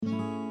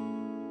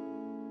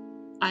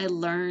I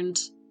learned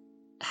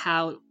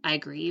how I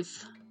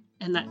grieve.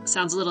 And that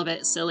sounds a little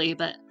bit silly,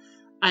 but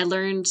I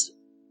learned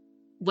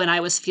when I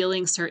was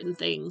feeling certain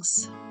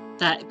things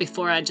that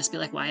before I'd just be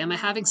like, why am I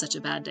having such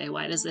a bad day?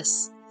 Why does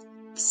this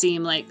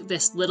seem like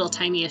this little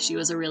tiny issue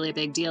is a really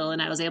big deal?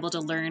 And I was able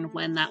to learn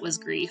when that was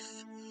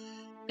grief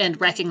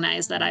and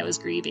recognize that I was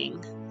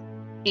grieving.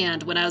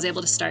 And when I was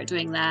able to start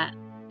doing that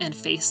and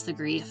face the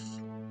grief,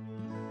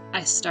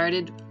 I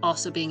started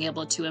also being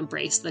able to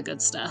embrace the good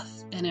stuff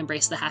and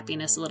embrace the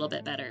happiness a little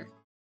bit better.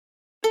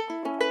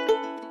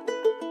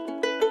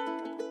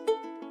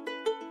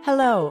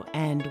 Hello,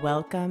 and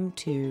welcome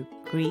to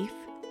Grief,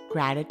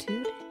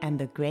 Gratitude, and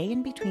the Gray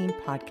in Between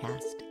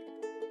podcast.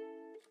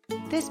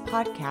 This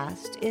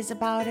podcast is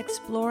about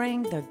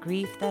exploring the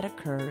grief that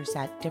occurs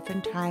at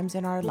different times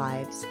in our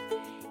lives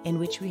in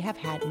which we have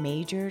had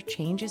major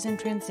changes and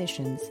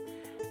transitions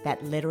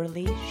that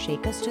literally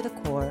shake us to the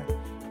core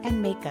and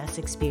make us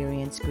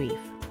experience grief.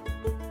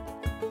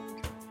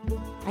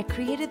 I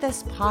created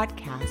this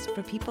podcast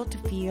for people to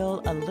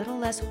feel a little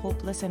less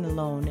hopeless and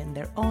alone in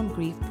their own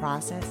grief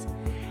process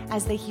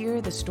as they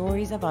hear the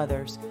stories of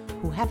others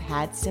who have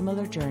had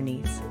similar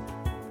journeys.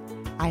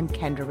 I'm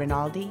Kendra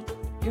Rinaldi,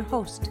 your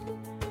host.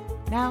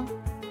 Now,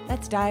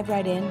 let's dive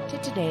right into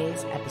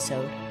today's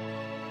episode.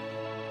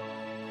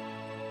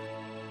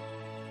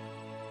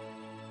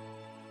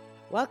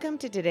 Welcome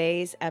to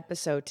today's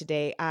episode.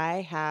 Today,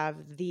 I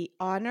have the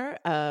honor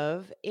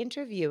of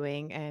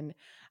interviewing and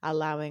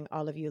allowing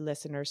all of you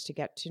listeners to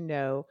get to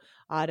know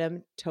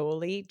Autumn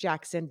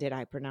Toelle-Jackson. Did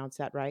I pronounce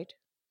that right?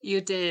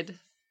 You did.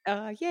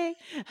 Yay.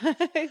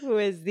 Who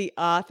is the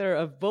author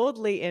of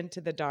Boldly Into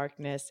the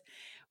Darkness,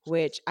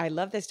 which I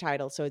love this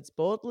title. So it's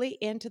Boldly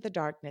Into the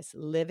Darkness,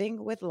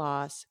 Living with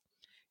Loss,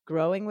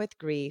 Growing with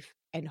Grief,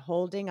 and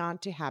Holding On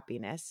to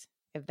Happiness.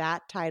 If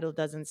that title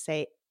doesn't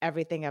say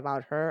everything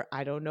about her,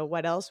 I don't know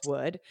what else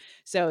would.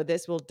 So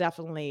this will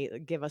definitely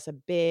give us a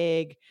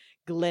big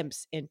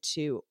glimpse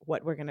into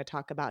what we're going to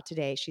talk about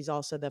today. She's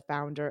also the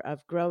founder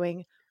of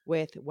Growing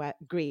with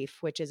Grief,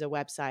 which is a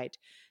website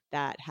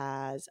that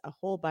has a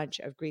whole bunch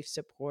of grief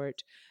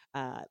support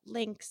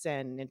links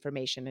and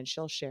information, and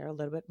she'll share a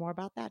little bit more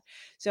about that.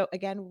 So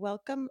again,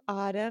 welcome,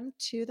 Autumn,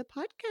 to the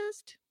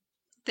podcast.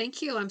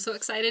 Thank you. I'm so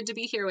excited to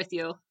be here with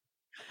you.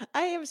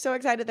 I am so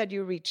excited that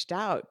you reached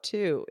out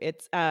too.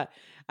 It's I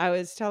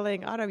was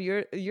telling Autumn,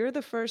 you're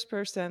the first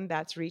person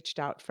that's reached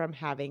out from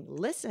having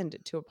listened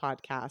to a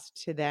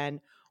podcast to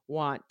then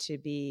want to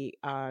be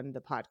on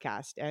the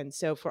podcast. And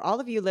so for all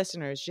of you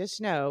listeners,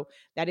 just know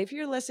that if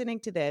you're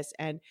listening to this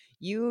and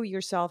you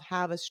yourself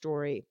have a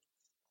story,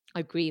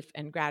 a grief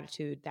and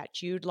gratitude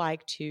that you'd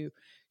like to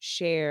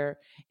share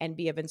and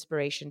be of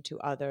inspiration to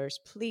others,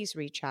 please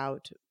reach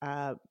out.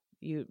 The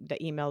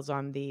email's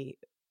on the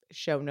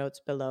show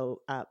notes below.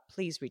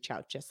 Please reach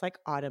out just like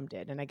Autumn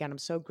did. And again, I'm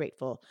so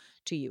grateful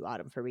to you,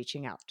 Autumn, for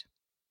reaching out.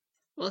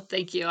 Well,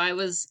 thank you. I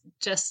was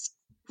just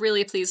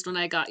really pleased when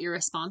I got your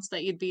response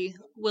that you'd be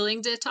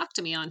willing to talk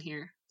to me on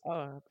here.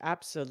 Oh,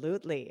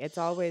 absolutely. It's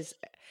always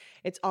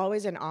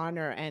an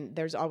honor, and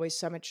there's always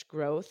so much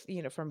growth,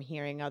 from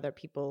hearing other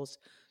people's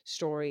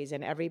stories,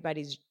 and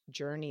everybody's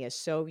journey is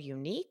so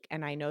unique.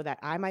 And I know that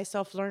I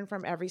myself learn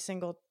from every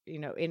single,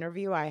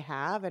 interview I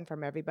have and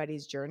from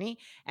everybody's journey.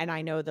 And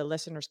I know the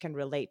listeners can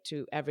relate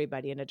to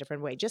everybody in a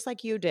different way, just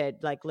like you did,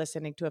 like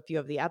listening to a few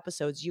of the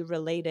episodes, you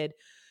related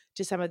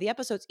to some of the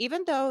episodes,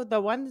 even though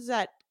the ones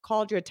that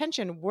called your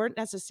attention weren't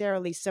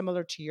necessarily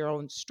similar to your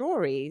own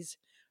stories,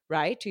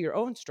 right? To your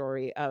own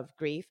story of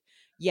grief,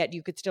 yet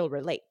you could still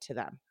relate to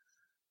them.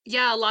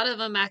 Yeah, a lot of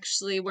them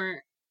actually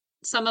weren't.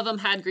 Some of them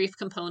had grief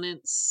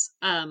components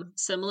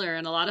similar,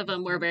 and a lot of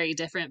them were very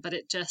different. But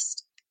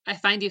I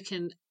find you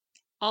can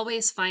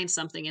always find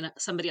something in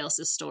somebody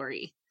else's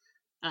story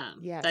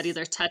Yes, that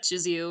either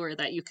touches you or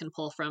that you can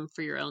pull from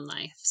for your own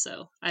life.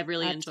 So I've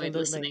really enjoyed absolutely.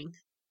 listening.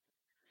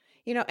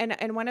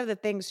 And one of the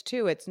things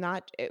too, it's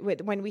not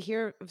when we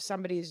hear of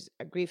somebody's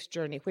grief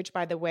journey, which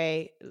by the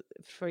way,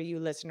 for you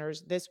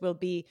listeners, this will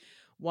be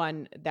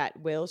one that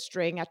will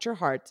string at your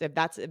hearts. If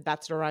that's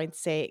the right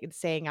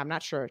saying, I'm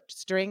not sure.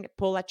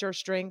 Pull at your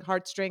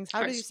heartstrings.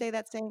 How do you Hearts, say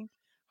that saying?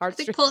 I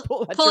think Heartstrings,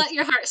 pull at pull your at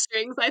your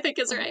heartstrings, I think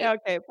is right.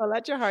 okay, pull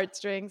at your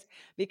heartstrings,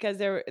 because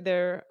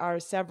there are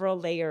several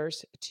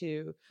layers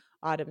to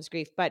Autumn's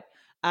grief,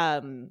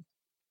 um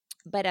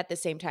but at the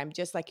same time,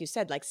 just like you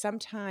said, like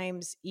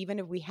sometimes even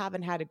if we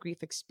haven't had a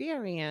grief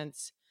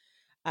experience,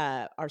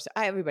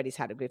 everybody's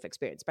had a grief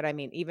experience, but I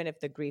mean, even if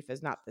the grief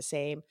is not the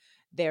same,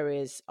 there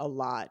is a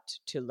lot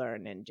to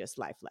learn in just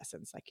life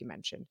lessons, like you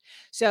mentioned.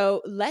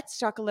 So let's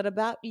talk a little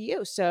about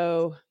you.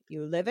 So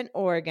you live in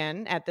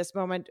Oregon at this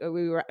moment.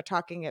 We were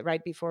talking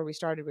right before we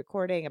started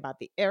recording about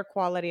the air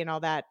quality and all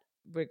that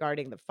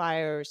regarding the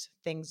fires.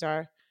 Things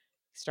are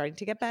starting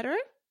to get better.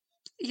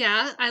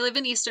 Yeah, I live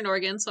in Eastern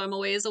Oregon, so I'm a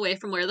ways away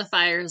from where the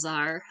fires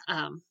are.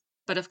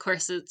 But of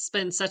course, it's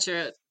been such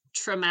a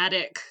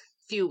traumatic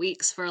few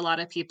weeks for a lot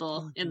of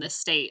people in Mhm. the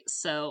state.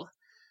 So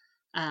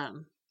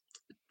um,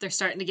 they're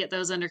starting to get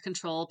those under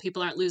control.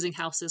 People aren't losing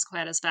houses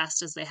quite as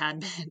fast as they had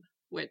been,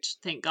 which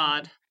thank Oh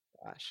God.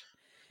 gosh.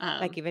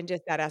 Like, even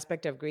just that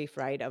aspect of grief,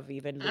 right? Of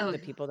even Oh the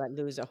people that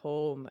lose a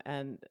home,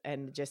 and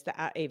just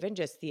the even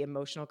just the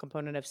emotional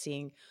component of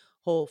seeing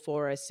whole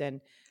forests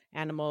and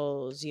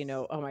animals,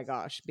 oh my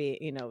gosh,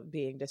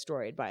 being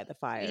destroyed by the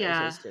fires yeah,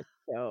 is just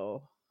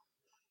so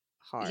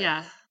hard.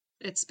 yeah.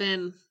 It's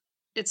been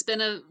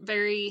a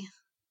very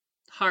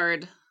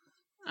hard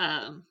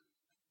um,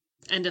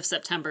 end of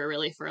September,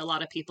 really, for a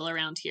lot of people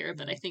around here.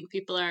 But I Mhm. think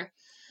people are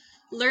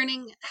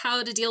learning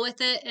how to deal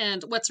with it.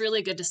 And what's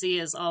really good to see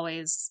is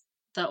always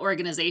the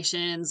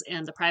organizations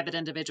and the private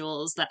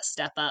individuals that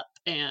step up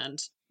and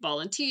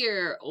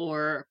volunteer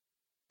or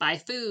buy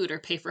food or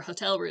pay for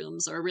hotel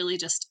rooms or really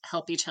just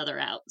help each other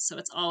out. So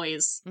it's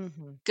always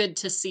Mhm. good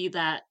to see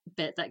that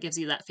bit that gives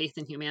you that faith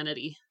in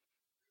humanity.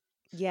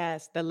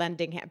 Yes, the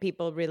lending hand,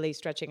 people really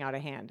stretching out a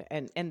hand,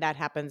 and that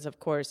happens, of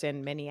course,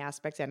 in many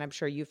aspects, and I'm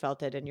sure you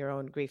felt it in your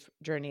own grief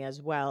journey as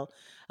well,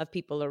 of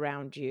people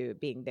around you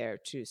being there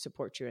to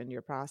support you in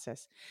your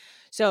process.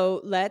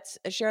 So let's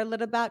share a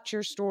little about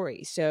your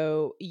story.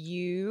 So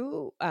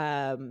you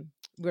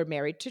were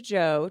married to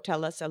Joe.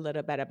 Tell us a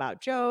little bit about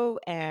Joe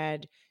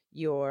and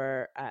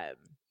your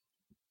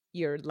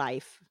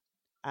life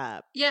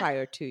Yeah.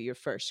 prior to your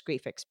first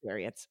grief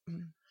experience.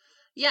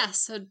 Yeah.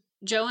 So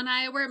Joe and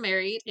I were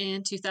married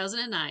in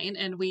 2009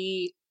 and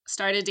we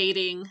started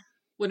dating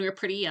when we were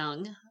pretty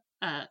young.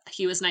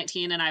 He was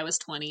 19 and I was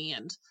 20.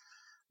 And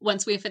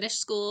once we finished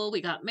school,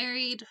 we got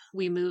married.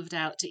 We moved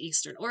out to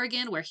Eastern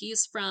Oregon, where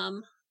he's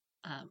from.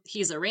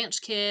 He's a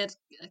ranch kid,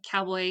 a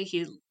cowboy.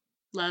 He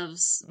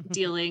loves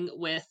dealing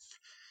with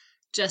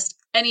just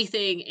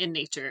anything in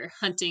nature,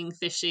 hunting,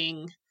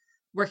 fishing,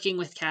 working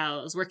with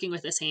cows, working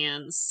with his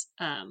hands.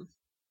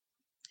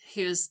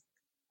 He was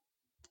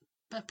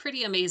a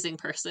pretty amazing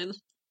person.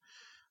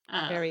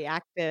 Uh,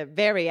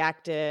 Very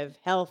active,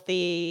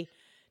 healthy,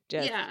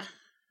 just yeah,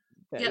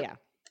 yep, yeah.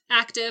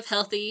 active,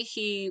 healthy.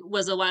 He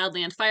was a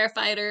wildland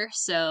firefighter,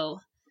 so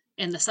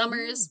in the Mm.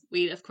 summers,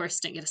 we of course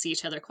didn't get to see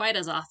each other quite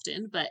as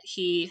often, but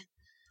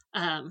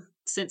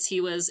since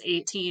he was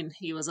 18,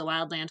 he was a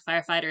wildland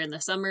firefighter in the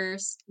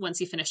summers. Once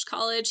he finished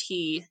college,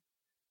 he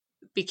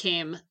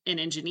became an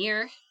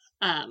engineer,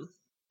 um,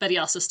 but he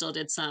also still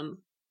did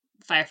some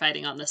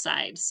firefighting on the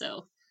side.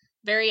 So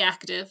very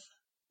active.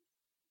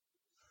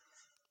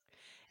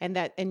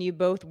 And you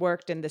both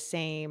worked in the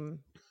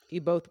same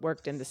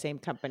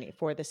company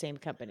for the same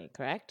company,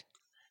 correct?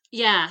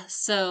 Yeah.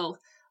 So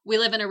we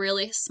live in a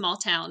really small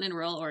town in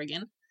rural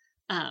Oregon.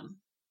 Um,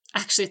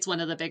 Actually, it's one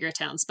of the bigger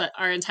towns, but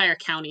our entire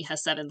county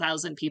has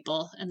 7,000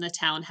 people and the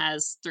town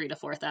has 3 to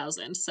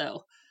 4,000.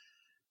 So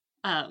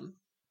um,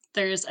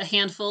 there's a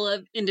handful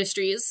of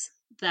industries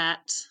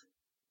that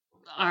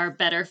are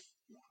better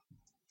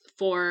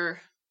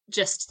for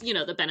just,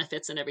 the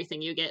benefits and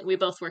everything you get. We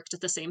both worked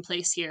at the same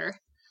place here.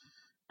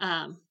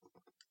 Um,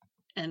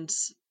 and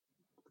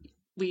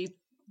we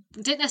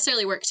didn't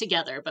necessarily work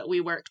together, but we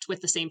worked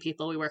with the same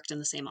people. We worked in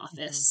the same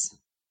Mhm. office.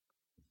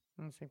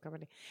 In the same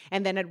company.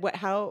 And then at what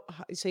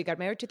so you got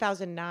married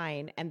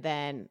 2009, and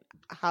then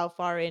how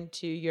far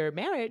into your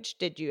marriage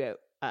did you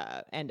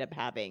end up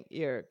having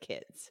your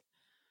kids?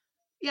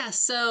 Yeah,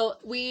 so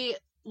we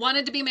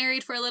wanted to be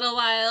married for a little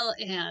while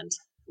and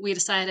we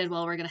decided,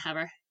 well, we're going to have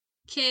our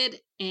kid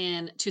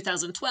in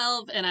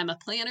 2012 and I'm a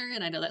planner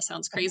and I know that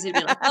sounds crazy to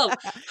be like, "Oh."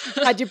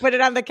 Had you put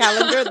it on the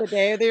calendar the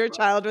day that your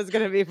child was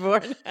going to be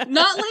born?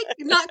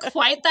 Not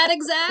quite that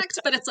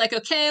exact, but it's like,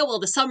 okay, well,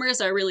 the summers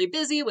are really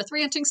busy with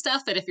ranching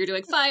stuff, but if you're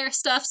doing fire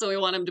stuff, so we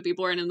want him to be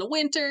born in the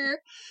winter.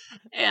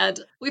 And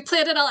we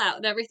planned it all out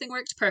and everything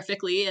worked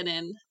perfectly. And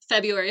in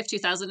February of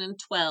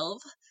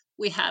 2012,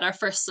 we had our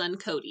first son,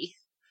 Cody.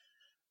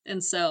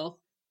 And so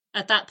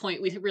at that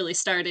point, we really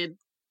started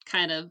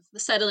kind of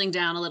settling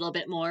down a little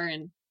bit more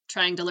and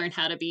trying to learn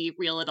how to be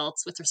real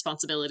adults with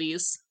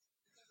responsibilities.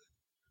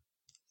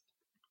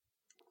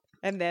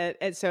 And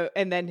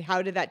then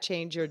how did that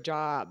change your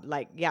job?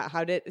 Like, yeah,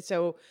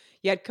 so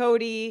you had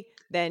Cody,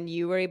 then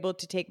you were able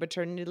to take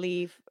maternity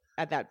leave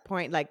at that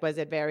point. Like, was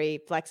it very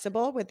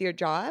flexible with your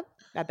job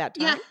at that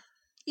Yeah. time?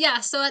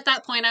 Yeah. So at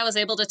that point, I was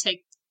able to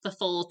take the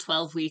full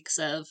 12 weeks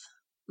of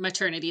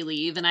maternity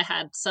leave and I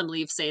had some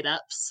leave saved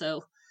up.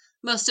 So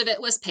most of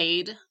it was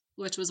paid,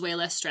 which was way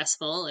less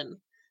stressful. And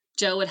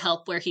Joe would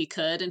help where he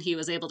could, and he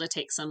was able to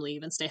take some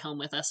leave and stay home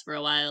with us for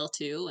a while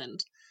too.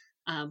 And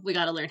we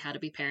got to learn how to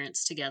be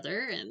parents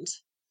together and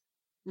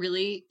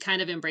really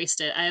kind of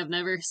embraced it. I have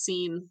never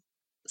seen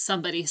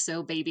somebody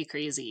so baby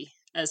crazy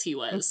as he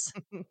was.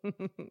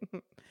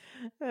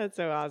 That's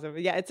so awesome.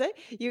 Yeah, it's like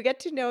you get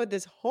to know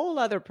this whole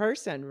other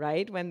person,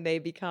 right? When you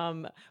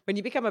become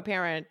a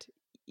parent,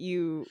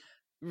 you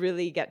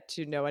really get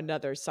to know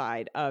another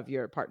side of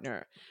your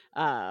partner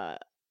uh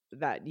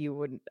that you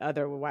wouldn't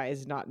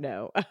otherwise not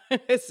know.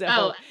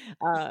 Oh,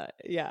 So,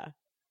 yeah.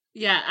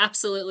 yeah,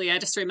 absolutely. I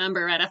just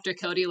remember right after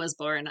Cody was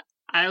born,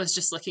 I was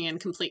just looking in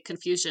complete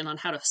confusion on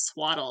how to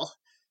swaddle.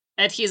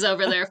 And he's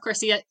over there. Of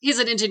course, he's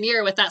an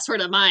engineer with that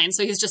sort of mind,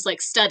 so he's just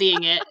like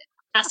studying it.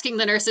 asking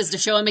the nurses to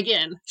show him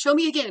again. Show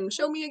me again.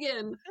 Show me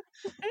again.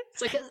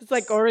 It's like, It's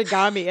like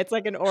origami. It's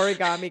like an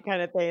origami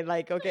kind of thing.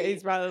 Like, okay,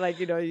 he's probably like,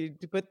 you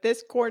put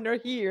this corner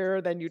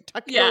here, then you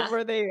tuck it yeah,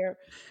 over there.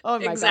 Oh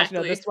my gosh,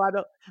 no, the exactly.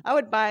 swaddle. I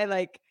would buy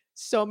like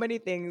so many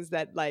things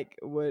that like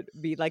would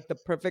be like the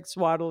perfect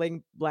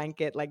swaddling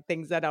blanket, like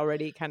things that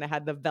already kind of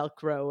had the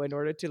Velcro in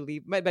order to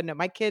leave. But no,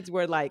 my kids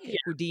were like Yeah.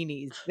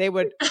 Houdinis. They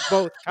would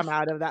both come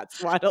out of that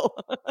swaddle.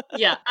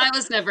 Yeah, I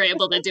was never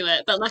able to do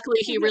it, but luckily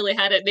he really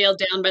had it nailed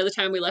down by the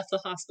time we left the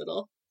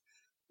hospital.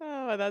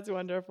 Oh, that's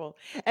wonderful.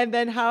 And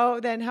then how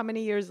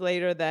many years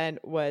later then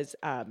was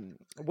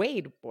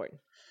Wade born?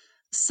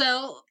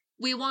 So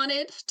we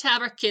wanted to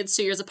have our kids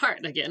 2 years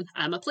apart. Again,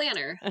 I'm a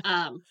planner.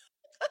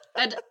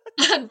 And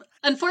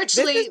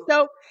This unfortunately, is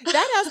so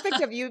that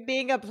aspect of you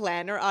being a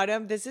planner,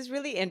 Autumn, this is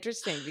really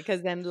interesting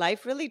because then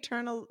life really took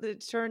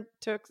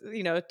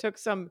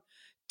some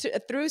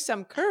threw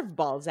some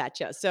curveballs at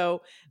you.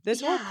 So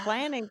this whole yeah,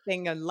 planning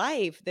thing in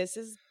life, this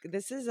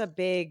is a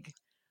big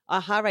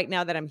aha right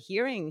now that I'm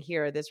hearing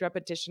here, this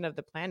repetition of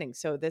the planning.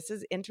 So this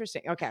is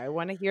interesting. Okay, I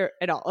want to hear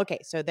it all. Okay,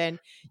 so then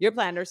you're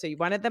planner, so you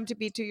wanted them to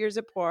be 2 years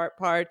apart,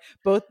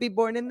 both be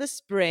born in the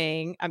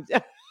spring. I'm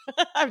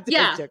I'm just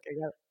yeah,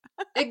 joking.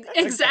 Okay.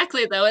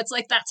 exactly. Though it's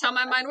like that's how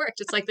my mind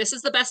worked. It's like this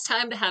is the best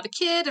time to have a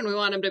kid, and we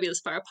want them to be this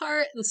far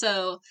apart. And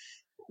so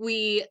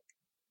we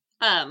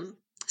um,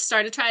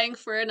 started trying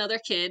for another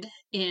kid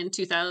in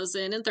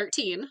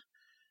 2013.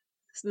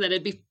 So then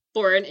it'd be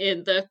born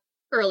in the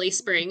early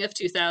spring of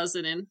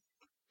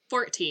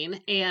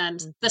 2014. And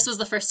this Mhm. was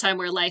the first time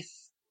where life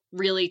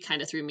really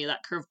kind of threw me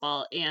that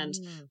curveball. And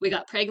Mm. we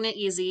got pregnant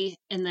easy.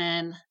 And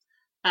then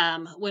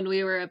when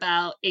we were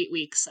about 8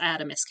 weeks, I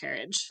had a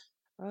miscarriage.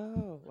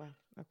 Oh, wow.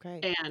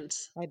 Okay. And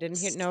I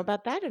didn't know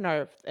about that in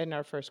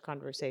our first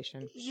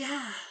conversation.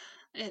 yeah,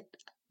 it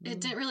it Mm.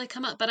 didn't really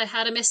come up, but I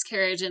had a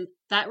miscarriage, and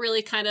that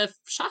really kind of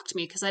shocked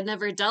me because I'd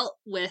never dealt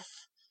with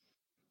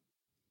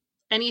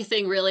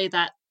anything really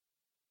that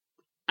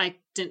I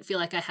didn't feel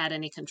like I had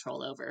any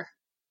control over.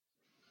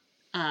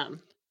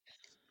 Um,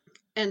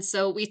 and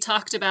so we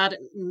talked about it.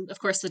 And of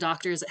course, the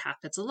doctors, it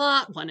happens a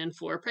lot. 1 in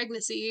 4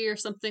 pregnancy or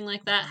something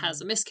like that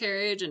has a Mhm.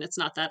 miscarriage, and it's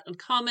not that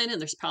uncommon.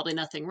 And there's probably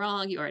nothing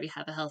wrong. You already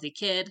have a healthy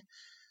kid.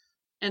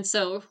 And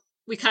so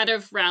we kind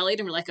of rallied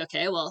and we're like,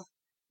 okay, well,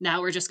 now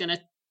we're just going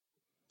to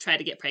try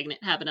to get pregnant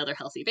and have another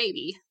healthy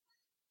baby.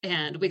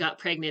 And we Mhm. got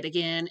pregnant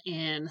again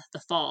in the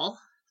fall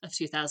of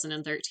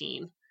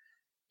 2013.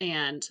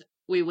 And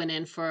we went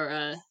in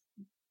for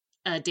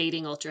a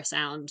dating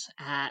ultrasound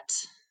at,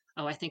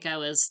 oh, I think I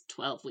was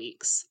 12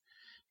 weeks.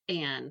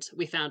 And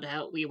we found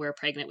out we were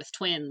pregnant with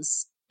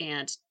twins,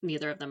 and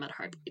neither of them had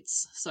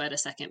heartbeats. So I had a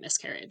second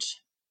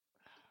miscarriage.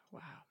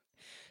 Wow.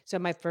 So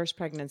my first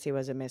pregnancy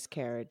was a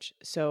miscarriage.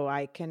 So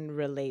I can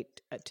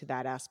relate to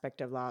that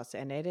aspect of loss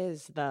and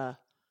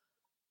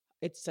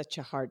it's such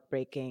a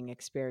heartbreaking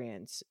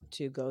experience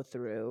to go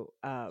through.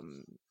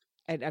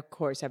 And of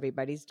course,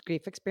 everybody's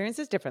grief experience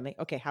is differently.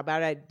 Okay, how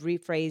about I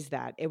rephrase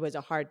that? It was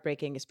a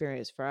heartbreaking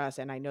experience for us.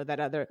 And I know that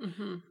other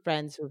Hmm.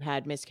 friends who've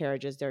had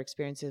miscarriages, their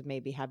experiences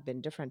maybe have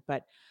been different,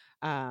 but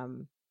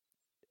um,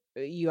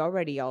 you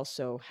already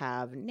also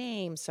have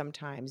names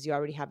sometimes. You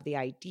already have the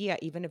idea,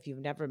 even if you've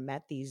never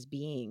met these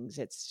beings,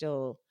 it's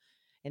still,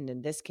 and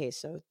in this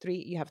case, so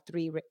you have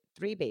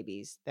three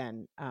babies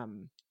then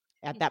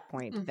at that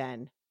point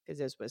then, because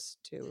this was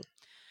two.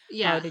 How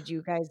Yeah. did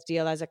you guys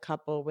deal as a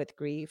couple with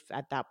grief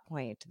at that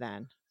point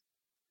then?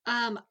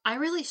 I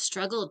really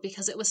struggled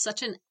because it was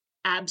such an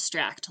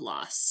abstract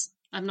loss.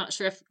 I'm not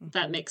sure if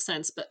that Mhm. makes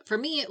sense, but for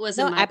me, it was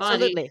in No, my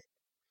body. absolutely.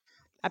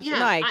 No,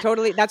 Yeah. I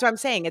totally that's what I'm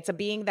saying. It's a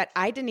being that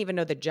I didn't even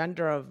know the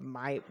gender of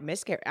my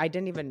miscarriage. I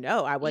didn't even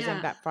know. I wasn't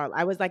Yeah. that far.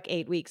 I was like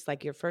 8 weeks,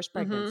 like your first Hmm.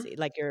 pregnancy,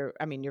 like your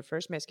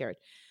first miscarriage.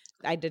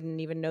 I didn't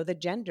even know the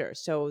gender.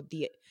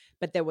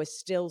 But there was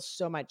still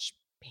so much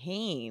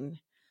pain.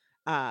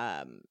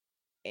 Um,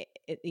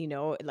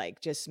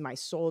 like just my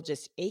soul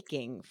just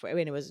aching for, I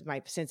mean,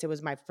 since it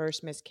was my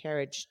first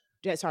miscarriage,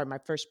 sorry, my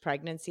first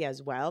pregnancy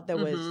as well. There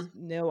was Hmm.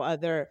 no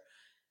other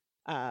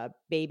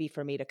baby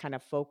for me to kind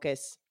of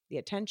focus the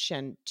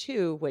attention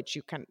to, which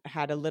you kind of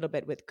had a little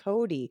bit with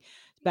Cody,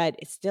 but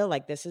it's still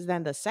like this is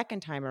then the second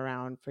time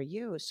around for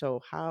you.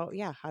 So so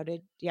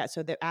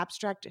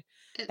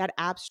that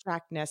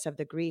abstractness of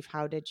the grief,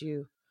 how did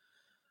you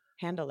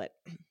handle it?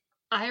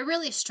 I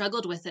really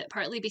struggled with it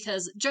partly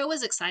because Joe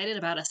was excited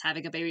about us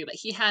having a baby, but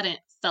he hadn't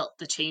felt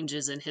the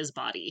changes in his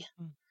body.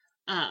 Mm.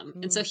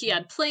 And so he Mhm.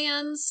 had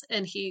plans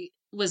and he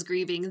was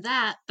grieving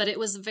that, but it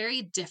was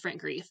very different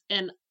grief.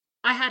 And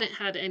I hadn't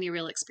had any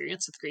real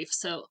experience with grief.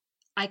 So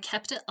I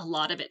kept a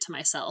lot of it to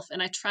myself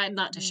and I tried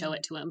not to show Mm.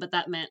 it to him, but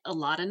that meant a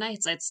lot of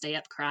nights I'd stay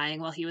up crying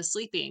while he was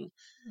sleeping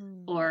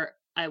Mm. or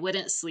I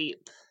wouldn't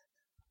sleep.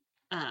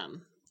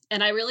 Um,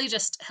 and I really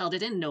just held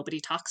it in. Nobody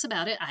talks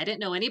about it. I didn't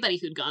know anybody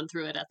who'd gone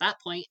through it at that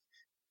point.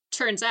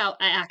 Turns out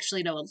I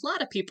actually know a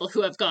lot of people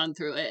who have gone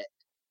through it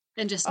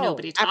and just Oh,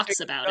 nobody after talks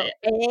about oh, it.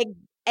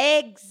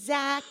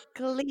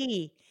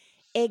 exactly.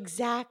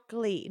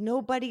 Exactly.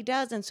 Nobody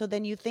does. And so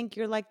then you think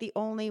you're like the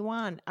only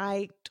one.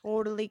 I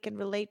totally can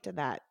relate to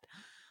that.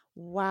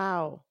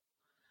 Wow.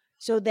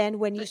 So then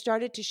when you But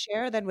started to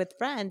share then with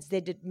friends,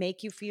 did it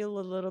make you feel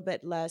a little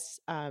bit less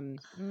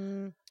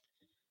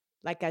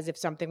like as if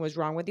something was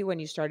wrong with you when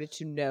you started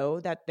to know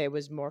that there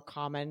was more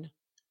common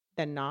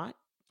than not?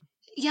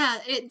 yeah,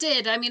 it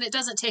did. I mean, it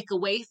doesn't take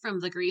away from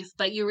the grief,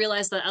 but you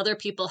realize that other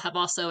people have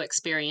also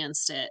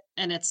experienced it,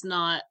 and it's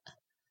not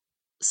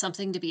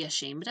something to be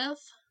ashamed of.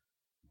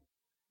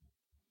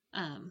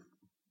 Um,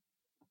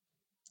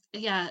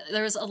 yeah,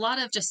 there was a lot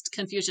of just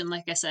confusion,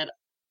 like I said,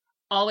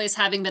 always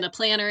having been a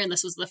planner, and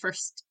this was the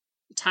first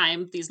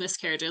time these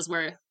miscarriages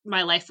where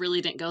my life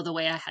really didn't go the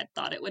way I had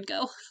thought it would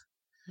go.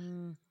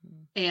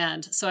 Mhm.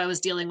 And so I was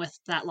dealing with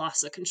that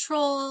loss of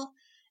control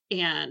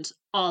and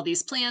all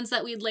these plans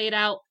that we'd laid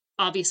out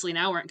obviously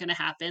now weren't going to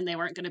happen. They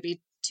weren't going to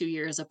be 2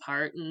 years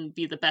apart and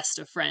be the best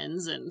of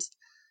friends. And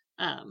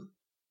um,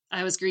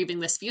 I was grieving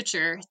this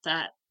future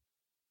that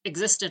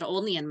existed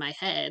only in my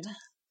head.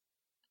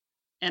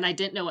 And I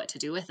didn't know what to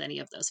do with any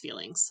of those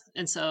feelings.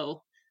 And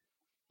so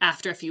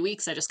after a few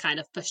weeks, I just kind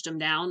of pushed them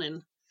down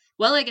and,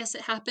 well, I guess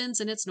it happens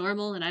and it's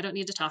normal and I don't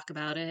need to talk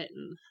about it.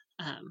 And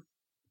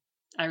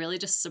I really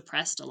just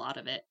suppressed a lot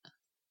of it.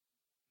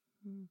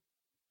 Mm.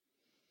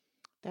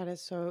 That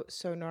is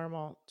so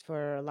normal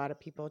for a lot of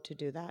people to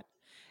do that,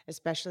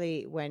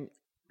 especially when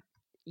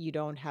you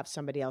don't have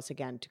somebody else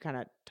again to kind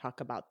of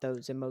talk about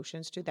those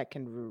emotions to that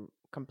can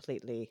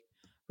completely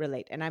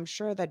relate. And I'm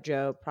sure that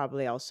Joe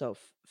probably also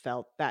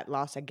felt that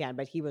loss again,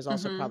 but he was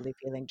also Hmm. probably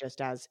feeling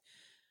just as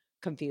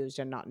confused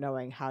and not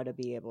knowing how to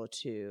be able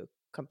to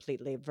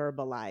completely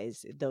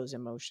verbalize those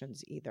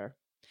emotions either.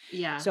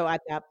 Yeah. So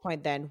at that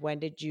point then, when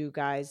did you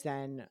guys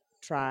then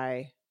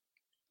try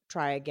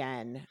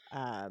again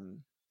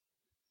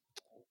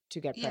to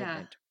get Yeah.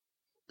 pregnant?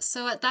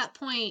 So at that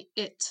point,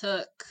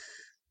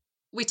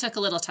 we took a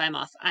little time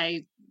off.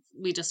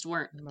 We just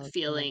weren't Emotional.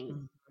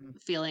 feeling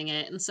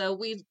it, and so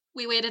we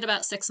waited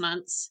about 6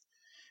 months,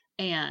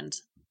 and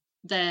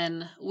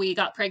then we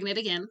got pregnant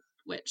again,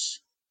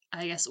 which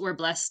I guess we're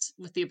blessed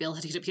with the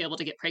ability to be able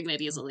to get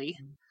pregnant easily.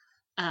 Mhm.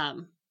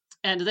 Um,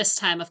 and this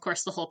time, of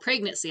course, the whole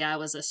pregnancy, I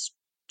was a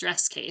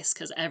stress case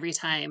because every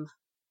time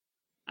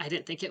I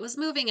didn't think it was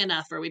moving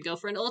enough, or we'd go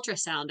for an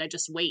ultrasound, I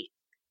just wait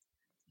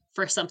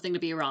for something to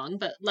be wrong.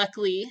 But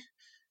luckily,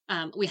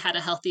 we had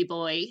a healthy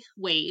boy,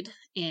 Wade,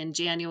 in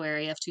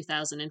January of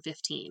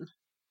 2015.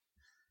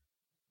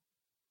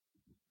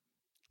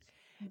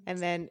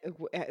 And then,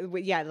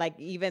 yeah, like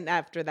even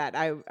after that,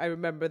 I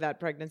remember that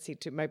pregnancy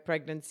too. My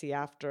pregnancy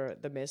after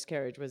the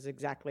miscarriage was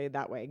exactly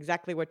that way.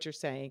 Exactly what you're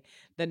saying.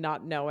 The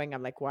not knowing.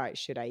 I'm like, why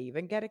should I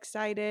even get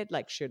excited?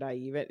 Like, should I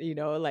even,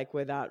 like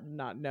without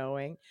not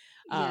knowing,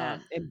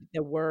 Yeah. and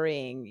the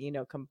worrying,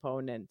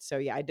 component. So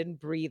yeah, I didn't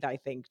breathe. I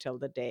think till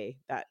the day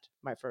that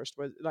my first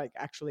was like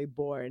actually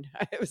born.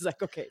 It was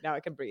like, okay, now I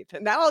can breathe.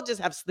 And now I'll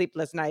just have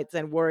sleepless nights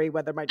and worry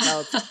whether my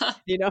child's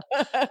you know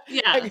I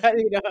Yeah. got,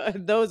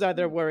 those are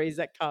the worries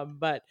that come,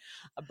 but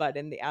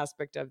in the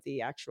aspect of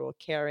the actual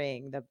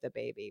carrying the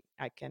baby,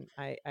 I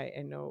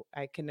know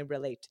I can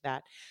relate to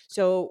that.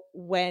 So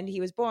when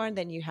he was born,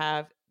 then you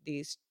have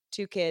these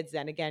two kids,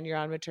 then again you're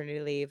on maternity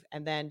leave,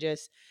 and then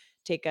just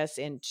take us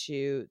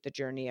into the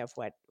journey of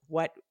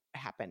what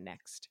happened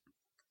next.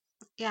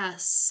 Yeah.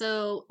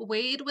 So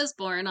Wade was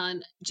born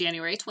on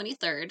January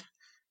 23rd,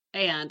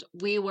 and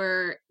we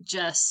were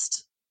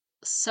just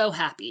so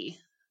happy.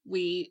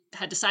 We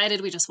had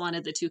decided we just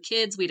wanted the two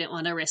kids. We didn't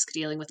want to risk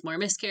dealing with more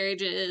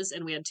miscarriages,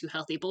 and we had two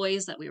healthy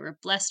boys that we were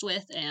blessed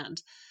with.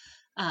 And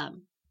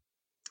um,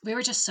 we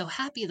were just so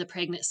happy the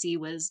pregnancy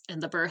was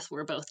and the birth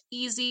were both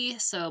easy.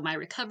 So my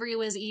recovery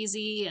was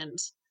easy, and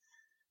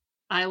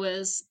I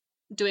was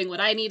doing what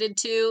I needed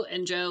to,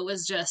 and Joe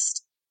was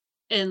just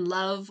in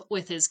love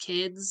with his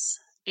kids.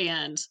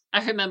 And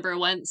I remember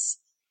once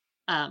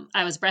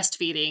I was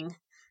breastfeeding,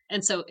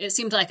 and so it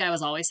seemed like I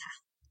was always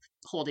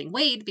holding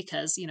Wade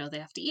because, they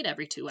have to eat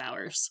every 2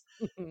 hours.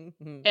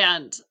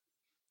 And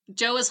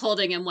Joe was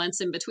holding him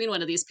once in between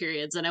one of these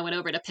periods, and I went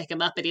over to pick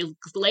him up, and he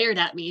glared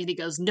at me and he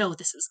goes, "No,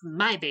 this is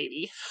my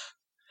baby."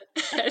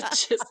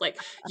 It's just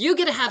like, you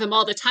get to have him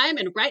all the time,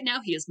 and right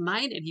now he is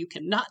mine, and you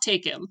cannot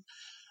take him.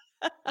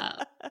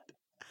 Uh,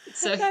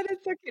 so That is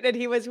so cute. And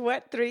he was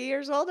what, 3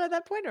 years old at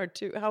that point, or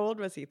two? How old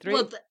was he?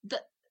 well, 3?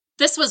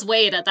 this was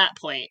Wade at that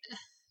point,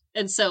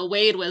 and so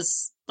Wade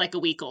was like a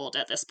week old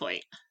at this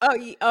point.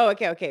 Oh, oh,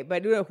 okay, okay.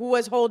 But who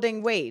was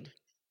holding Wade?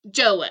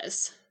 Joe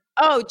was.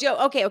 Oh, Joe.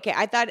 Okay, okay.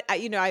 I thought,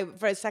 I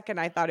for a second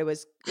I thought it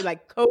was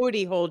like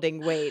Cody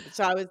holding Wade.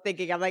 So I was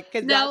thinking, I'm like,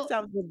 because that No.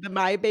 sounds like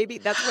my baby.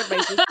 That's what my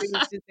sister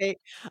used to say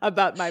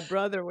about my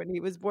brother when he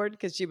was born,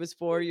 because she was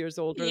 4 years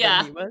older than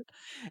Yeah. he was,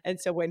 and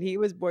so when he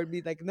was born,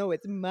 be like, no,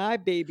 it's my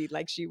baby.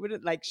 Like she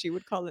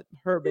would call it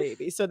her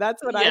baby. So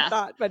that's what I Yeah.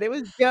 thought. But it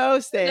was Joe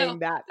saying No.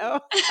 that.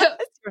 Oh,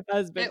 that's your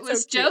husband. It So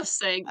was cute. Joe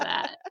saying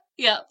that.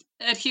 Yep.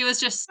 And he was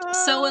just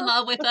so in Oh.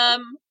 love with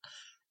them.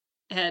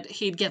 And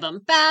he'd give them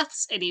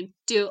baths and he'd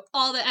do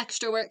all the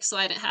extra work so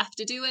I didn't have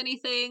to do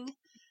anything.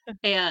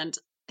 And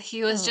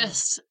He was Oh,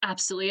 just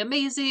absolutely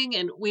amazing,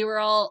 and we were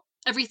all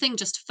everything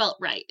just felt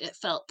right. It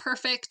felt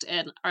perfect,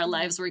 and our yeah.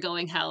 lives were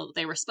going how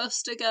they were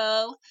supposed to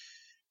go,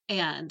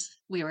 and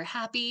we were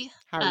happy.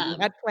 How you Um,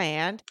 had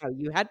planned, how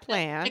you had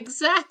planned.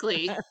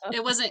 exactly.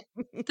 It wasn't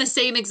the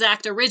same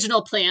exact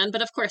original plan,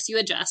 but of course you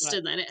adjust, But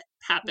and then it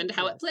happened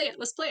how it yes.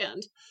 was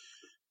planned.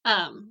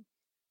 Um,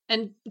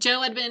 and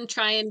Joe had been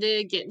trying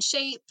to get in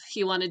shape.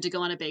 He wanted to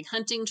go on a big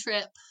hunting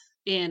trip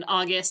in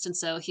August, and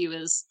so he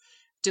was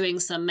doing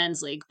some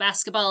men's league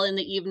basketball in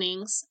the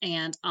evenings.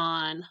 And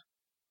on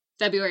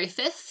February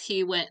 5th,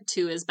 he went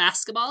to his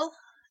basketball.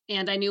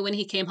 And I knew when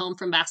he came home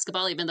from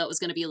basketball, even though it was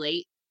going to be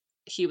late,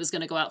 he was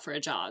going to go out for a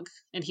jog.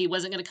 And he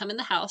wasn't going to come in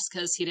the house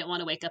because he didn't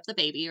want to wake up the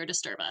baby or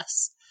disturb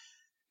us.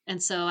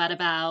 And so at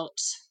about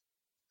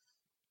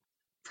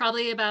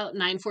probably about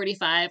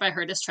 9:45, I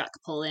heard his truck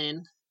pull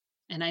in,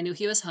 and I knew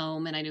he was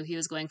home, and I knew he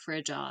was going for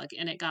a jog,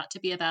 and it got to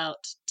be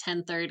about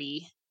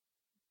 10:30,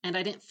 and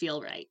I didn't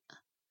feel right.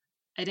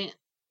 I didn't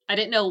I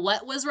didn't know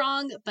what was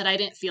wrong, but I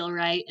didn't feel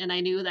right, and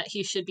I knew that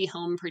he should be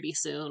home pretty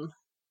soon.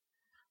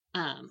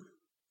 Um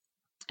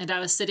and I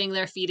was sitting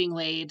there feeding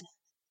Wade,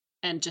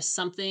 and just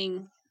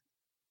something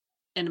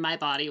in my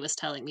body was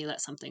telling me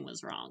that something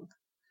was wrong.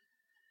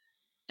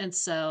 And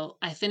so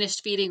I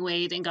finished feeding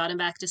Wade and got him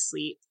back to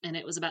sleep, and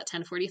it was about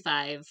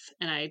 10:45,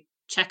 and I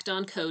checked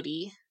on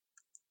Cody,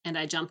 and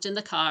I jumped in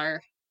the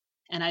car,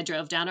 and I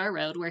drove down our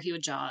road where he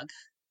would jog,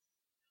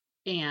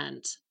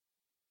 and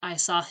I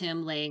saw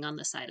him laying on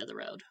the side of the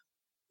road.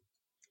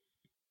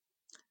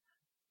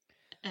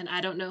 And I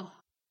don't know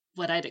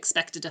what I'd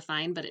expected to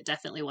find, but it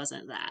definitely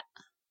wasn't that.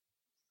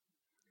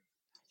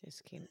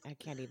 I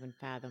can't even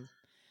fathom.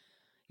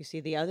 You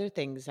see, the other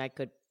things I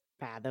could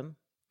fathom,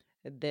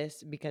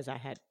 this because I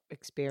had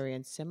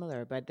experienced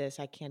similar, but this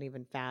I can't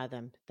even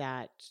fathom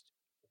that,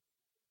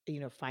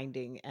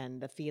 finding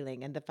and the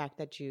feeling and the fact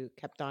that you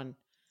kept on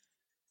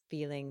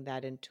feeling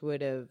that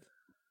intuitive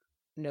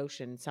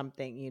notion,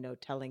 something,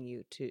 telling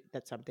you to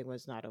that something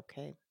was not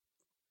okay.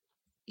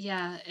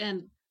 Yeah,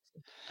 and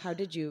What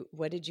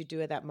did you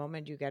do at that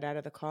moment? You get out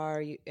of the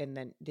car, and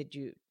then did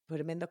you put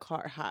him in the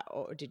car?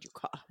 Or did you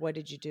call, what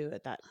did you do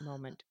at that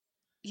moment?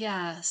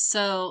 yeah,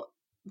 so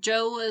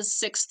Joe was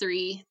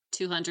 6'3",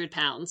 200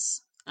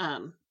 pounds.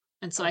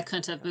 And so I Oh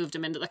couldn't my have gosh. moved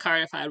him into the car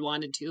if I had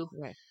wanted to.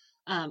 Right.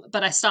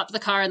 But I stopped the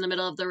car in the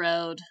middle of the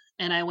road,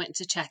 and I went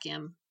to check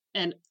him.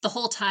 And the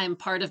whole time,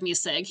 part of me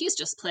saying, he's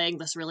just playing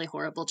this really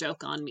horrible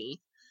joke on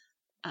me.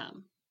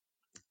 Um,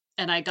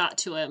 and I got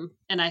to him,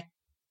 and I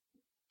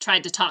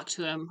tried to talk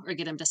to him or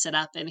get him to sit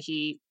up, and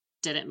he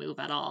didn't move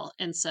at all.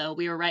 And so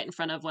we were right in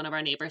front of one of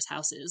our neighbors'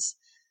 houses.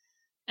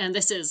 And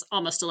this is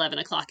almost 11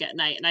 o'clock at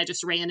night. And I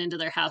just ran into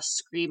their house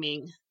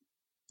screaming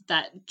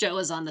that Joe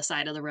was on the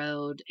side of the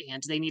road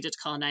and they needed to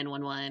call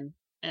 911.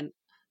 And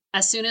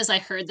as soon as I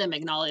heard them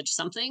acknowledge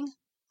something,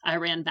 I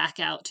ran back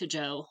out to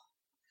Joe,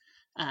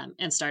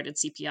 and started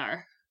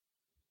CPR.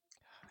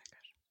 Oh my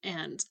gosh.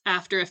 And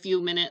after a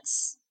few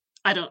minutes,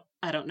 I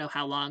don't know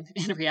how long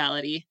in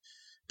reality,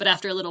 but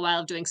after a little while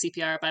of doing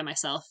CPR by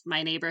myself,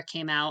 my neighbor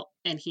came out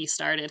and he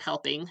started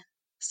helping.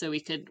 So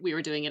we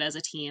were doing it as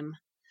a team.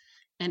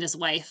 And his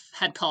wife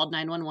had called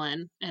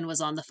 911 and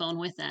was on the phone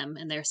with them,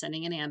 and they're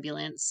sending an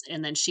ambulance,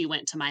 and then she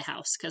went to my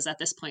house because at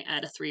this point I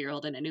had a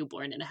 3-year-old and a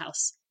newborn in a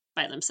house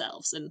by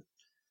themselves, and it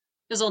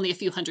was only a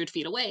few hundred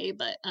feet away,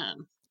 but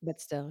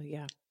But still,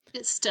 yeah.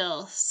 it's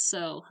still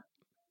so.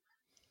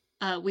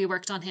 We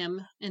worked on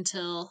him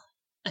until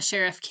a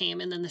sheriff came,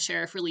 and then the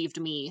sheriff relieved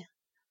me,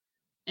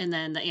 and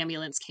then the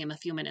ambulance came a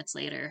few minutes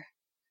later,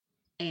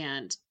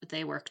 and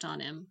they worked on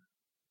him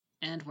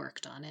and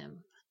worked on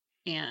him.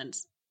 And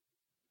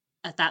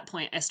at that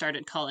point, I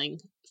started calling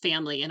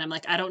family, and I'm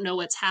like, I don't know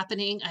what's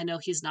happening. I know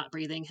he's not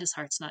breathing. His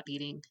heart's not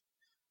beating.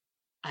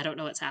 I don't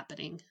know what's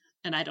happening.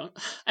 And I don't,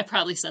 I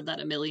probably said that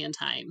a million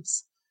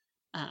times.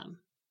 Um,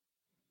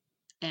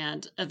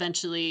 and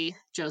eventually,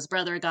 Joe's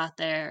brother got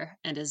there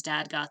and his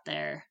dad got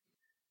there.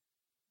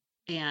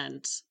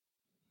 And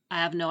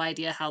I have no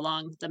idea how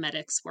long the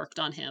medics worked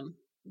on him,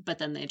 but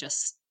then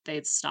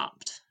they'd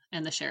stopped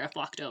and the sheriff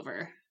walked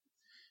over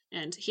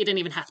and he didn't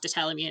even have to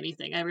tell me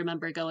anything. I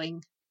remember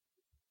going,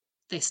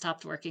 they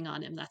stopped working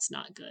on him. That's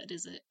not good,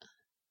 is it?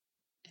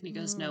 And he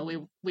goes, no,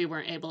 Mm. we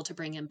weren't able to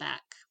bring him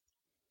back.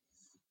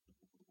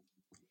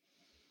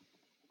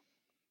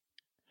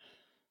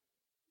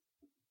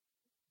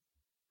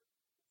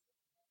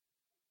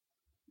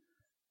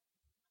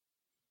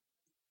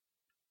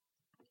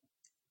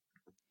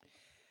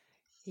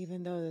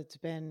 Even though it's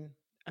been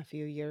a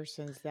few years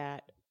since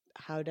that,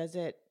 how does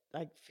it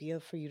like feel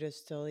for you to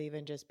still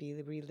even just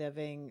be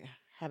reliving,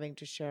 having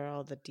to share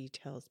all the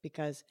details?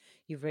 Because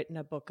you've written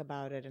a book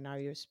about it and now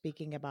you're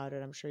speaking about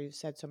it. I'm sure you've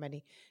said so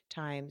many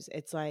times.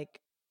 It's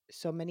like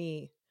so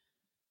many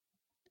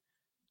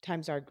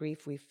times our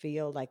grief, we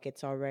feel like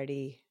it's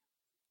already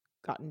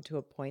gotten to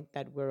a point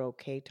that we're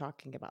okay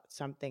talking about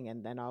something,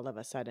 and then all of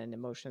a sudden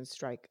emotions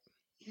strike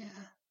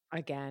Yeah.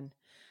 again.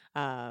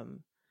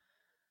 Um,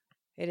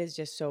 it is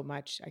just so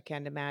much. I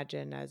can't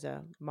imagine as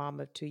a mom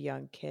of two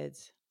young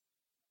kids.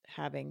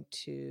 having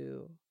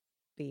to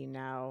be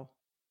now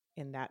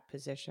in that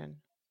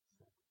position?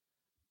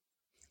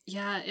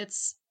 Yeah,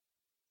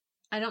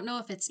 I don't know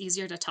if it's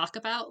easier to talk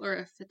about or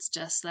if it's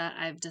just that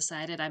I've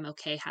decided I'm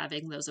okay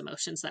having those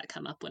emotions that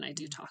come up when I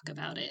do talk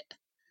about Mhm. it.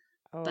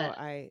 Oh, But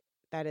I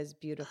that is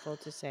beautiful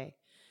to say.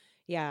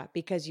 Yeah,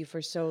 because you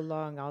for so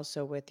long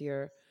also with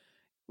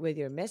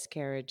your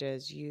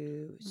miscarriages,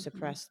 you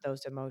mhm, suppressed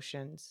those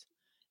emotions.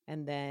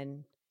 And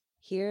then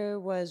here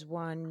was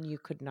one you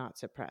could not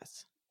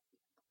suppress.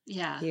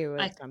 yeah, Here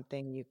was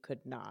something you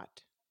could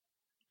not.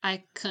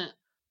 I couldn't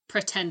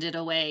pretend it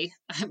away.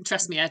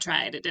 Trust me, I Mhm.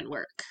 tried. It didn't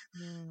work.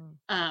 Mm.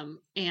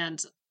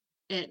 And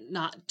it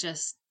not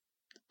just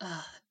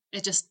uh,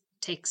 it just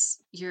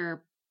takes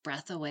your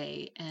breath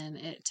away, and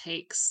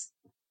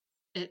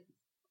it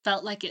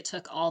felt like it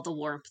took all the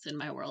warmth in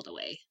my world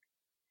away.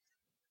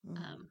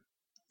 Mm. Um,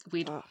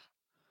 we'd Oh.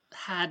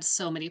 had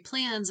so many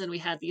plans, and we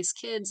had these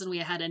kids, and we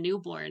had a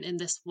newborn, and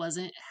this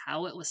wasn't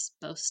how it was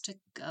supposed to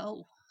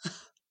go.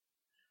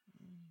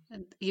 Mm.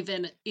 And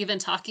even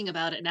talking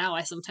about it now,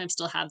 I sometimes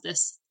still have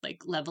this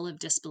like level of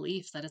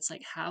disbelief that it's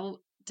like, how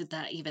did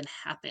that even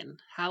happen?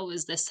 How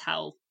is this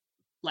how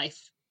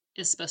life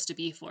is supposed to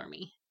be for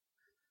me?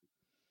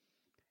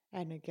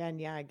 And again,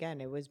 yeah, again,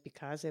 it was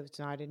because it was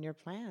not in your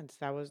plans.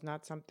 That was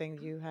not something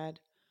you had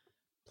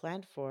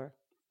planned for.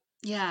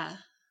 Yeah,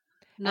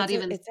 not That's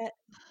even. it's a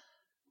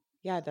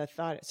yeah, the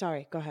thought.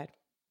 Sorry, go ahead.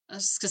 I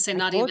was just gonna say, I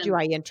not told you even.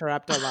 I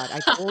interrupt a lot.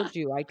 I told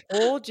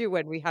you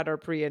when we had our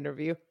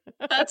pre-interview.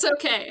 That's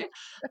okay.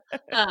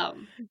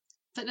 Um,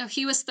 but no,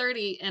 he was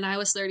 30 and I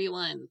was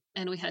 31,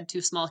 and we had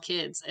two small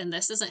kids. And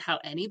this isn't how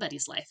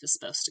anybody's life is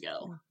supposed to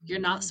go. You're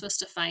not Mhm. supposed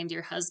to find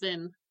your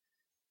husband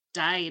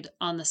died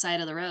on the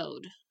side of the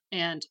road.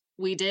 And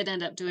we did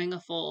end up doing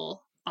a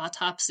full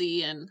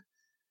autopsy and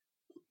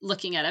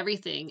looking at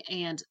everything.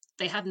 And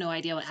they have no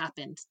idea what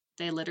happened.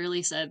 They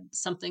literally said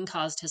something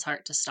caused his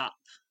heart to stop,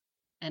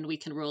 and we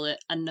can rule it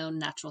unknown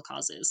natural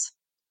causes.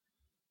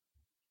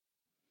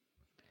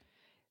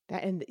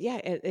 That and yeah,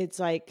 it's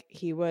like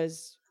he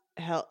was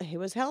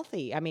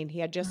healthy. I mean, he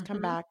had just come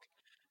Mhm. back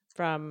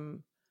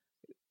from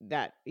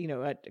that,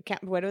 a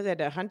camp, what was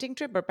it, a hunting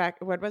trip or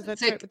back what was the So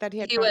trip that he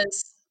had he gone?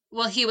 was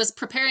well, he was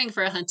preparing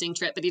for a hunting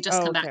trip, but he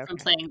just Oh, come back okay, from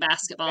okay. playing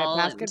basketball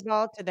and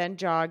Basketball to then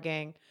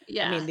jogging.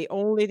 I yeah. mean, the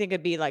only thing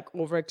could be like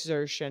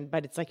overexertion,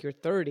 but it's like you're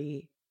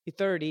 30,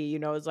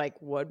 it's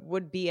like what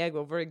would be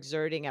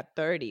overexerting at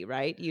 30,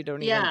 right? You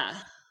don't even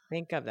Yeah.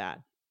 think of that.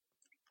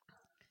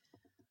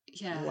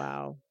 Yeah.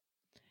 Wow.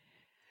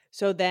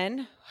 So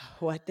then,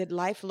 what did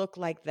life look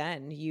like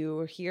then? You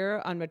were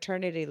here on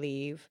maternity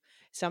leave.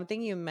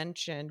 Something you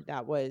mentioned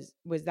that was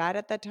that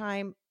at the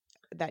time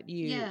that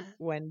Yeah.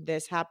 when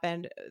this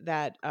happened,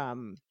 that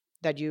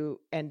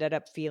you ended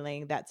up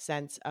feeling that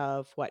sense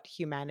of what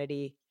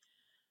humanity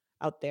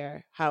out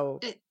there,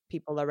 how It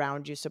people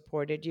around you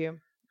supported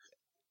you?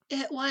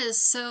 it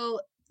was.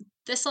 So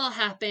this all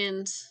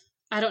happened.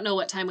 I don't know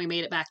what time we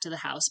made it back to the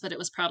house, but it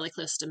was probably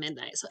close to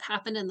midnight. So it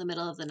happened in the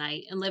middle of the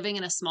night, and living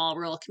in a small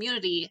rural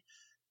community,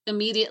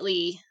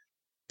 immediately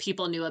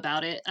people knew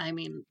about it. I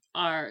mean,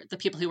 our the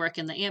people who work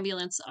in the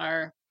ambulance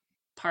are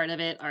part of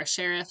it, our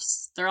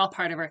sheriffs, they're all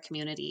part of our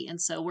community.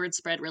 And so word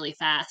spread really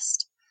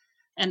fast.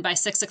 And by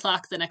 6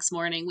 o'clock the next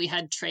morning, we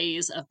had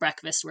trays of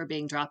breakfast were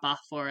being dropped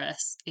off for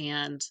us.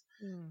 And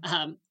Mm.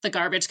 the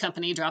garbage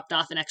company dropped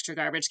off an extra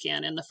garbage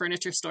can, and the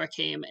furniture store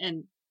came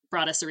and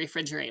brought us a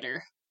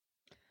refrigerator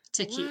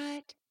to keep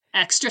What?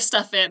 extra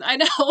stuff in. I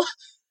know.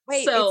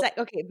 Wait, it's So, like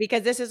okay,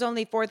 because this is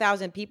only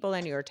 4,000 people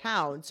in your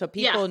town, so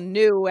yeah. people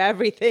knew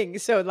everything.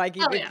 So, like,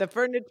 Oh, if yeah. the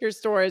furniture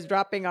store is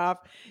dropping off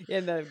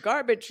and the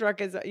garbage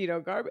truck is,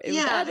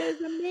 garbage, that Yeah.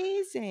 is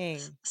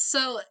amazing.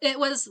 So it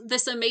was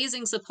this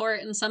amazing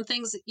support, and some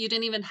things you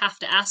didn't even have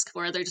to ask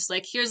for. They're just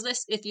like, here's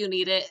this if you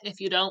need it. If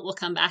you don't, we'll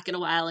come back in a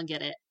while and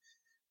get it.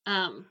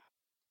 Um,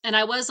 and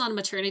I was on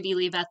maternity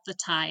leave at the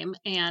time,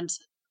 and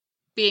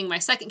being my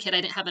second kid,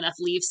 I didn't have enough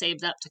leave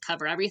saved up to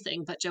cover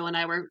everything. But Joe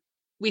and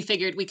we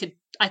figured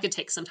I could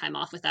take some time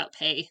off without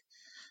pay.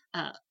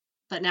 Uh,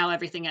 but now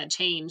everything had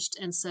changed.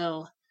 And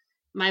so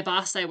my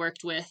boss I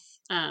worked with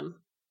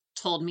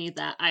told me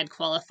that I'd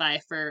qualify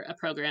for a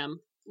program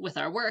with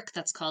our work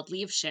that's called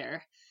Leave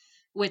Share,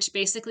 which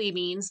basically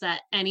means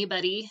that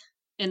anybody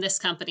in this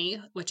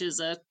company, which is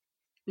a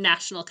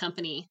national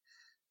company,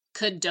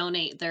 could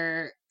donate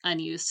their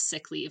unused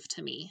sick leave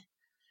to me.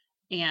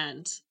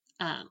 And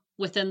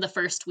within the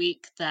first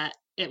week that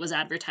it was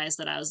advertised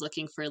that I was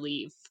looking for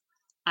leave,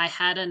 I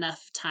had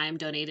enough time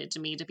donated to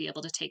me to be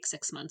able to take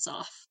 6 months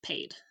off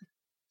paid.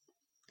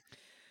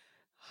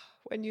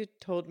 When you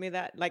told me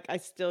that, like, I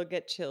still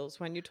get chills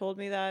when you told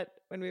me that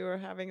when we were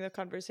having the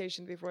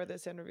conversation before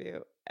this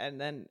interview. And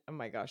then, oh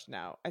my gosh,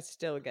 now I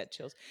still get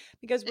chills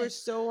because we're It,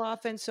 so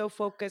often so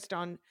focused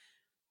on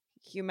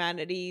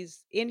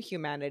humanity's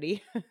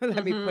inhumanity,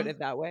 let me put hmm it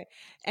that way,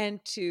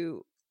 and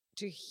to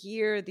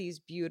hear these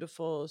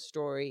beautiful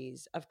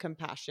stories of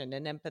compassion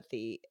and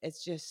empathy,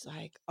 it's just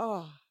like,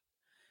 oh,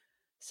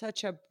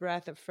 such a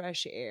breath of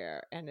fresh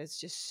air, and it's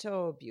just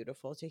so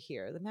beautiful to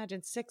hear.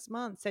 Imagine 6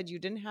 months that you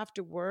didn't have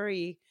to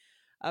worry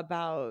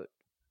about,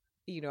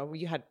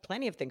 you had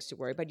plenty of things to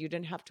worry, but you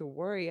didn't have to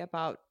worry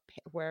about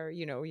where,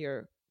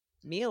 your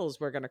meals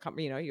were going to come,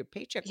 your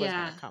paycheck was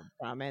going to Yeah. come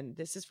from. And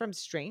this is from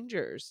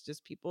strangers,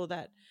 just people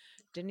that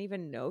didn't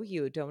even know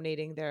you,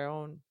 donating their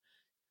own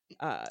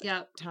uh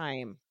Yeah.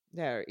 time,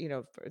 their,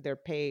 for their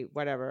pay,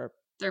 whatever,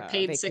 Their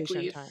paid sick vacation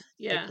leave. time,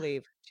 sick Yeah.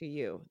 leave to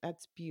you.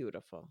 That's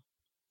beautiful.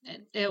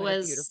 It What a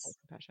beautiful, was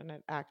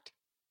compassionate act.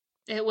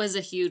 it was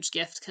a huge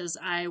gift because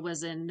I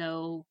was in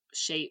no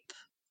shape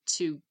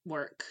to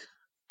work.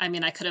 I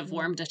mean, I could have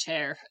warmed Mm, a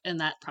chair, and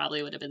that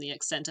probably would have been the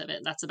extent of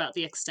it. That's about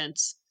the extent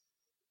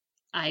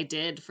I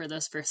did for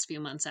those first few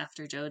months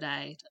after Joe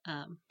died.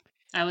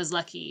 I was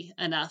lucky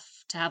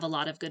enough to have a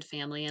lot of good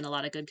family and a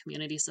lot of good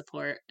community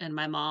support, and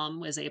my mom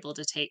was able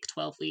to take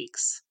 12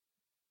 weeks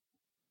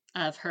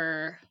of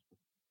her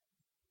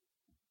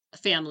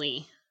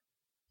family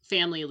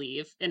family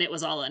leave, and it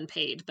was all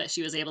unpaid, but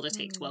she was able to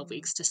take 12 mm,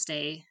 weeks to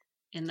stay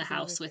in the to be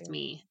house with with you.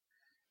 me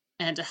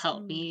and to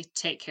help Mm, me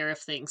take care of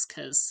things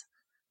because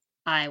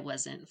I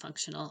wasn't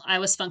functional. I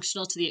was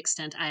functional to the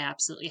extent I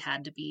absolutely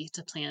had to be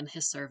to plan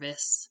his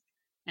service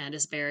and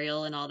his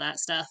burial and all that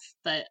stuff,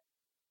 but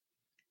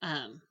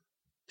um,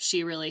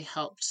 she really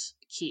helped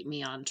keep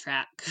me on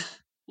track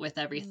with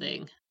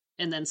mm, everything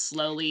and then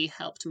slowly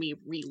helped me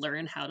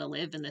relearn how to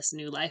live in this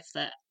new life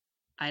that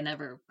I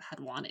never had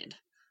wanted.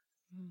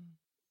 mm.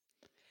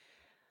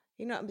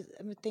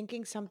 I'm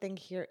thinking something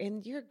here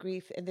in your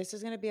grief, and this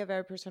is going to be a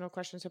very personal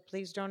question, so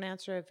please don't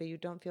answer if you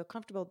don't feel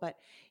comfortable. But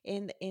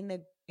in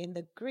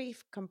the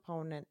grief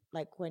component,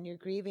 like when you're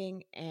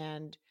grieving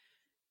and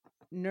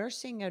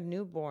nursing a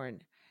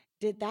newborn,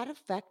 did that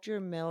affect your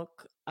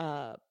milk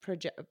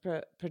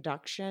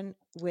production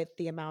with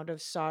the amount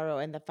of sorrow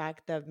and the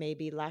fact of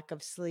maybe lack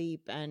of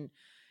sleep and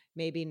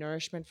maybe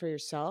nourishment for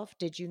yourself?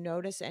 Did you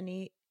notice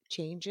any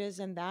changes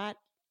in that?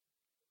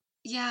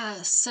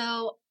 Yeah,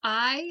 so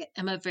I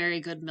am a very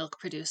good milk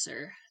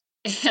producer,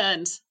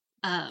 and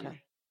um,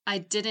 Okay. I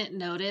didn't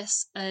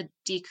notice a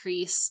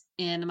decrease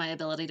in my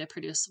ability to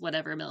produce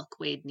whatever milk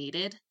Wade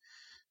needed.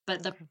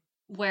 But the Okay.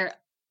 where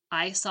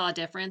I saw a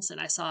difference,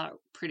 and I saw it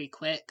pretty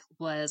quick,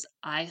 was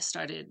I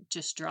started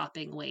just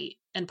dropping weight.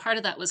 And part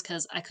of that was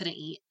because I couldn't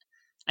eat.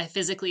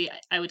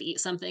 I would eat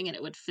something and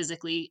it would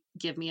physically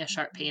give me a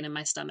sharp Mhm. pain in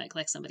my stomach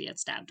like somebody had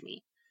stabbed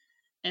me.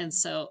 And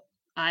so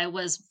I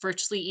was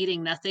virtually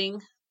eating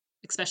nothing,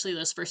 especially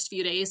those first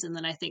few days. And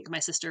then I think my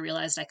sister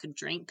realized I could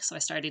drink. So I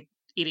started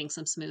eating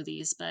some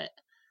smoothies. But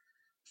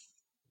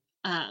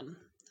um,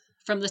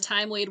 from the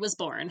time Wade was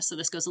born, so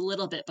this goes a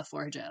little bit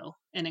before Joe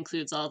and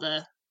includes all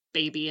the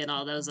baby and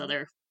all those Mhm.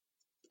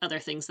 other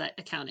things that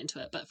account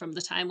into it. But from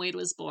the time Wade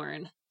was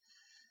born,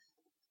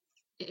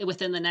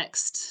 within the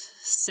next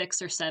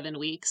 6 or 7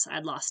 weeks,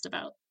 I'd lost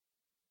about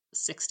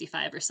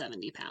 65 or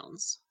 70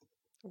 pounds.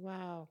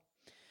 Wow.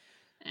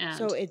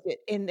 So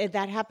And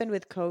that happened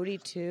with Cody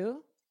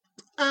too?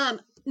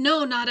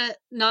 no,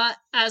 not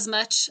as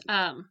much.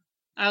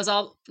 I was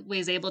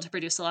always able to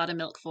produce a lot of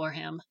milk for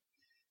him.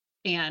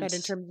 And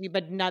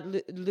But not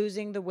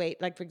losing the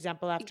weight. Like, for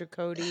example, after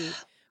Cody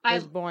I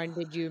was born,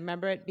 did you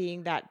remember it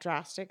being that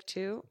drastic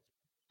too?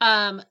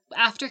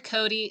 after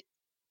Cody,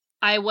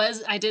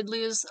 I did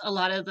lose a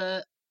lot of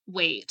the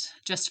weight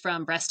just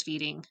from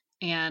breastfeeding.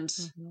 And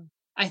Mhm.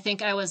 I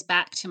think I was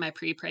back to my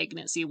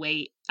pre-pregnancy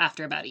weight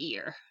after about a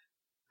year.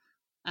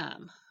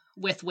 Um,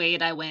 with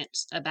Wade, I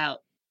went about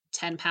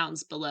 10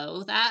 pounds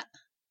below that,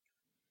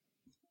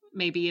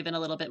 maybe even a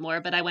little bit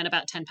more, but I went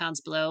about 10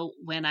 pounds below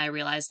when I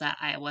realized that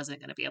I wasn't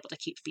going to be able to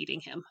keep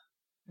feeding him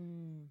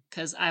Mm,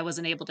 because I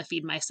wasn't able to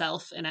feed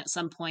myself. And at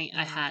some point,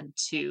 I imagine. had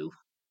to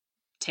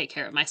take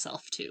care of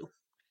myself too.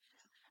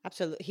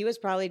 Absolutely. He was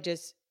probably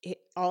just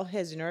all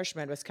his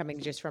nourishment was coming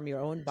just from your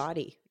own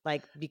body.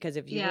 Like, because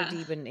if you weren't Yeah.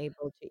 even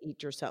able to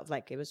eat yourself,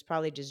 like it was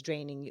probably just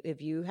draining you.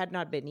 If you had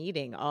not been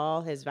eating,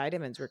 all his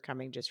vitamins were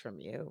coming just from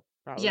you,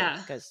 probably.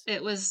 Yeah. Because,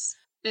 It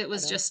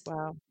was just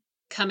wow.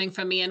 coming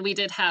from me. And we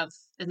did have,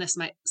 and this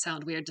might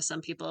sound weird to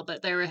some people,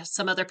 but there were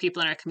some other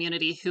people in our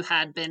community who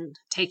had been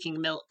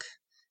taking milk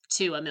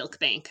to a milk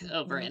bank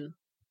over Mhm. in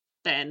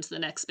Bend, the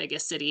next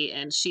biggest city,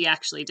 and she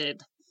actually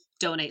did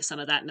donate some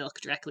of that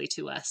milk directly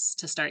to us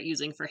to start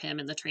using for him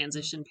in the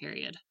Mm. transition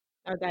period.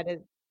 Oh,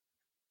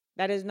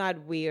 that is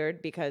not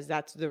weird because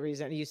that's the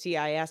reason. You see,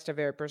 I asked a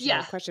very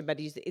personal Yeah. question, but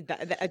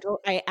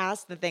I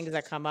ask the things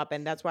that come up,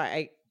 and that's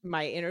why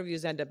my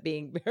interviews end up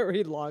being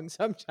very long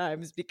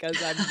sometimes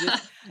because I'm just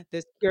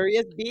this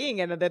curious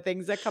being, and the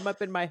things that come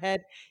up in my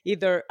head,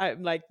 either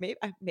I'm like, maybe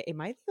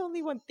am I the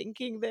only one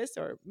thinking this,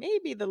 or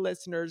maybe the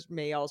listeners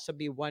may also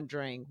be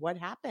wondering what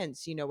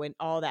happens, in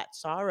all that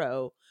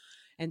sorrow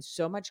and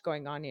so much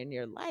going on in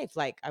your life.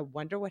 Like, I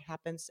wonder what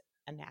happens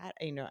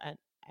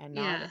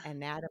Yeah.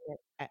 anatomy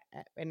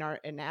in our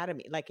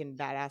anatomy, like in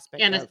that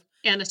aspect Ana of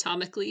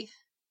anatomically.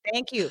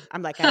 thank you.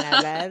 I'm like,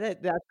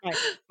 that's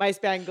my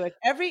Spanglish.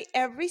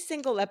 Every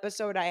single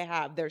episode I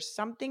have, there's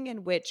something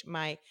in which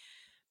my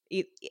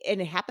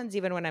and it happens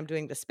even when I'm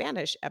doing the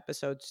Spanish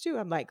episodes too.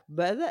 I'm like,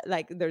 blah, blah,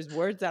 like there's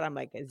words that I'm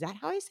like, is that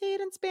how I say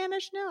it in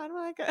Spanish? No, I'm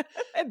like,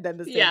 and then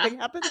the same Yeah. thing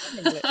happens in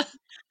English.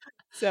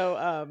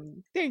 So,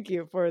 thank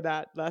you for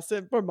that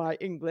lesson, for my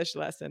English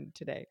lesson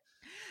today.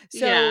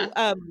 So,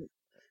 Yeah.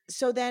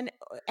 so then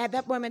at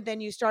that moment,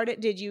 then you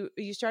started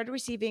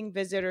receiving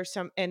visitors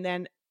and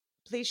then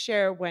please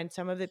share when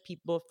some of the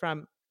people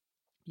from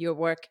your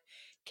work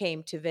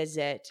came to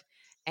visit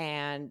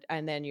and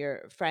then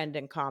your friend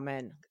in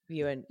common,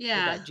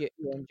 Yeah. you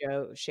and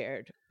Joe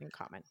shared in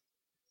common.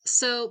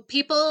 So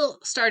people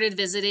started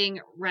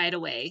visiting right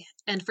away.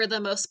 And for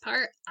the most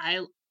part,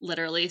 I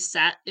literally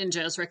sat in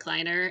Joe's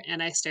recliner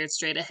and I stared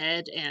straight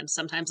ahead. And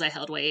sometimes I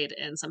held Wade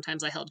and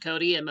sometimes I held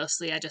Cody. And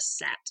mostly I just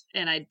sat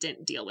and I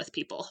didn't deal with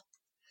people,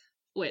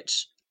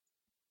 which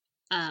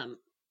um,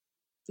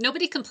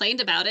 nobody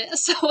complained about it.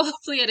 So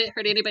hopefully I didn't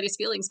hurt anybody's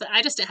feelings, but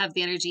I just didn't have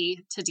the energy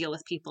to deal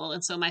with people.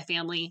 And so my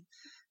family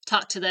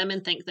talked to them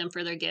and thanked them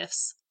for their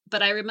gifts.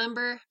 But I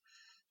remember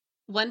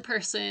one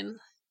person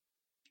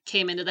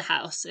came into the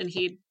house and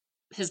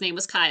his name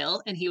was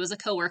Kyle and he was a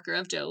coworker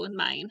of Joe and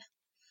mine.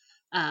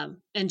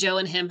 And Joe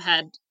and him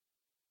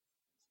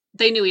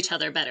they knew each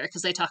other better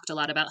because they talked a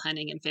lot about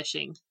hunting and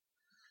fishing.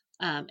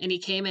 And he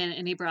came in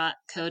and he brought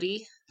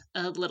Cody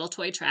a little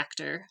toy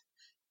tractor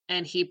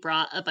and he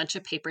brought a bunch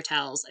of paper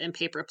towels and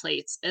paper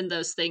plates and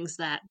those things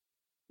that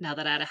now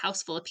that I had a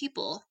house full of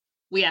people,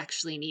 we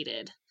actually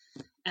needed.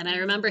 And I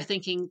remember Mm.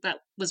 thinking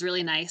that was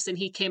really nice. And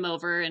he came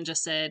over and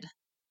just said,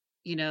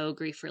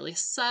 grief really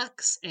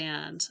sucks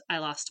and I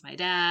lost my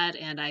dad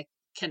and I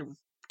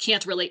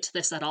can't relate to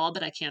this at all,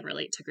 but I can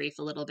relate to grief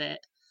a little bit.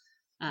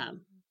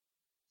 Um,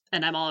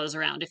 and I'm always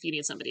around if you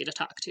need somebody to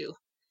talk to.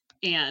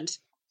 And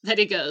then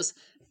he goes,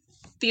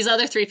 these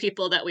other three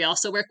people that we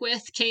also work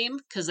with came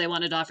because they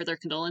wanted to offer their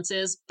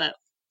condolences, but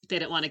they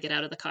didn't want to get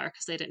out of the car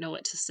because they didn't know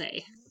what to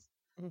say.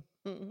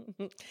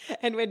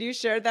 And when you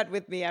shared that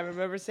with me, I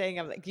remember saying,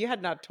 I'm like, you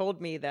had not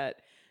told me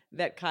that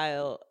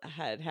Kyle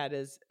had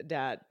his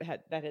dad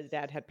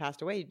had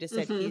passed away. You just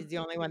said Mm-hmm. he's the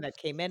only one that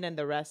came in and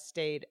the rest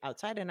stayed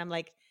outside. And I'm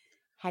like,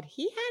 had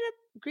he had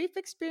a grief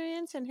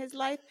experience in his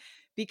life?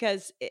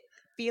 Because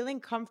feeling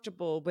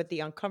comfortable with the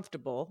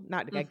uncomfortable,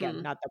 not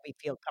again, Mm-hmm. not that we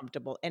feel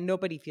comfortable and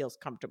nobody feels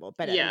comfortable,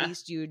 but at Yeah.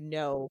 least you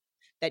know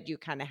that you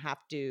kind of have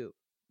to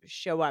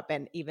show up,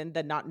 and even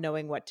the not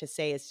knowing what to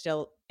say is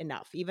still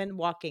enough. Even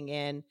walking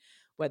in,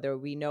 whether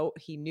we know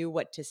he knew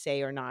what to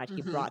say or not,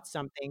 he Mm-hmm. brought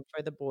something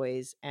for the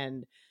boys,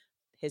 and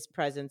his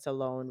presence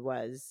alone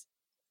was,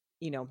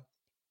 you know,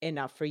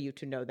 enough for you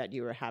to know that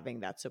you were having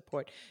that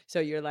support. So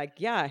you're like,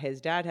 yeah,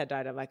 his dad had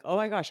died. I'm like, oh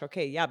my gosh,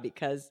 okay, yeah,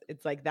 because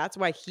it's like that's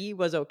why he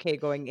was okay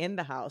going in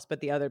the house,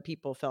 but the other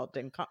people felt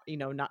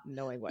not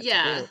knowing what to Yeah.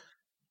 do.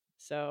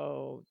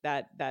 So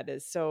that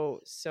is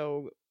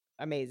so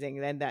amazing,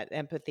 and that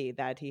empathy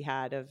that he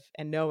had of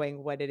and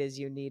knowing what it is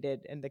you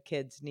needed and the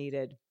kids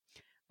needed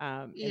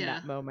in Yeah.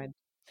 that moment.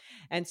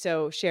 And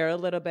so share a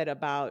little bit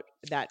about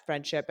that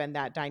friendship and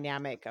that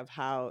dynamic of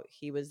how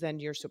he was then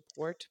your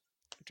support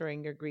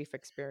during your grief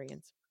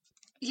experience.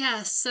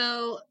 Yeah.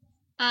 So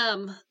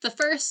the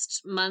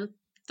first month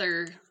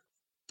or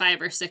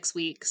 5 or 6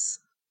 weeks,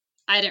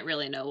 I didn't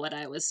really know what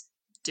I was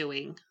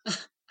doing.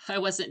 I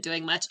wasn't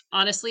doing much.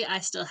 Honestly, I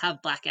still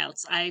have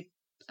blackouts.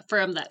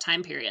 From that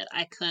time period,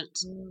 I couldn't.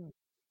 Mm.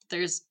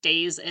 There's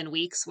days and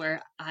weeks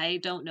where I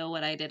don't know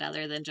what I did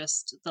other than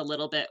just the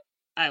little bit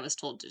I was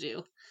told to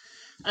do.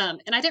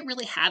 And I didn't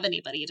really have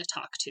anybody to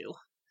talk to.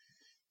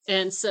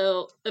 And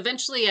so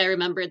eventually I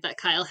remembered that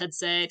Kyle had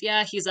said,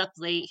 yeah, he's up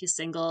late, he's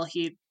single,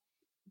 he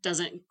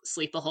doesn't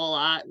sleep a whole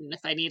lot. And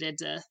if I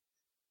needed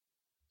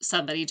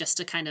somebody just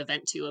to kind of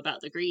vent to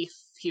about the grief,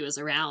 he was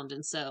around.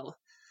 And so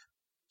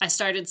I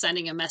started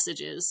sending him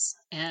messages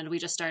and we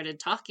just started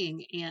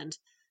talking. And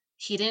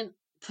he didn't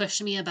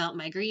push me about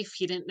my grief.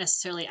 He didn't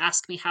necessarily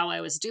ask me how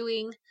I was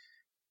doing.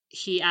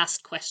 He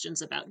asked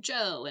questions about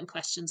Joe and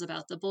questions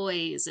about the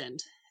boys.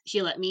 And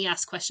he let me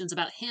ask questions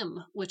about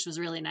him, which was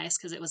really nice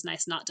because it was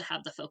nice not to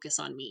have the focus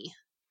on me.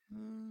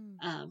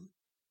 Mm. Um,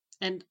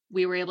 and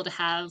we were able to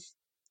have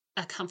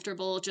a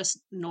comfortable, just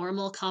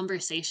normal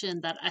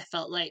conversation that I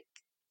felt like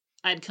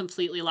I'd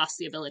completely lost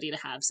the ability to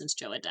have since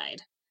Joe had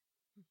died.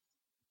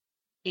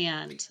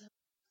 And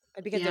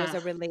Because there was yeah,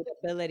 a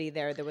relatability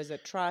there. There was a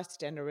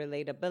trust and a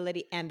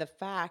relatability. And the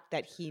fact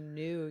that he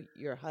knew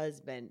your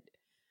husband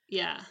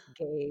yeah,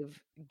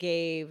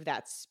 gave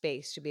that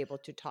space to be able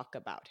to talk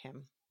about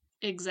him.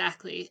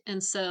 exactly.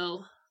 And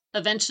so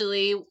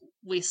eventually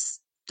we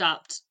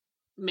stopped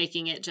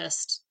making it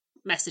just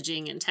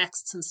messaging and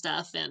texts and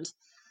stuff. And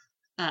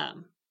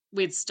um,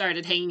 we'd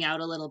started hanging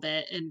out a little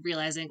bit and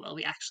realizing, well,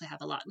 we actually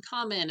have a lot in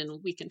common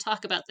and we can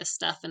talk about this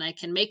stuff. And I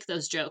can make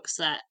those jokes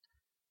that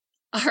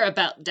are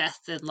about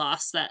death and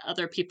loss that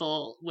other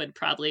people would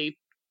probably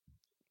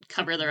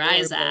Think cover their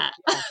eyes morbid. at.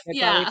 Yeah, they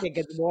probably Yeah. think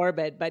it's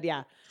morbid, but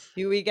yeah,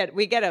 we get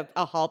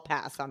a hall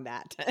pass on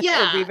that.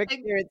 If Yeah. we've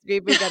experienced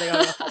grief, we get a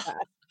hall pass.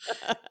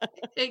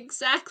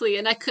 Exactly.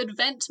 And I could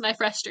vent my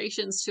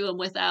frustrations to him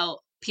without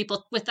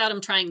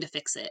him trying to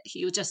fix it.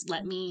 He would just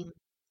let me Mhm.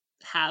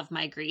 have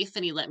my grief,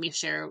 and he let me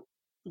share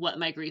what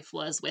my grief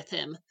was with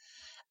him.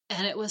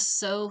 And it was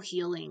so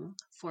healing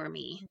for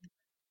me,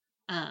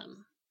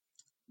 um,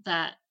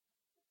 that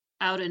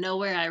out of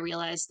nowhere, I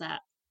realized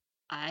that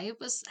I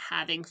was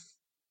having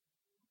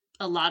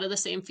a lot of the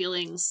same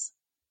feelings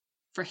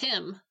for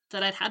him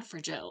that I'd had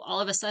for Joe.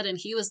 All of a sudden,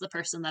 he was the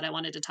person that I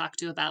wanted to talk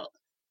to about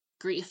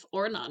grief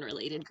or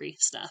non-related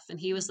grief stuff. And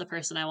he was the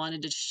person I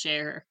wanted to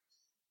share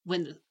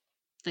when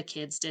the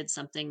kids did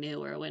something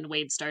new, or when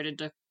Wade started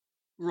to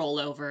roll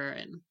over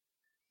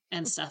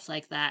and stuff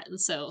like that. And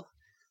so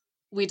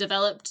we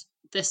developed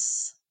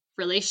this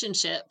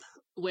relationship,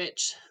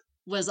 which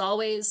was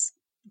always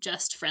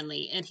just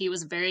friendly. And he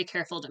was very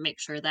careful to make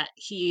sure that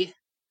he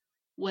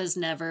was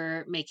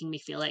never making me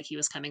feel like he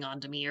was coming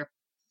on to me or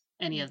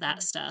any of that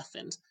Mhm. stuff.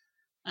 And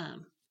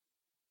um,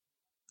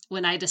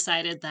 when I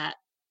decided that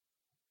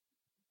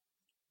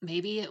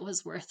maybe it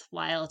was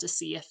worthwhile to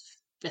see if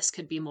this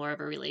could be more of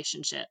a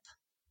relationship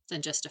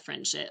than just a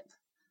friendship,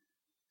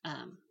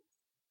 um,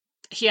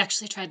 he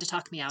actually tried to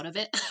talk me out of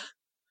it.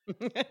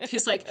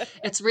 He's like,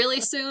 "It's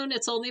really soon.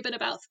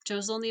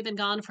 Joe's only been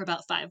gone for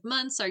about 5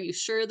 months. Are you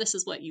sure this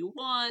is what you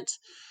want?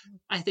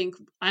 I think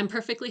I'm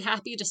perfectly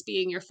happy just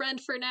being your friend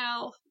for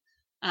now."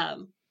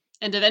 Um,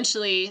 and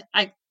eventually,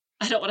 I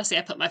don't want to say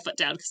I put my foot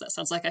down because that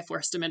sounds like I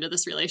forced him into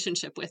this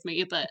relationship with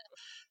me, but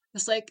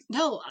it's like,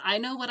 no, I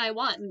know what I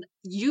want. And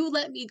you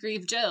let me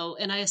grieve Joe.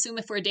 And I assume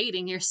if we're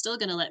dating, you're still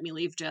going to let me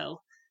leave Joe.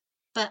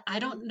 But I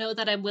don't know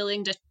that I'm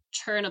willing to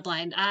turn a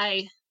blind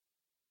eye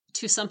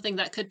to something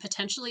that could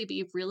potentially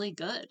be really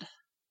good.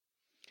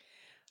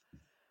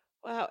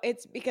 Wow,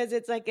 it's because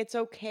it's like it's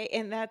okay,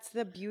 and that's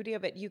the beauty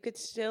of it. You could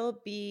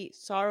still be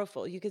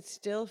sorrowful. You could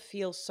still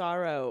feel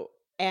sorrow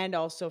and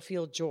also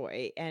feel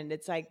joy. And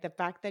it's like the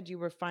fact that you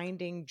were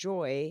finding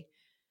joy,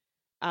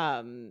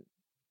 um,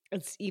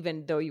 it's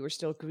even though you were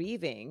still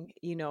grieving,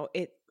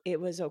 it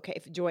was okay.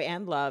 Joy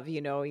and love,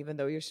 even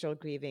though you're still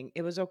grieving,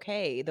 it was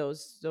okay.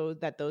 Those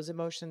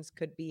emotions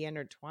could be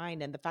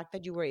intertwined. And the fact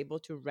that you were able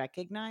to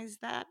recognize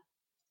that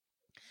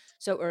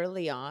so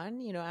early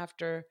on,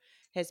 after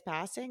his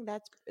passing,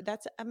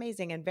 that's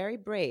amazing and very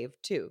brave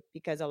too,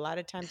 because a lot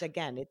of times,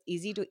 again, it's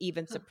easy to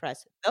even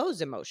suppress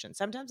those emotions.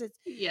 Sometimes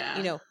you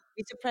Yeah. know,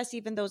 we suppress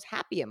even those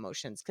happy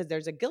emotions because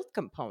there's a guilt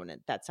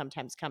component that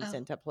sometimes comes Oh,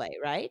 into play,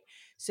 right?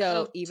 So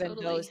oh, even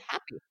those totally.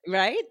 happy,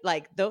 right?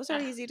 Like those are Uh,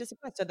 easy to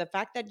suppress. So the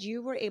fact that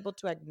you were able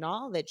to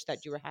acknowledge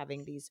that you were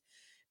having these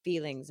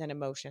feelings and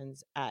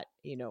emotions at,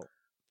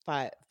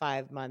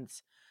 5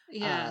 months,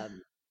 yeah.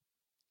 um,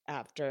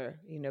 after,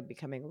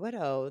 becoming a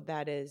widow,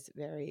 that is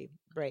very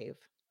brave.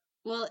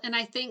 Well, and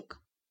I think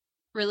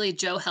really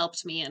Joe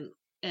helped me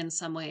in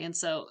some way. And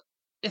so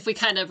if we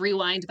kind of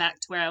rewind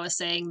back to where I was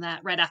saying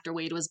that right after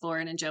Wade was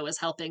born and Joe was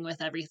helping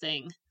with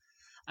everything,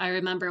 I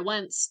remember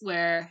once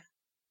where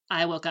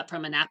I woke up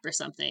from a nap or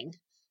something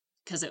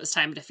because it was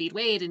time to feed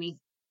Wade, and he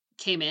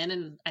came in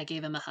and I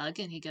gave him a hug,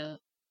 and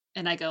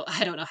I go,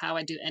 "I don't know how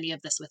I do any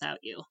of this without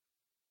you."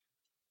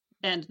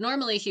 And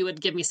normally he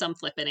would give me some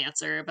flippant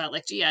answer about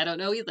like, "Gee, I don't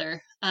know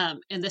either."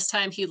 And this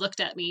time he looked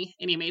at me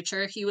and he made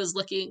sure he was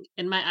looking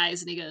in my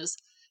eyes, and he goes,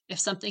 "If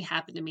something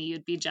happened to me,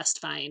 you'd be just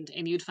fine,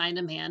 and you'd find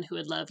a man who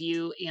would love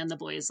you and the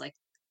boys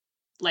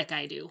like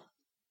I do."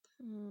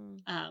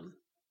 Mm, Um,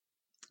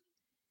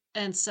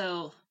 and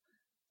so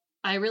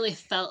I really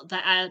felt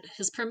that I had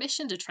his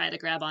permission to try to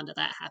grab onto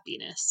that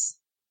happiness.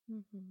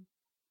 mhm.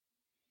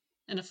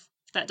 And if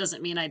that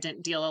doesn't mean I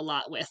didn't deal a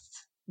lot with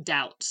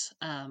doubt,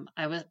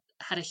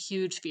 had a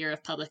huge fear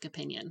of public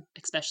opinion,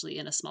 especially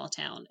in a small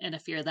town, and a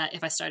fear that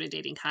if I started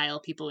dating Kyle,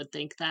 people would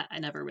think that I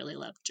never really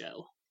loved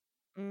Joe.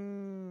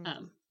 Mm.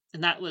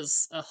 And that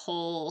was a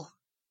whole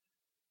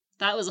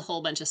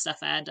bunch of stuff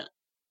I had to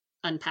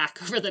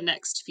unpack over the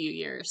next few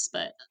years.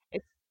 But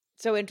It's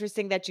so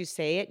interesting that you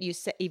say it. You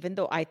say, even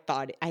though I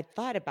thought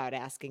about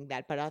asking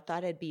that, but I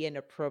thought it'd be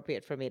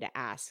inappropriate for me to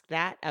ask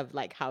that of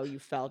like how you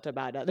felt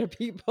about other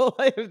people.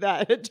 If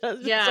that it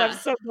does, so I'm yeah,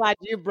 so glad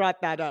you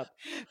brought that up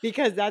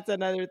because that's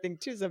another thing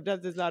too.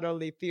 Sometimes it's not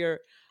only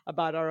fear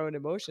about our own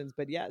emotions,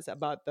 but yes,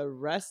 about the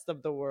rest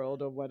of the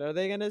world or what are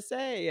they going to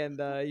say, and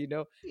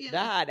yeah,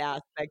 that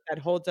aspect that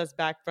holds us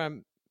back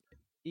from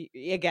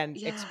again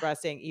yeah,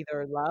 expressing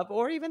either love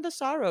or even the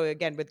sorrow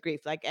again with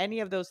grief, like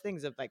any of those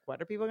things of like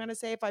what are people going to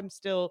say if I'm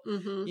still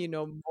hmm,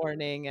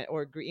 mourning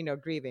or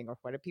grieving, or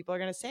what are people are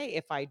going to say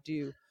if I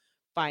do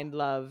find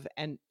love,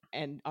 and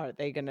are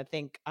they going to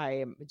think I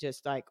am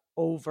just like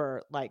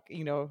over, like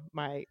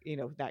my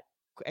that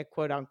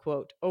quote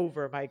unquote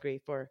over my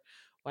grief or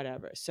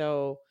whatever.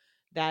 So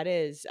that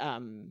is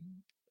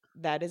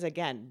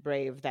again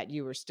brave that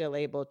you were still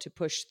able to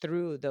push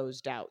through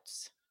those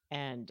doubts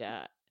and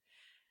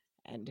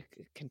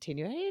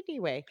continue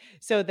anyway.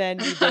 So then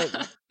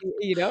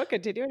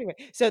continue anyway.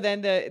 So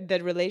then the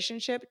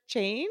relationship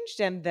changed,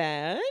 and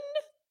then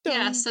yeah.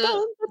 dun So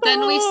dun then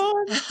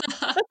dun.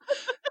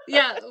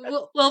 yeah,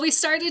 well, we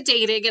started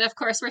dating, and of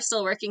course, we're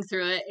still working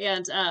through it.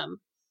 And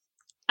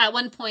at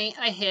one point,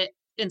 I hit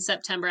in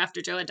September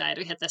after Joe had died,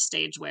 we hit this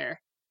stage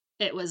where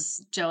it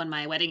was Joe and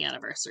my wedding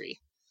anniversary.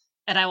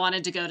 and I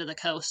wanted to go to the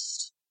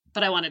coast,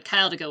 but I wanted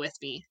Kyle to go with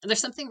me. And there's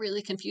something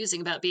really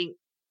confusing about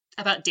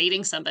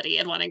dating somebody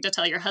and wanting to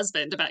tell your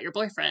husband about your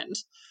boyfriend.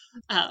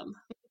 Um,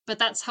 but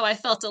that's how I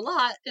felt a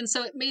lot. And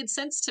so it made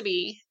sense to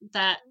me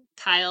that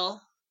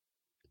Kyle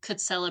could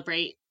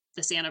celebrate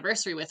this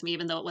anniversary with me,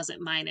 even though it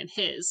wasn't mine and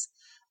his.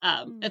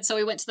 And so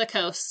we went to the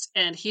coast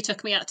and he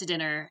took me out to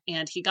dinner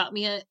and he got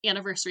me an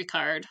anniversary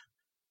card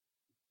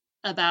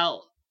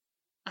about,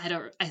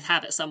 I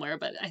have it somewhere,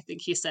 but I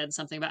think he said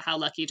something about how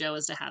lucky Joe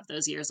was to have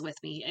those years with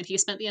me. And he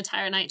spent the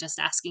entire night just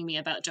asking me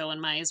about Joe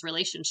and Mai's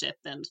relationship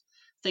and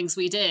things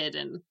we did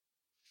and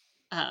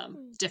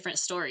different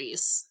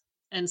stories.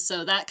 And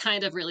so that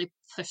kind of really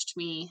pushed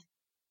me.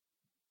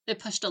 It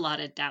pushed a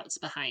lot of doubts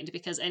behind,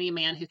 because any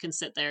man who can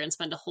sit there and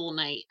spend a whole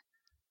night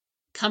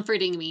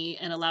comforting me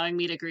and allowing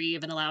me to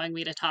grieve and allowing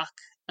me to talk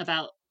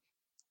about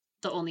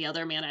the only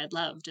other man I'd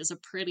loved is a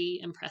pretty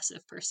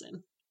impressive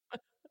person.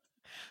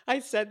 I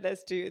said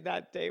this to you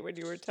that day when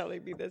you were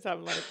telling me this.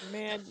 I'm like,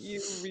 man,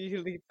 you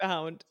really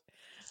found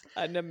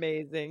an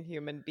amazing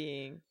human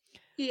being.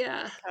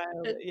 Yeah,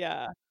 Kyle, it,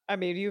 yeah. I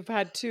mean, you've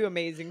had 2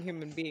 amazing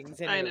human beings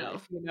in I your know.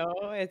 life, you know?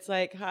 It's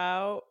like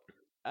how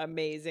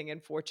amazing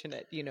and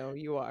fortunate,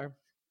 you are to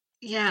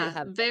Yeah,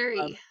 have loved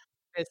very.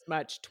 this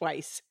much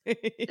twice,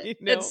 you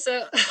And know?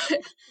 so,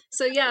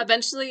 so yeah,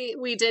 eventually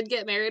we did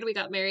get married. We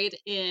got married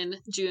in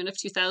June of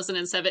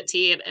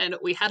 2017, and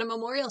we had a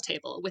memorial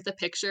table with a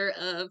picture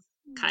of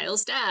Mm,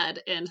 Kyle's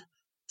dad and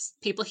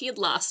people he had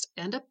lost,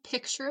 and a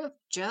picture of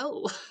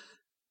Joe,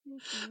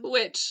 mhm,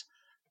 which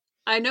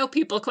I know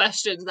people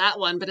questioned that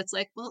one, but it's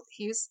like, well,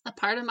 he's a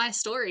part of my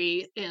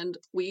story and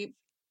we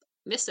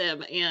miss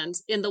him. And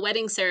in the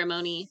wedding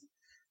ceremony,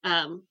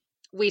 um,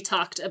 we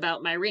talked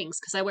about my rings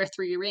because I wear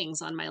 3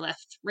 rings on my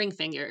left ring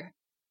finger.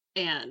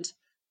 And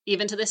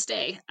even to this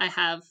day, I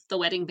have the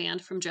wedding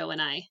band from Joe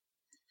and I.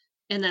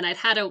 And then I'd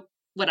had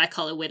what I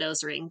call a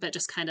widow's ring, but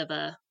just kind of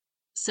a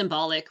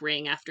symbolic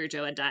ring after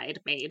Joe had died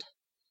made.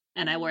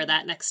 And I wore mm,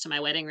 that next to my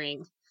wedding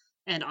ring.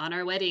 And on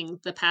our wedding,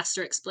 the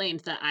pastor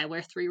explained that I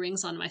wear 3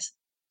 rings on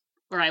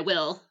or I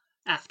will,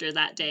 after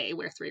that day,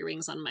 wear 3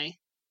 rings on my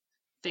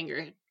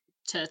finger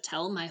to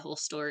tell my whole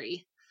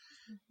story.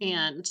 mhm.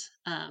 And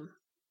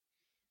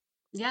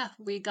yeah,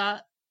 we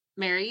got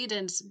married,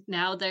 and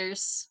now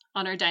there's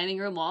on our dining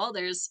room wall,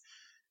 there's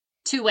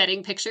 2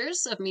 wedding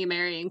pictures of me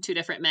marrying 2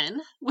 different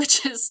men,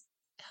 which is,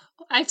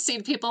 I've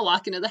seen people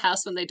walk into the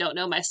house when they don't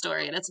know my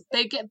story, and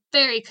they get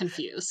very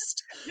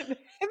confused.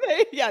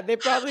 Yeah, they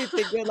probably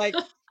think you're like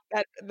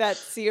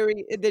that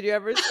series did you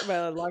ever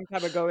well, a long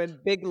time ago in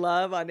Big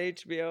Love on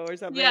HBO or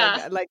something like Yeah,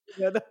 that, like,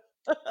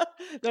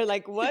 they're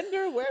like,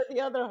 "Wonder where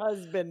the other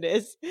husband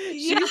is." yeah,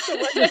 She's the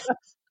one who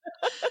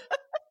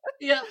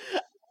yeah,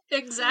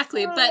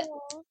 exactly. But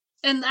Oh.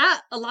 and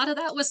that a lot of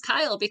that was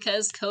Kyle,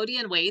 because Cody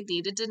and Wade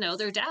needed to know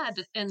their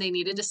dad and they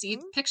needed to see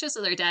Mhm. pictures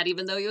of their dad,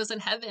 even though he was in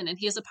heaven, and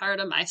he's a part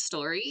of my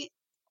story.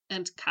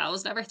 And Kyle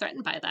was never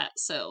threatened by that.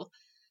 So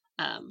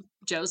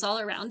Joe's all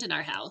around in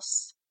our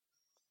house.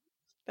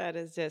 That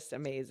is just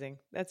amazing.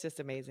 That's just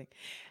amazing.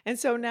 And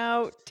so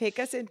now take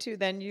us into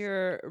then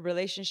your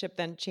relationship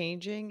then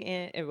changing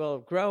and well,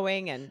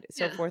 growing and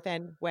so Yeah. forth.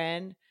 And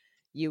when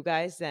you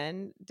guys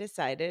then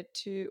decided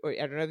or I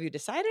don't know if you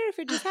decided or if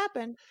it just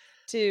happened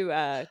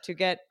to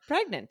get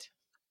pregnant.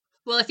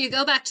 Well, if you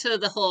go back to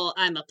the whole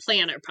I'm a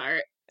planner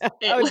part, Oh,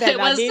 then it that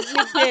was, means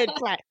you did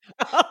plan.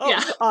 Oh,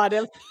 yeah.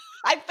 Autumn.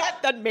 I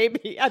thought that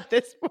maybe at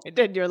this point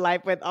in your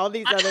life with all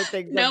these I, other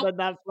things of nope. the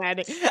not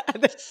planning.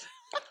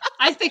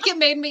 I think it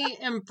made me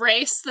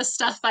embrace the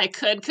stuff I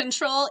could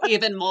control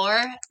even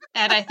more.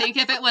 And I think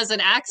if it was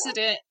an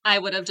accident, I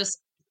would have just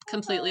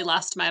completely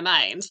lost my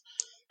mind.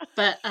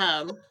 But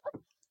Oh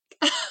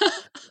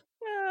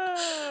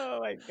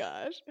my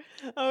gosh.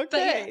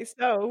 but yeah, Okay,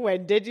 so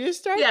when did you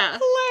start yeah.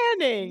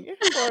 planning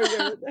for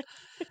your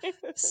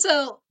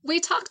So we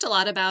talked a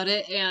lot about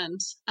it, and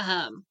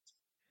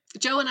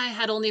Joe and I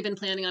had only been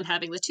planning on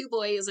having the 2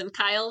 boys, and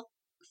Kyle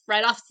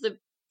right off the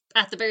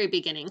at the very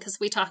beginning, because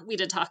we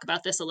did talk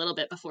about this a little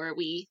bit before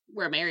we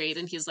were married,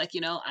 and he's like,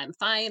 I'm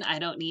fine. I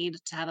don't need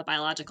to have a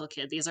biological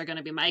kid. These are going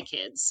to be my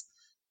kids,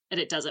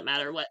 and it doesn't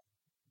matter what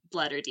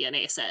blood or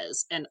DNA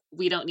says, and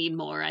we don't need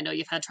more. I know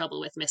you've had trouble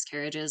with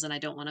miscarriages, and I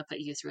don't want to put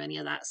you through any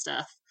of that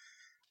stuff.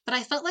 But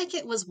I felt like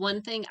it was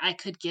one thing I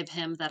could give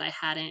him that I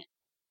hadn't.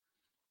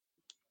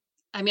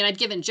 I mean, I'd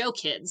given Joe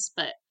kids,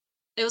 but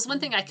it was one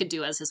thing I could Mhm.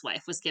 do as his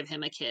wife was give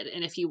him a kid,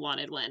 and if he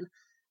wanted one,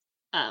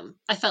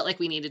 I felt like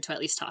we needed to at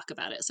least talk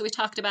about it. So we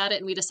talked about it,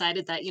 and we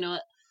decided that,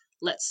 what,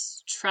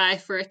 let's try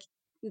for a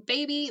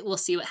baby. We'll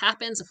see what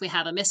happens. If we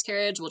have a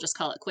miscarriage, we'll just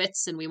call it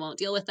quits and we won't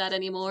deal with that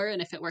anymore.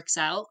 And if it works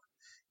out,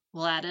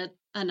 we'll add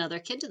another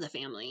kid to the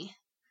family.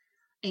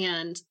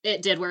 And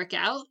it did work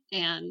out,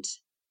 and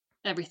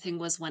everything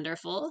was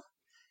wonderful.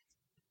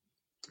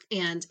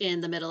 And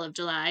in the middle of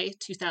July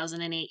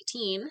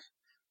 2018,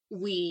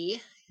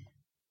 we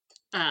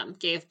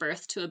gave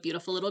birth to a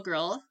beautiful little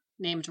girl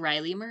named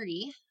Riley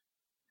Marie.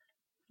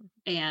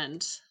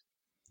 And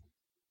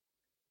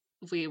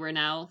we were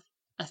now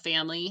a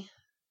family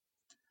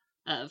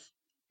of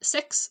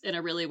 6 in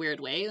a really weird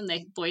way. And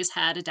they boys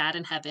had a dad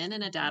in heaven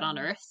and a dad on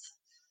earth.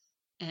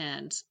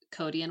 And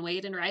Cody and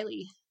Wade and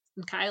Riley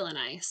and Kyle and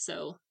I.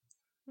 So,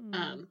 Mm.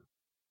 um,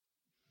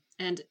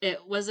 and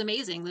it was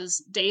amazing. Those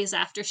days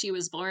after she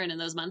was born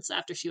and those months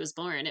after she was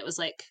born, it was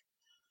like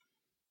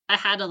I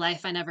had a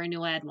life I never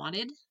knew I had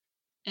wanted.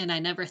 And I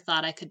never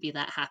thought I could be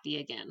that happy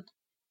again.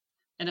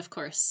 And of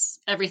course,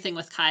 everything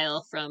with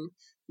Kyle, from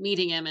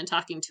meeting him and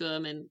talking to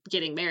him and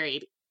getting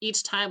married,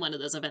 each time one of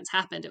those events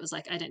happened, it was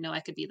like, I didn't know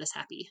I could be this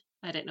happy.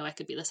 I didn't know I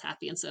could be this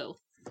happy. And so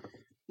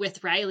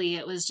with Riley,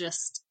 it was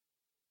just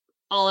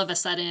all of a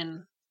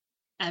sudden,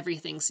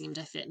 everything seemed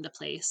to fit into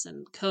place.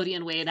 And Cody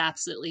and Wade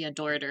absolutely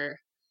adored her.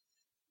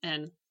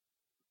 And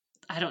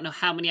I don't know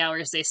how many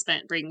hours they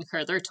spent bringing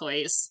her their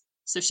toys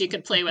so she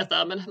could play with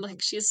them. And I'm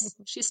like, she's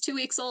 2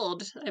 weeks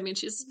old. I mean,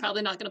 she's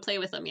probably not going to play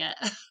with them yet.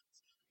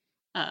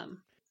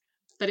 um,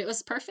 but it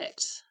was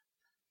perfect.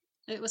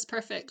 It was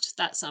perfect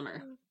that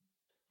summer.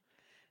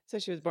 So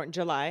she was born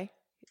July.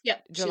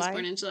 Yep, she was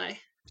born July? in July.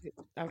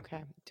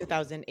 Okay.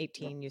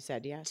 2018, you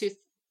said, Two, yes.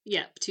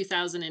 yep,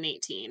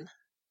 2018.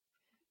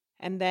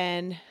 And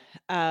then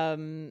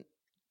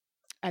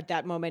at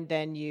that moment,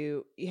 then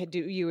you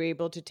were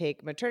able to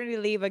take maternity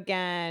leave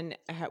again.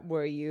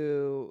 Were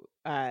you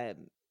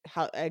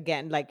how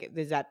again, like,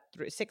 is that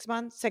 6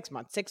 months? 6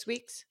 months, 6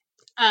 weeks,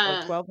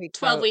 or 12 weeks?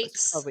 12 12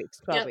 weeks.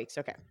 weeks, 12 Yep, weeks.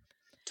 Okay.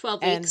 12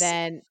 And weeks.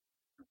 then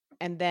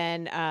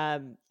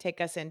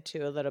take us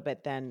into a little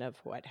bit then of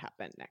what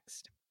happened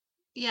next.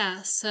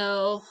 Yeah,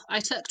 so I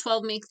took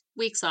 12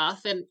 weeks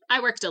off and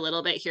I worked a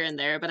little bit here and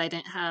there, but I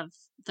didn't have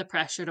the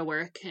pressure to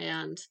work.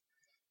 And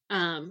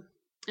um,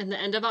 in the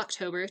end of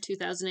October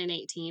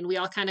 2018, we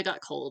all kind of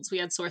got colds. We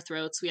had sore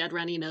throats, we had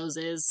runny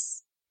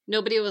noses.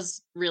 Nobody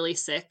was really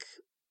sick,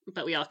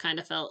 but we all kind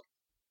of felt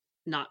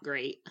not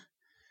great.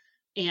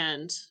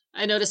 And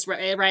I noticed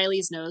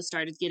Riley's nose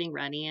started getting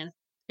runny, and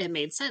it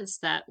made sense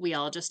that we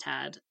all just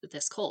had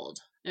this cold.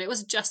 And it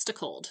was just a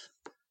cold.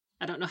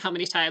 I don't know how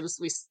many times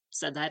we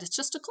said that. It's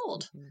just a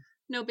cold. Mhm.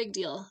 No big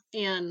deal.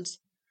 And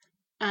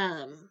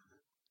um,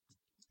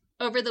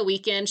 over the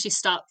weekend, she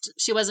stopped.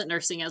 She wasn't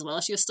nursing as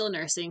well. She was still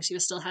nursing. She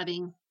was still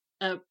having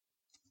a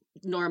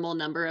normal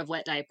number of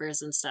wet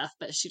diapers and stuff,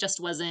 but she just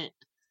wasn't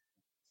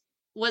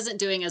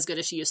doing as good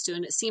as she used to.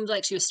 And it seemed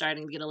like she was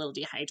starting to get a little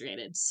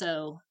dehydrated.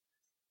 So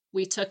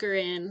we took her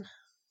in,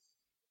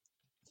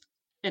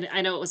 and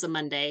I know it was a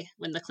Monday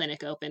when the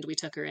clinic opened. We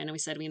took her in and we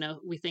said,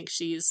 we think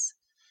she's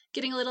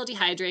getting a little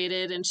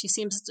dehydrated and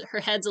her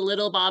head's a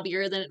little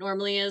bobbier than it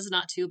normally is.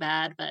 Not too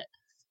bad, but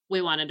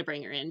we wanted to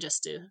bring her in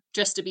just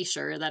to be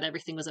sure that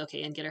everything was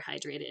okay and get her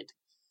hydrated.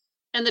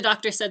 And the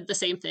doctor said the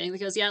same thing. He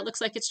goes, yeah, it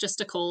looks like it's just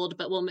a cold,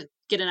 but we'll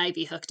get an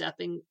IV hooked up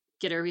and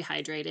get her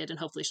rehydrated, and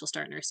hopefully she'll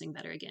start nursing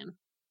better again.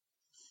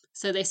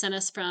 So they sent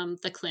us from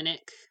the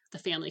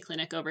family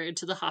clinic, over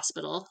to the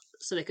hospital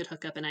so they could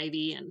hook up an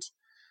IV, and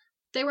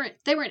they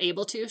weren't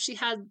able to. She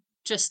had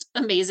just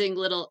amazing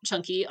little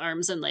chunky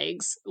arms and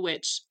legs,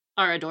 which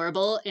are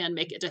adorable and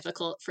make it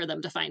difficult for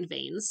them to find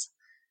veins.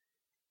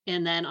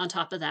 And then on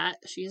top of that,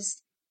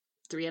 she's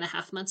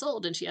 3.5 months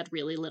old and she had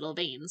really little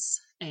veins,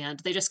 and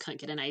they just couldn't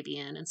get an IV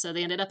in. And so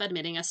they ended up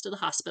admitting us to the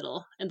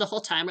hospital. And the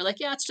whole time we're like,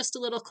 yeah, it's just a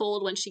little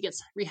cold. When she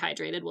gets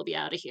rehydrated, we'll be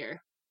out of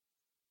here.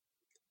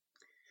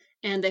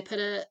 And they put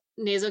a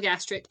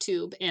nasogastric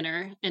tube in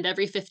her, and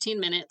every 15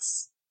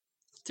 minutes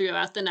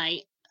throughout the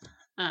night,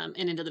 and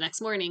into the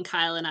next morning,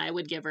 Kyle and I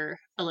would give her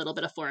a little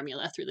bit of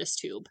formula through this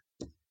tube.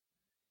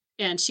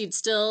 And she'd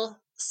still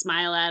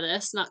smile at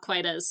us, not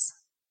quite as,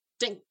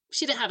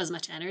 she didn't have as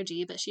much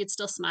energy, but she'd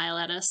still smile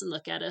at us and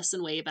look at us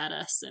and wave at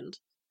us and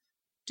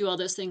do all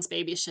those things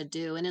babies should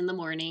do. And in the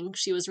morning,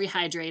 she was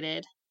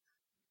rehydrated,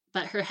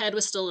 but her head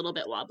was still a little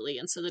bit wobbly.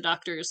 And so the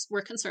doctors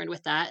were concerned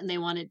with that, and they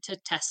wanted to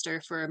test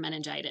her for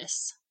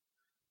meningitis,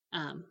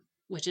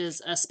 which is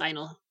a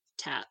spinal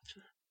tap.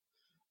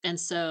 And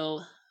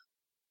so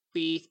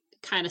we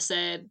kind of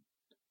said,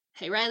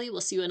 hey, Riley,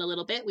 we'll see you in a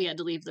little bit. We had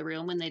to leave the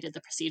room when they did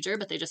the procedure,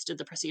 but they just did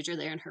the procedure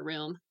there in her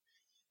room.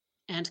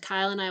 And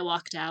Kyle and I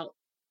walked out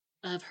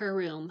of her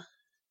room,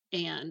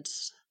 and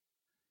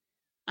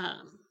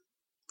um,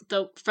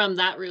 from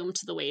that room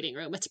to the waiting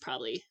room, it's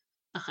probably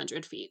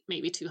 100 feet,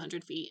 maybe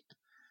 200 feet.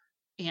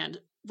 And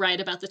right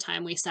about the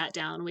time we sat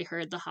down, we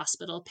heard the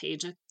hospital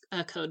page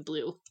a code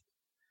blue,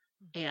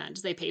 and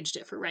they paged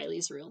it for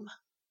Riley's room.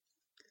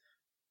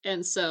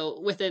 And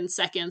so within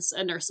seconds,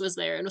 a nurse was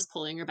there and was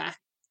pulling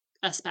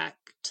us back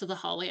to the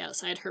hallway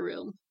outside her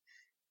room.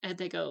 And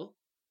they go,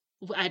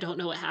 I don't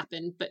know what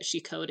happened, but she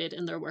coded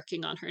and they're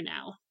working on her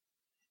now.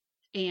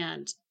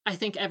 And I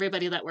think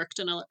everybody that worked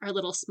in our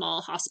little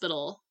small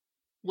hospital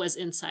was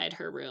inside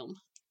her room.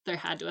 There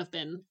had to have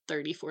been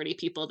 30, 40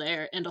 people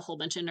there, and a whole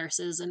bunch of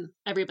nurses and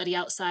everybody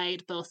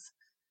outside, both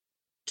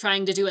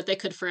trying to do what they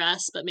could for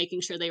us, but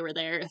making sure they were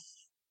there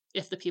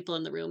if the people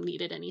in the room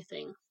needed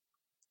anything.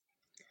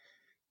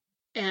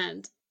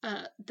 And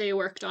they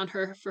worked on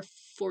her for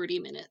 40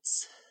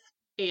 minutes.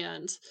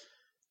 And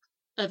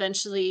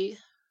eventually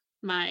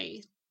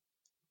my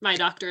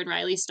doctor and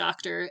Riley's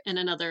doctor and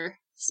another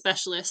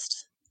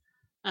specialist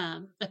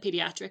a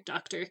pediatric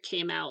doctor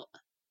came out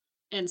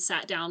and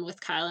sat down with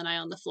Kyle and I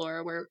on the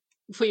floor, where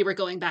we were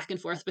going back and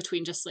forth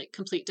between just like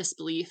complete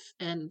disbelief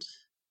and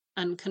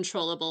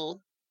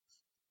uncontrollable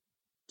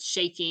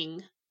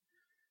shaking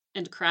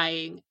and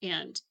crying.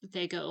 And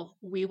they go,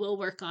 "We will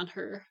work on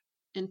her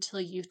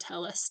until you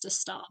tell us to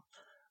stop,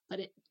 but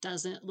it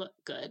doesn't look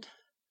good."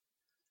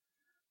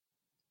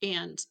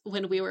 And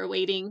when we were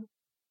waiting,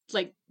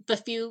 like the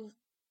few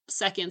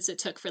seconds it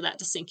took for that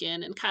to sink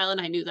in, and Kyle and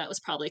I knew that was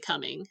probably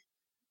coming.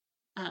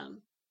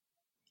 Um,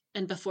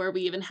 and before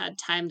we even had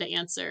time to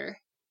answer,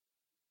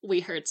 we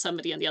heard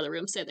somebody in the other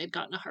room say they'd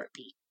gotten a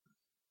heartbeat.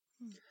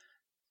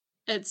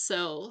 And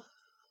so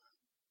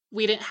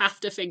we didn't have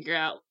to figure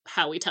out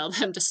how we tell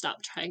them to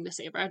stop trying to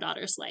save our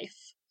daughter's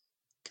life,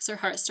 because her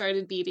heart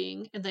started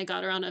beating, and they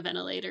got her on a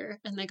ventilator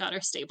and they got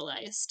her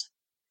stabilized.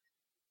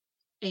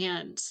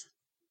 And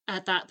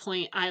at that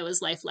point, I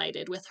was life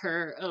lighted with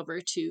her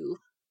over to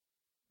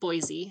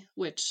Boise,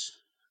 which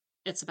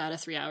it's about a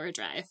 3-hour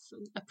drive,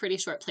 a pretty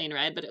short plane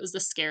ride, but it was the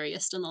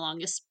scariest and the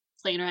longest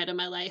plane ride of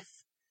my life.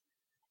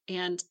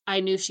 And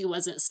I knew she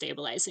wasn't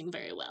stabilizing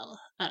very well.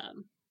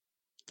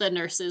 The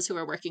nurses who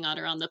were working on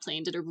her on the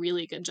plane did a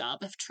really good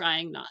job of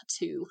trying not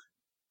to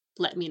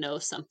let me know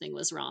something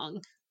was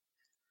wrong.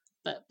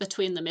 But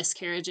between the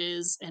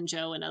miscarriages and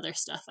Joe and other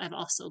stuff, I've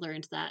also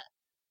learned that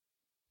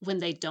when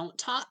they don't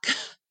talk,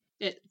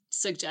 it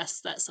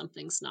suggests that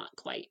something's not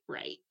quite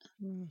right.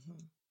 Mm-hmm.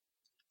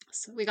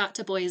 So we got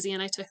to Boise,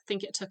 and I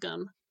think it took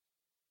them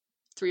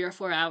 3 or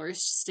 4 hours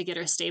just to get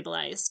her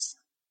stabilized.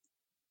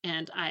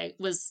 And I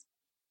was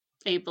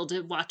able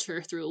to watch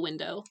her through a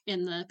window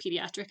in the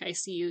pediatric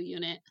ICU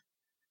unit.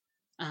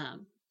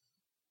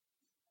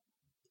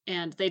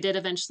 And they did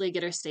eventually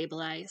get her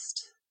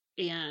stabilized,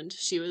 and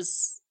she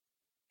was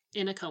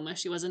in a coma.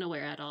 She wasn't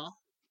aware at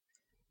all.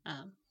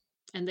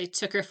 And they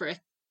took her for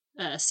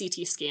a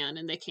CT scan,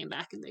 and they came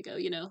back and they go,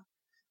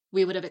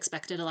 we would have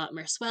expected a lot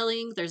more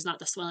swelling. There's not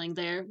the swelling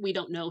there. We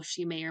don't know if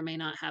she may or may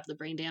not have the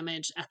brain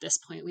damage at this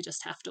point. We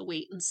just have to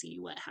wait and see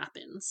what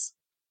happens.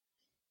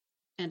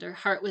 And her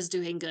heart was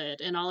doing good,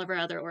 and all of her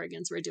other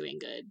organs were doing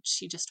good.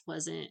 She just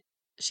wasn't,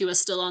 she was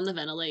still on the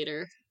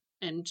ventilator,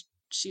 and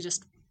she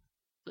just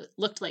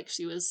looked like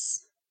she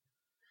was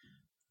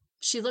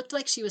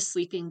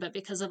sleeping, but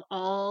because of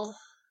all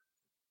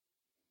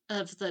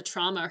of the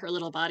trauma her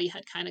little body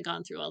had kind of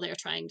gone through while they were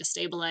trying to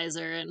stabilize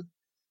her, and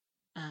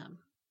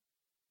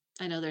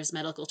I know there's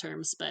medical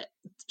terms, but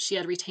she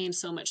had retained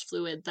so much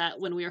fluid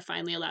that when we were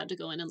finally allowed to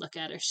go in and look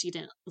at her, she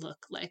didn't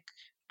look like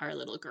our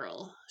little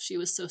girl. She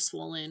was so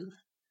swollen,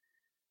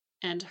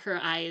 and her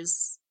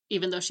eyes,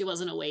 even though she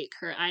wasn't awake,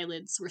 her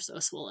eyelids were so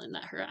swollen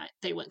that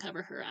they wouldn't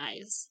cover her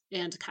eyes.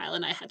 And Kyle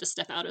and I had to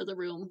step out of the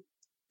room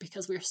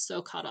because we were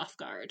so caught off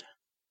guard.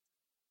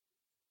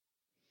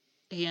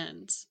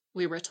 And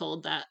we were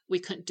told that we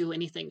couldn't do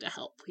anything to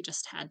help. We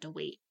just had to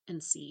wait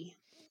and see.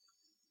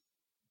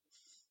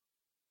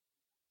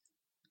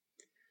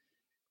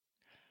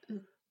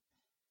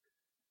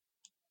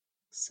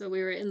 So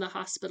we were in the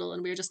hospital,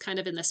 and we were just kind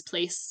of in this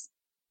place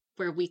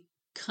where we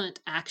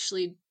couldn't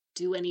actually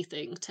do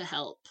anything to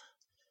help.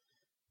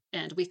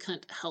 And we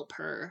couldn't help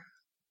her.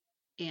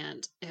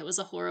 And it was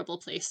a horrible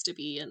place to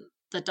be. And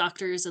the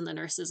doctors and the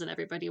nurses and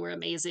everybody were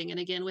amazing. And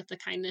again, with the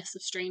kindness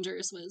of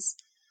strangers, was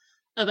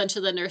a bunch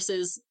of the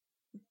nurses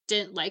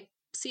didn't like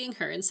seeing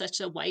her in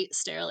such a white,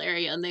 sterile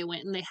area. And they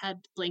went and they had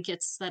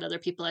blankets that other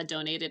people had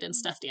donated and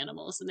stuffed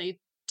animals. And they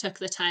took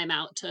the time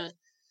out to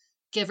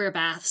give her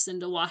baths and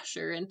to wash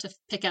her and to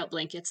pick out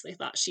blankets they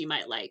thought she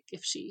might like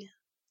if she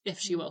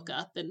woke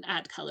up, and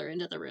add color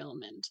into the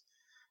room.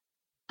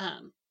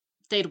 And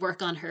they'd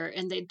work on her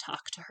and they'd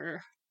talk to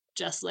her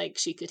just like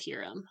she could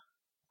hear them.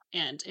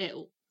 And it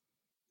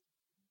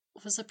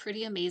was a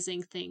pretty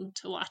amazing thing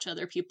to watch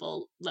other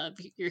people love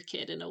your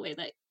kid in a way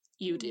that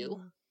you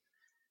do.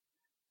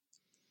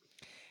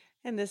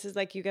 And this is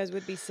like you guys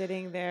would be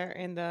sitting there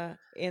in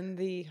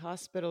the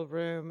hospital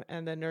room,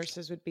 and the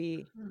nurses would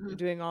be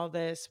doing all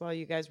this while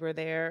you guys were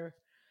there.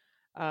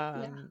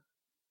 Yeah.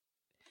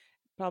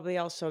 Probably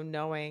also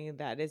knowing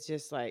that it's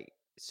just like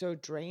so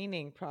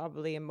draining,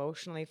 probably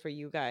emotionally for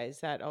you guys,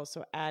 that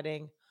also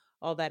adding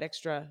all that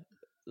extra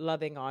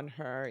loving on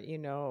her,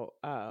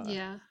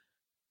 Yeah.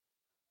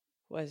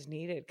 was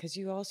needed, because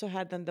you also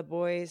had then the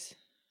boys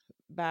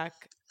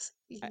back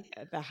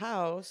at the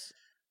house.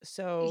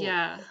 So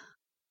Yeah.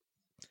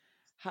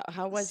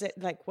 how was it?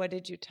 Like, what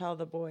did you tell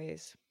the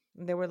boys?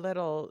 They were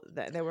little.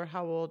 They were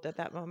how old at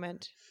that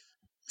moment?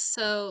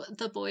 So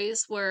the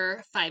boys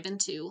were 5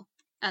 and 2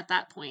 at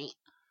that point,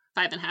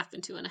 5.5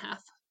 and 2.5.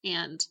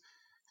 And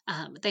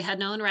they had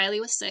known Riley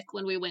was sick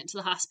when we went to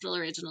the hospital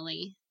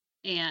originally.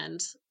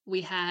 And we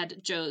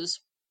had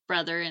Joe's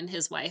brother and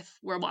his wife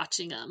were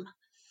watching them.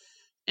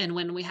 And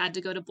when we had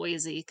to go to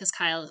Boise, because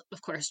Kyle,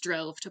 of course,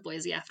 drove to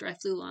Boise after I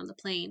flew on the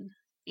plane,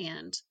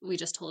 and we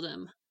just told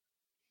him,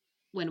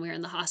 when we were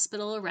in the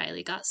hospital,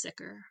 Riley got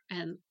sicker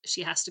and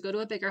she has to go to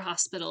a bigger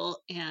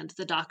hospital, and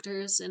the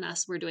doctors and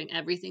us were doing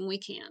everything we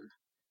can.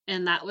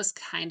 And that was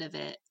kind of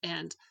it.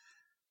 And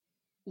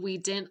we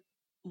didn't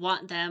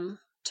want them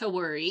to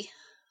worry.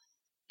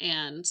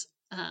 And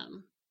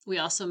we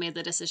also made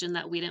the decision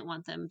that we didn't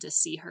want them to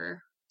see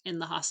her in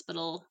the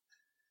hospital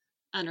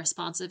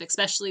unresponsive,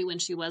 especially when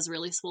she was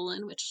really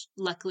swollen, which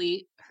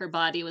luckily her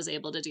body was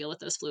able to deal with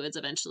those fluids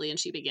eventually, and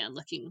she began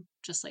looking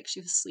just like she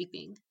was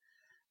sleeping.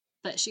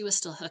 But she was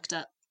still hooked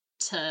up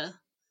to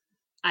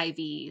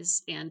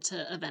IVs and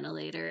to a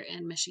ventilator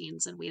and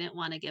machines, and we didn't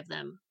want to give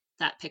them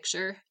that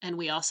picture. And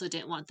we also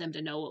didn't want them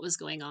to know what was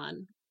going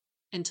on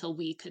until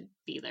we could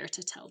be there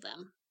to tell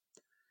them.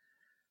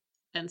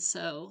 And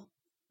so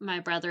my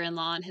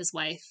brother-in-law and his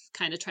wife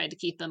kind of tried to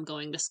keep them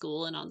going to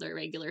school and on their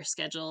regular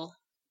schedule,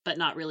 but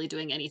not really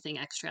doing anything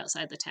extra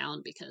outside the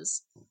town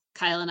because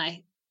Kyle and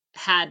I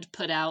had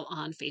put out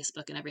on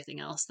Facebook and everything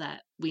else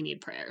that we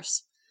need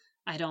prayers.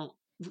 I don't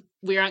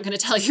we aren't going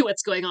to tell you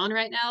what's going on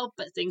right now,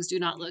 but things do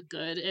not look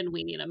good and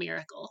we need a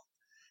miracle.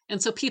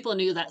 And so people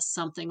knew that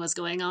something was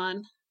going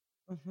on.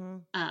 Mm-hmm.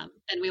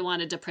 And we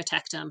wanted to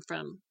protect them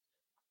from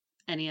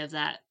any of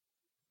that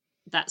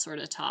sort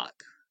of talk.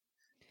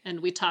 And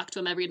we talk to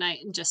them every night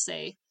and just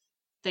say,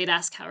 they'd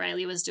ask how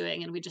Riley was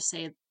doing, and we just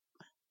say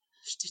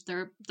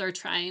they're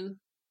trying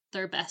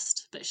their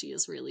best, but she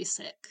is really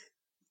sick.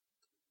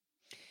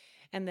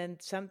 And then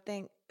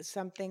something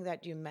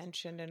that you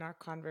mentioned in our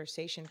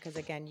conversation, because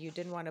again, you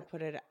didn't want to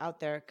put it out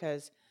there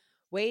because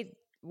Wade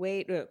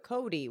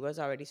Cody was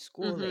already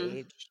school Mm-hmm.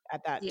 age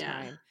at that Yeah.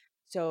 time.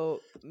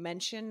 So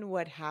mention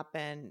what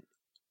happened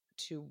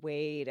to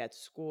Wade at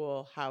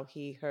school, how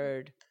he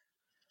heard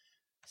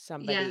Yeah.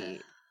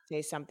 somebody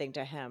say something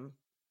to him.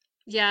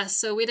 Yeah.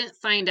 So we didn't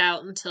find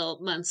out until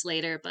months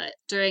later, but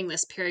during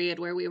this period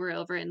where we were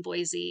over in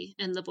Boise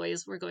and the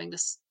boys were going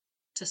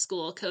to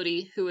school,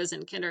 Cody, who was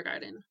in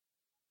kindergarten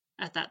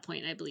at that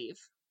point, I believe,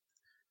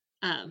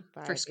 Five,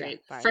 first yeah, grade,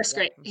 five, first yeah.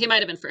 grade, he Hmm.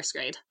 might have been first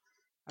grade,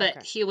 but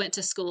Okay. he went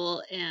to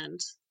school and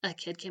a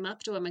kid came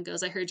up to him and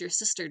goes, "I heard your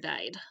sister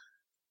died."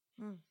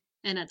 Mm.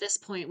 And at this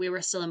point, we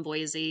were still in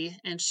Boise,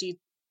 and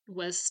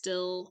was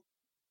still,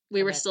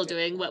 we were still Connected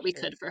doing with what we you.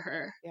 could for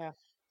her. Yeah.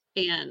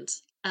 And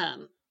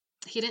um,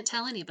 he didn't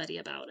tell anybody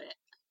about it.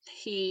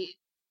 He,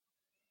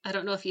 I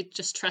don't know if he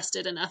just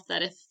trusted enough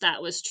that if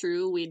that was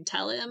true, we'd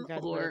tell You him,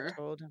 guys would have or,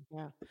 told him.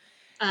 Yeah.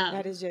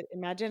 That um, is just,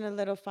 imagine a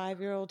little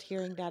 5-year-old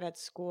hearing that at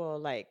school,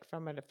 like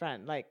from a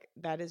friend. Like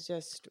that is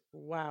just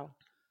wow.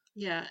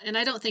 yeah. And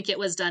I don't think it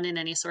was done in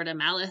any sort of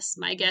malice.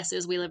 My Mhm. guess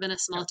is we live in a No,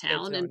 small kids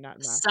town, and don't, not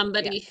math. Yeah,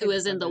 somebody who kids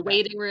is in don't the do that.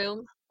 waiting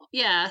room,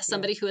 yeah, Yeah.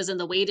 somebody who is in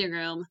the waiting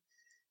room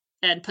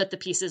and put the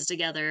pieces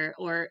together,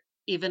 or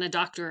even a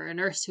doctor or a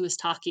nurse who was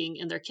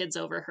talking and their kids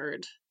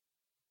overheard.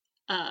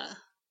 Uh,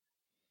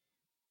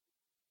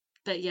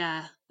 but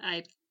yeah,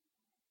 I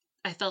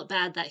felt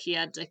bad that he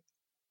had to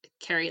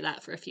carry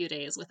that for a few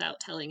days without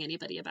telling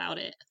anybody about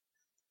it.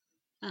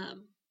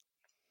 Um,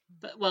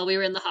 but while we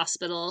were in the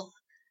hospital,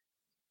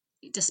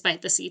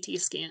 despite the CT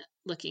scan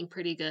looking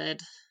pretty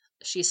good,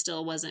 she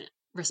still wasn't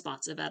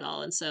responsive at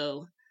all. And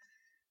so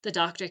the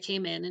doctor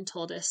came in and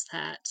told us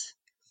that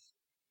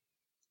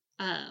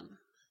um,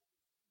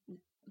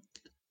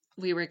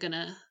 we were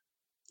gonna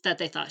that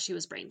they thought she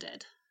was brain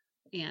dead,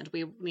 and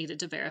we needed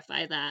to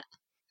verify that.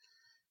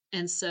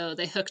 And so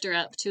they hooked her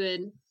up to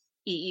an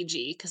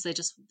EEG because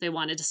they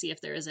wanted to see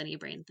if there was any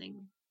brain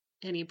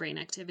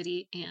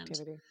activity. And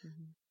Activity.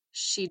 Hmm.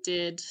 she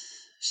did.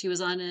 She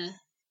was on a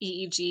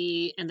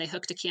EEG, and they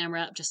hooked a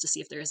camera up just to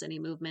see if there was any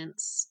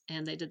movements.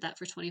 And they did that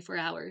for 24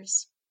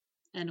 hours,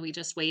 and we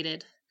just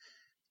waited.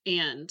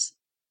 And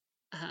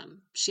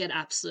she had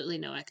absolutely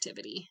no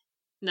activity,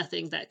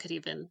 nothing that could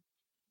even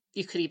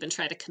you could even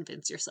try to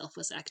convince yourself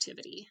was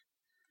activity.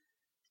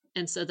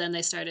 And so then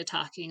they started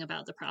talking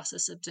about the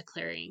process of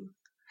declaring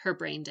her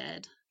brain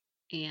dead.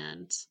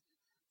 And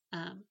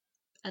um,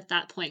 at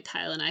that point,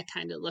 Kyle and I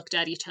kind of looked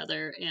at each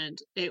other, and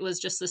it was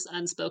just this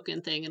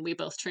unspoken thing. And we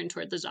both turned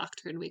toward the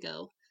doctor and we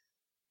go,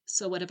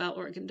 "So, what about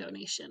organ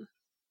donation?"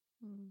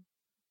 Mm.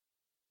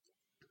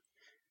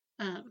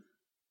 Um,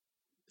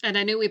 and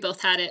I knew we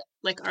both had it,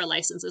 like our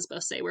licenses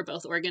both say we're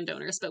both organ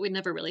donors, but we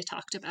never really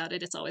talked about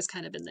it. It's always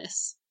kind of been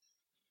this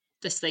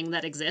thing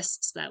that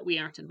exists that we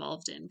aren't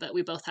involved in. But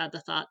we both had the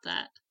thought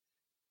that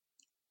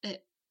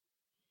it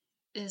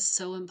is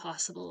so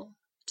impossible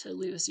to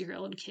lose your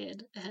own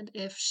kid. And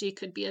if she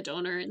could be a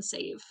donor and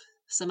save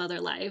some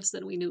other lives,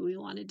 then we knew we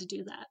wanted to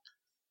do that.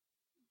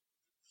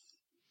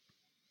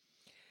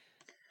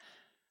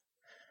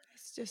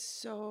 It's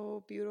just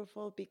so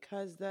beautiful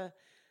because the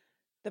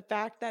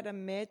fact that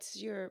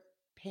amidst your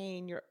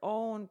pain, your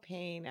own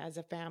pain as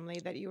a family,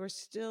 that you were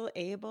still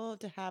able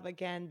to have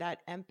again that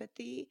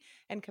empathy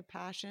and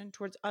compassion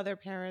towards other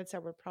parents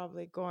that were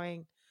probably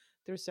going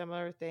through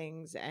similar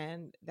things,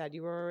 and that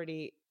you were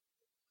already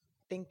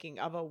thinking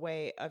of a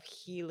way of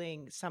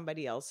healing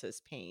somebody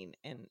else's pain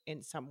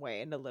in some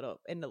way, in a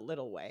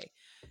little way.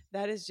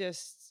 That is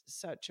just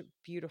such a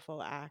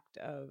beautiful act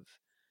of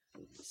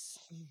s-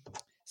 mm,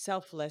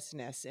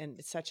 selflessness in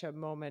such a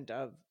moment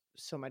of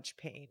so much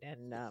pain.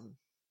 And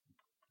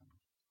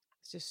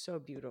it's just so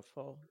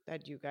beautiful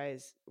that you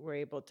guys were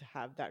able to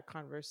have that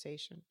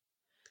conversation.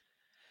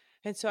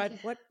 And so Yeah.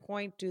 at what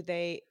point do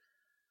they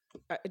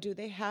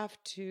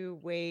have to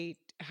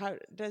wait? How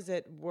does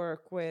it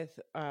work with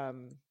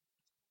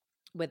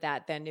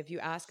that? Then if you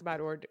ask about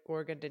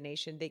organ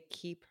donation, they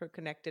keep her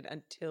connected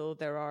until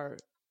there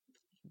are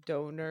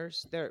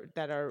donors there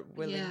that are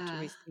willing to Yeah.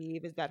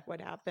 receive. Is that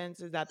what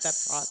happens? Is that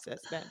that S-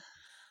 process then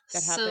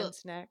that So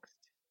happens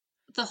next?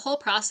 the whole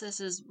process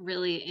is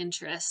really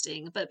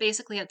interesting, but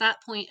basically at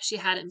that point she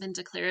hadn't been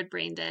declared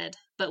brain dead,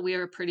 but we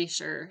were pretty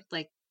sure,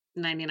 like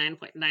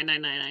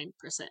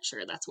 99.9999%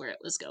 sure that's where it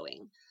was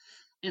going.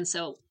 And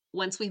so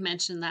once we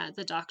mentioned that,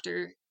 the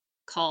doctor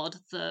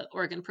called the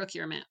organ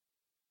procurement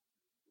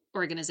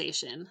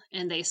organization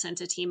and they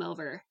sent a team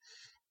over,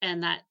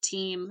 and that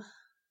team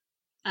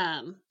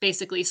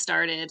basically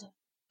started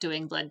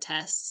doing blood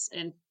tests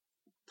and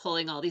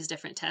pulling all these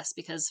different tests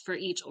because for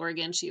each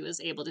organ she was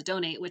able to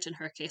donate, which in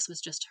her case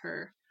was just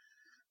her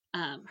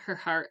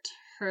heart,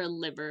 her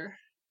liver,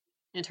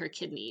 and her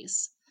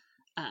kidneys.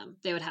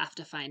 They would have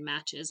to find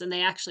matches. And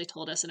they actually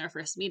told us in our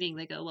first meeting,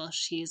 they go, well,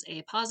 she's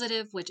A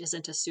positive, which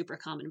isn't a super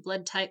common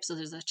blood type. So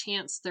there's a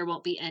chance there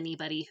won't be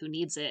anybody who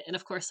needs it. And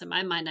of course, in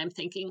my mind, I'm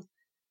thinking,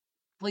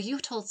 well, you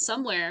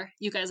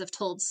guys have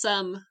told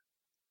some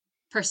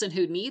person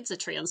who needs a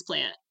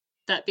transplant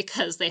that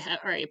because they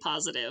are A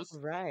positive,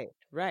 Right,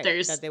 right.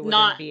 That there's they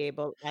wouldn't not, be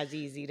able as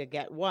easy to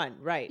get one.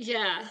 Right.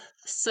 yeah.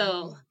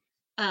 So, Mhm.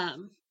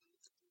 um,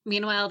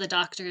 meanwhile, the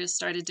doctors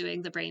started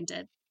doing the brain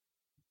dead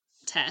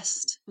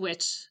test,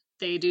 which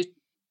they do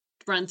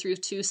run through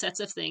two sets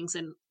of things,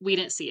 and we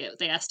didn't see it.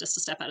 They asked us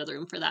to step out of the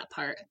room for that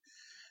part.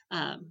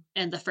 Mhm.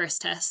 And the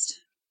first test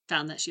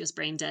found that she was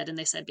brain dead, and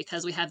they said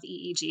because we have the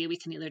EEG, we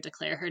can either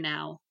declare her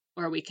now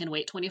or we can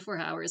wait 24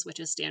 hours, which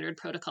is standard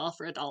protocol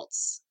for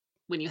adults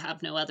when you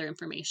have no other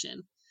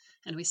information.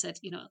 And we said,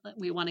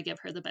 we want to give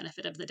her the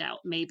benefit of the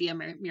doubt. Maybe a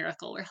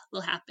miracle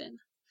will happen.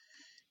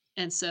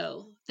 And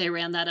so they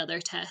ran that other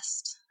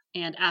test.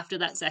 And after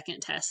that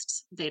second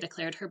test, they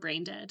declared her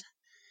brain dead.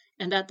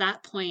 And at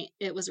that point,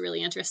 it was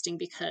really interesting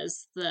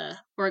because the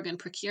organ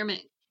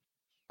procurement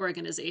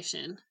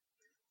organization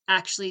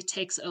actually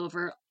takes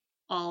over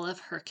all of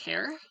her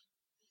care.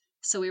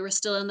 So we were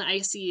still in the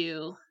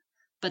ICU,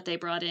 but they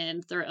brought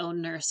in their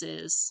own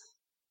nurses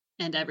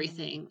and Mm.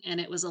 everything.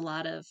 And it was a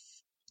lot of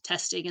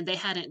testing, and they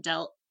hadn't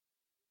dealt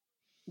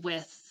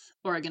with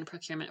organ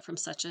procurement from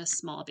such a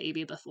small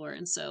baby before.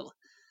 And so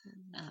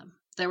Mm.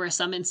 there were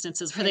some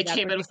instances where they In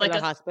that came in with like particular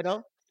a,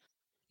 hospital?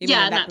 You mean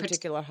yeah, in in that that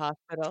particular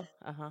hospital?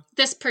 Uh-huh.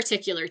 this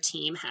particular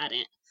team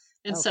hadn't.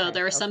 And so Okay,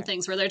 there were some okay.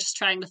 things where they're just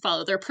trying to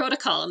follow their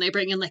protocol and they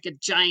bring in like a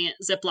giant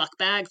Ziploc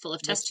bag full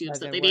of test Which tubes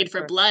that doesn't they work need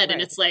for for blood. And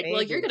right, it's like,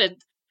 well, you're baby. going to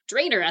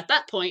drain her at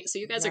that point. So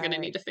you guys are going to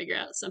need Right. to figure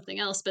out something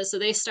else. But so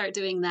they start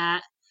doing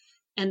that,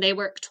 and they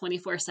work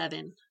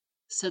 24/7.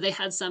 So they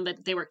had somebody,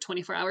 they work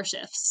 24-hour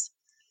shifts.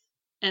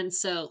 And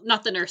so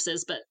not the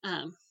nurses, but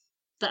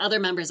the other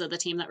members of the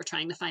team that were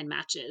trying to find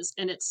matches.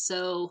 And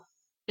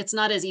it's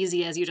not as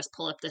easy as you just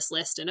pull up this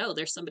list and, oh,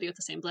 there's somebody with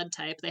the same blood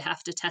type. They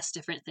have to test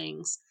different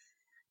things.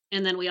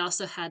 And then we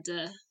also had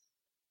to,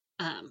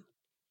 um,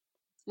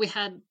 we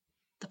had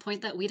the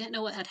point that we didn't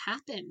know what had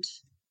happened.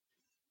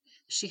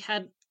 She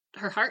had,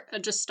 her heart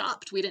had just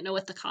stopped. We didn't know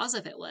what the cause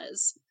of it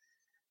was.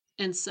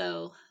 And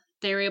so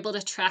they were able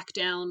to track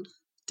down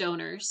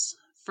donors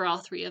for all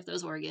three of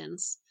those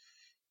organs.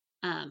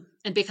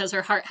 And because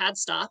her heart had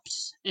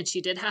stopped and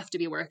she did have to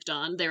be worked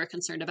on, they were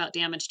concerned about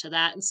damage to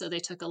that. And so they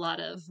took a lot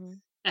of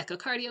Mhm.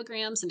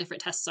 echocardiograms and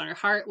different tests on her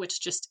heart,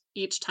 which just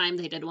each time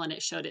they did one,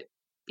 it showed it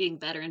being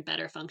better and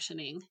better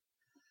functioning.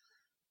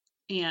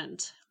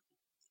 And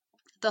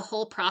the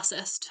whole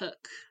process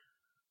took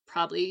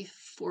probably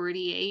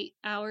 48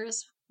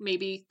 hours,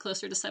 maybe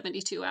closer to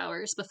 72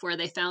 hours before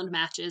they found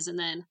matches. And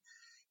then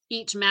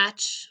each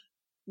match,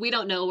 we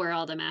don't know where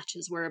all the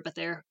matches were, but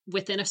they're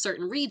within a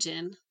certain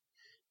region.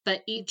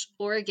 But each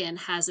organ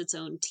has its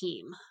own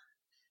team,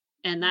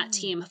 and that Mhm.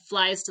 team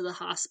flies to the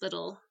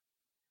hospital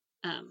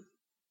um,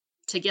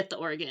 to get the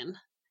organ,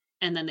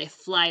 and then they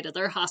fly to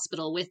their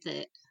hospital with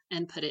it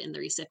and put it in the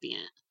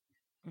recipient.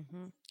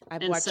 Mhm.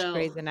 I've And watched so,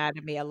 Grey's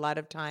Anatomy a lot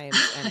of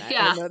times, and I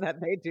yeah, know that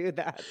they do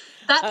that.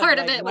 that I'm part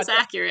of like, it not was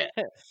accurate.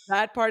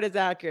 that part is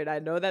accurate. I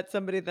know that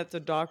somebody that's a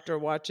doctor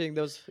watching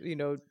those,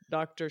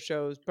 doctor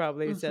shows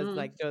probably says Hmm.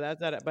 like, "No,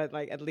 that's not it," but,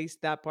 like, at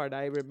least that part,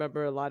 I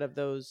remember a lot of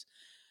those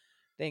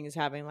things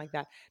having like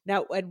that.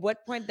 Now, at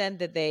what point then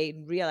did they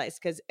realize?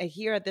 'Cause,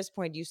 here at this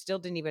point, you still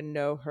didn't even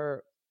know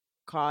her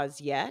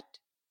cause yet,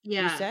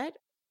 you Yeah. said?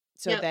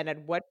 So Yep. then at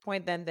what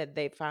point then did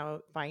they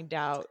find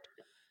out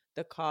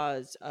the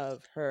cause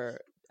of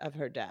her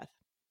death?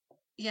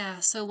 Yeah.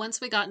 So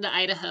once we got into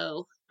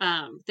Idaho,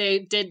 they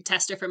did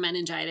test her for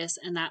meningitis,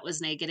 and that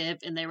was negative.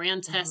 And they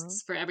ran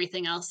Mhm, tests for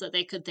everything else that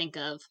they could think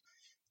of,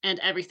 and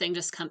everything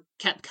just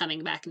kept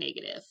coming back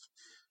negative.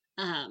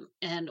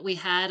 And we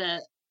had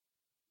a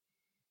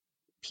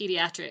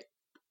pediatric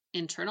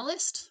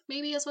internalist,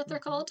 maybe is what they're mhm.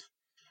 called.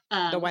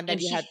 And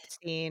he,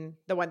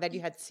 The one that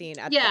you had seen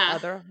at the yeah,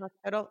 other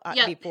hospital,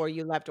 yep, before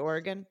you left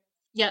Oregon?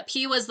 Yep,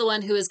 he was the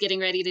one who was getting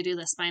ready to do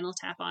the spinal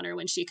tap on her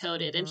when she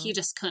coded, and he Mhm.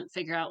 just couldn't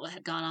figure out what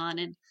had gone on.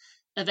 And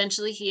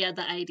eventually, he had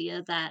the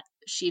idea that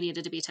she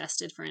needed to be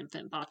tested for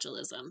infant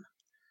botulism.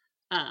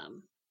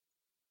 Um,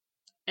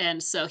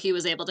 and so he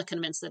was able to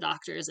convince the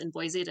doctors in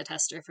Boise to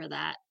test her for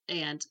that.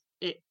 And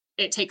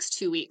it takes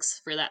 2 weeks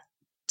for that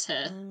to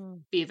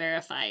Mm, be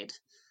verified.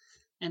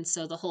 And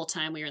so the whole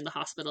time we were in the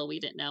hospital, we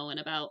didn't know. And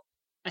about,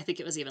 I think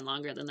it was even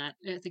longer than that.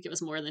 I think it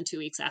was more than 2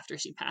 weeks after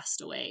she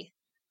passed away.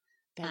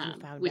 that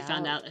you found We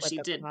found out out that what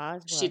the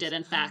cause she did was.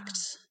 in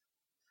fact.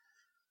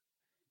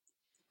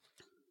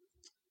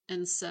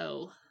 And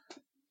so,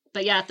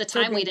 but yeah, at the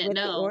So time we then didn't with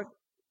the know.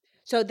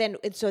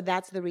 so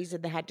that's the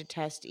reason they had to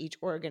test each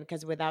organ,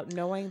 because without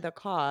knowing the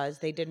cause,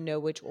 they didn't know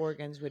which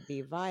organs would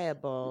be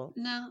viable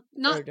No, for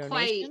not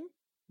quite. donation?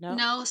 No?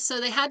 No,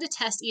 so they had to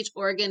test each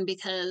organ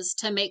because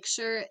to make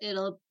sure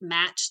it'll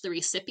match the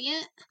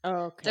recipient,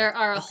 Oh, okay. there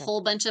are a Okay.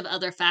 whole bunch of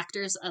other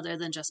factors other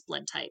than just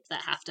blood type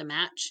that have to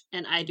match,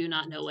 and I do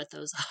not know Mhm. what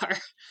those are.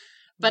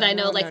 But I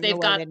know No, like no, they've no,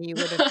 and got then you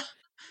would've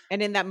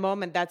and in that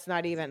moment, that's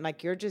not even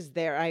like, you're just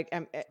there.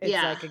 It's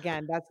yeah. like,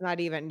 again, that's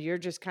not even you're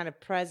just kind of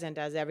present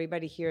as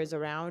everybody here is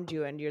around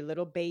you and your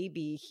little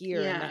baby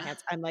here in the Yeah.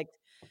 hands. I'm like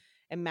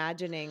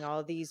imagining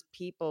all these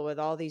people with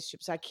all these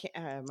chips. I can't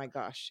oh my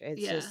gosh,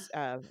 it's Yeah. just,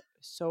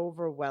 so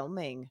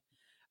overwhelming.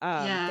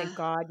 Yeah. Thank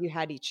God you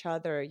had each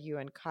other, you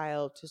and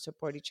Kyle, to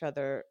support each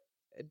other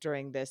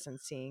during this and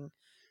seeing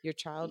your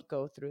child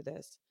go through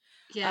this.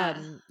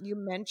 Yeah. You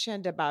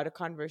mentioned about a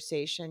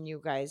conversation you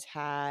guys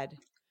had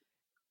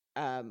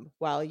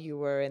while you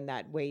were in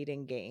that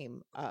waiting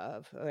game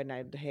of and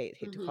I hate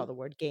to call Mhm. the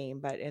word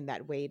game, but in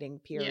that waiting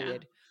Yeah.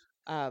 period.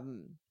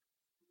 Um,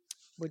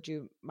 would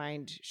you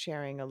mind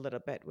sharing a little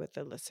bit with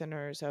the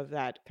listeners of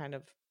that kind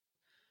of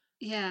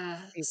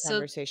Yeah. brief So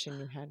conversation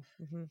you had?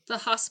 Mhm. the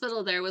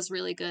hospital there was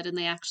really good, and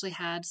they actually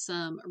had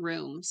some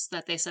rooms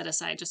that they set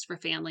aside just for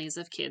families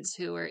of kids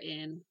who were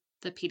in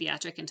the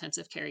pediatric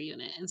intensive care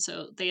unit. And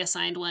so they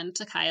assigned one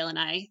to Kyle and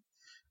I.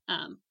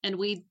 And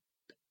we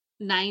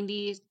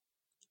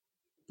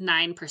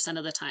 99%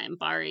 of the time,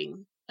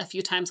 barring a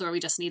few times where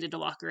we just needed to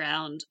walk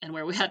around and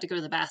where we had to go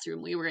to the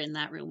bathroom, we were in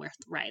that room with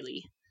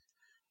Riley.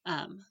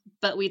 Um,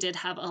 but we did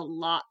have a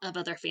lot of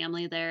other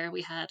family there.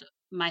 We had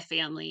my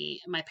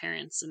family, my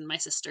parents, and my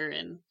sister,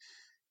 and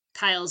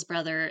Kyle's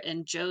brother,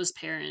 and Joe's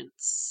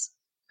parents,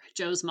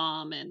 Joe's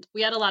mom. And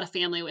we had a lot of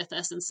family with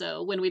us. And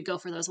so when we'd go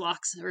for those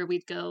walks, or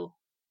we'd go,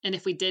 and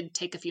if we did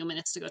take a few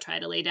minutes to go try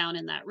to lay down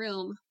in that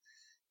room,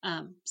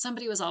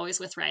 somebody was always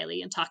with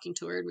Riley and talking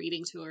to her and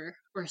reading to her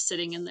or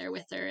sitting in there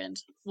with her.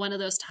 And one of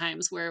those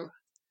times where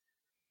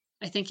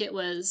I think it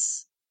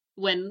was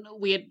when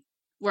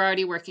were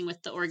already working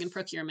with the organ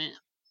procurement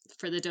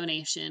for the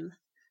donation,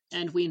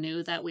 and we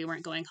knew that we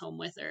weren't going home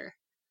with her.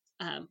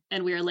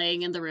 And we were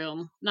laying in the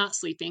room, not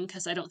sleeping,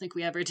 because I don't think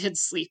we ever did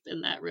sleep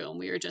in that room.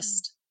 We were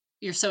just,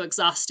 you're so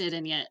exhausted,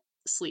 and yet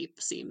sleep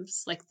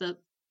seems like the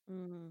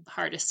Mhm.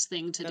 hardest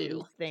thing to The do.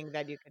 least thing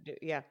that you could do.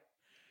 Yeah.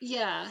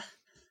 Yeah.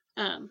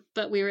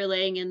 But we were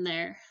laying in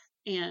there,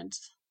 and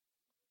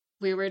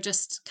we were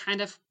just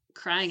kind of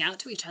crying out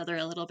to each other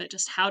a little bit,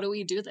 just how do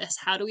we do this?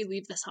 How do we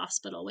leave this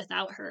hospital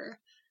without her?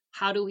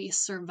 How do we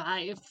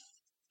survive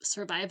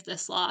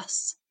this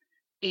loss?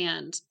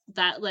 And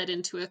that led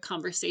into a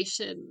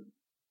conversation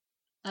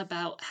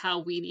about how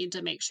we need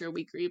to make sure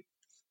we grieve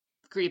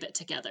it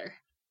together,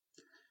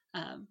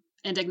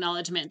 and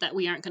acknowledgement that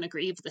we aren't going to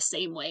grieve the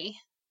same way,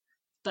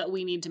 but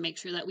we need to make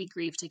sure that we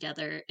grieve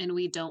together and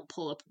we don't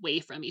pull away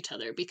from each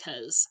other,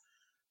 because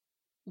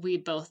we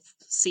both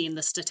seen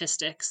the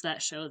statistics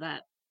that show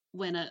that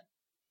when a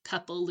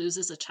couple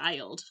loses a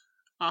child,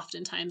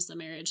 oftentimes the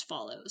marriage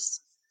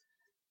follows.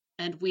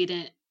 And we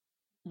didn't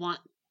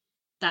want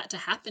that to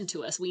happen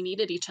to us. We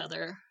needed each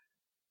other.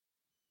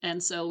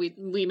 And so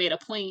we made a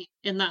point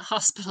in that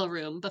hospital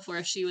room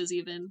before she was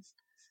even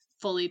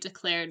fully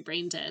declared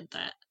brain dead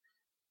that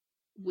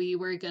we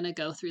were going to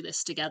go through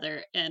this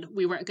together, and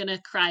we weren't going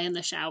to cry in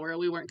the shower.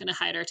 We weren't going to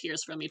hide our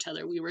tears from each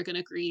other. We were going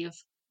to grieve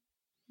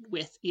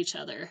with each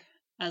other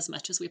as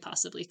much as we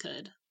possibly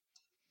could.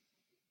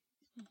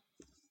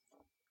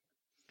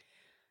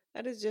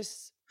 That is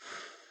just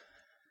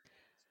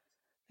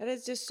that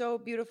is just so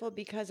beautiful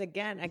because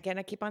again,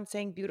 I keep on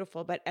saying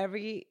beautiful, but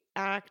every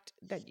act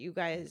that you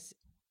guys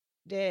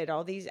did,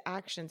 all these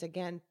actions,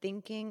 again,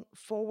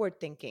 forward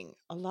thinking,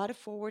 a lot of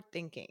forward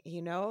thinking,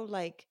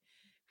 like,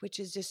 which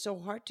is just so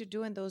hard to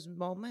do in those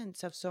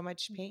moments of so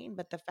much pain.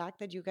 But the fact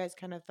that you guys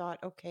kind of thought,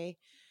 okay,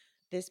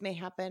 this may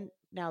happen.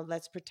 Now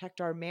let's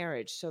protect our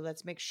marriage. So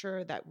let's make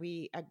sure that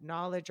we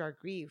acknowledge our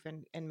grief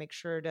and make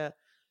sure to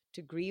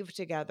grieve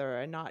together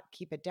and not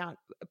keep it down.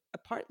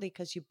 Partly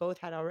because you both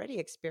had already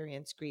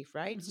experienced grief,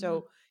 right? Mm-hmm.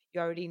 So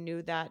you already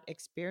knew that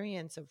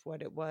experience of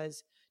what it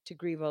was to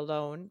grieve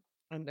alone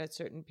in a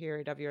certain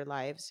period of your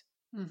lives.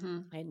 Mm-hmm.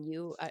 And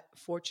you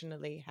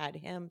fortunately had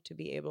him to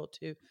be able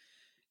to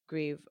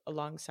grieve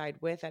alongside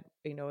with it,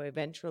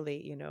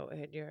 eventually,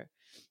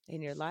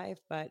 in your life.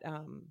 But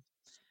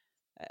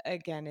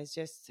again is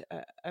just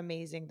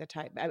amazing. The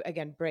type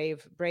again,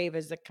 brave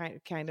is the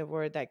kind of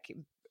word that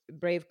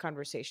brave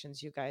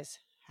conversations you guys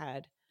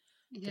had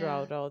Yeah.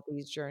 throughout all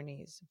these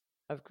journeys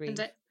of And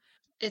grief.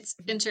 it's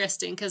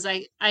interesting because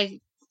I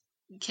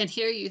can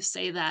hear you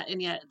say that,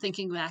 and yet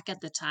thinking back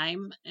at the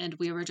time, and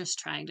we were just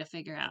trying to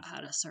figure out how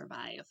to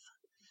survive.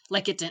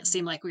 Like it didn't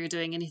seem like we were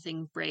doing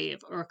anything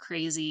brave or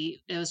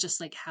crazy. It was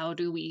just like, how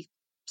do we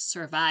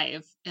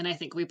survive? And I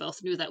think we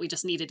both knew that we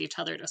just needed each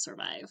other to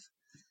survive.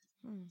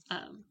 Hmm.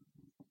 Um,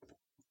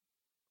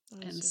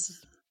 That's and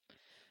just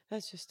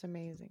that's just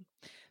amazing.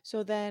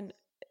 So then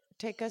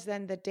take us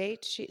then the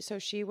date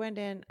she went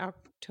in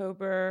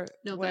October.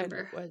 When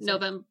November, was it?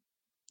 November.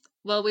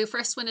 Well, we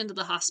first went into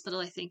the hospital.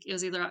 I think it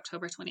was either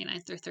October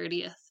 29th or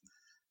 30th.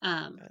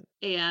 Uh,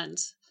 And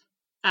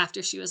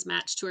after she was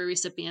matched to her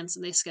recipients,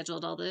 and they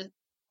scheduled all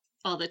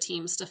the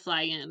teams to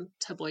fly in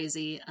to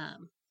Boise,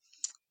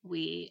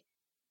 we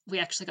we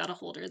actually got a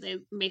holder. They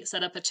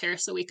set up a chair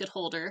so we could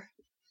hold her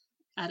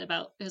at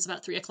about it was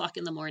about 3 o'clock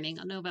in the morning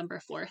on November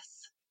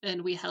 4th,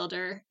 and we held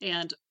her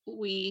and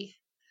we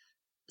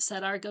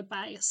said our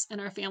goodbyes. And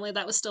our family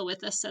that was still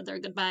with us said their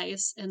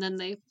goodbyes, and then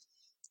they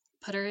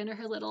put her in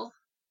her little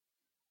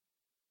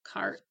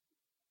cart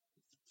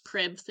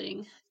crib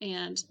thing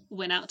and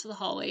went out to the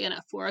hallway. And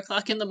at 4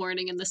 o'clock in the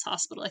morning in this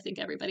hospital, I think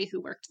everybody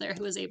who worked there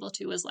who was able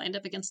to was lined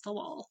up against the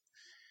wall,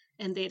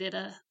 and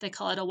they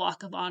call it a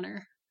walk of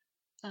honor,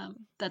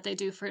 that they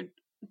do for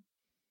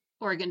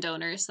organ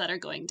donors that are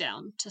going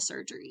down to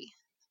surgery.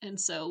 And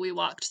so we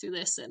walked through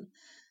this, and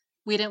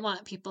we didn't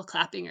want people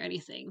clapping or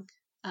anything,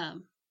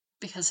 um,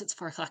 because it's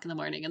 4 o'clock in the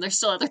morning and there's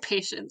still other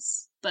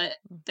patients, but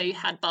they mhm.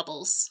 had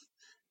bubbles,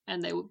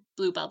 and they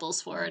blew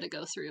bubbles for her to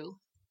go through.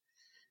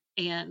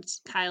 And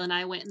Kyle and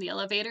I went in the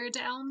elevator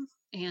down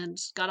and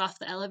got off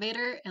the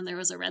elevator, and there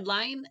was a red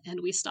line, and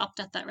we stopped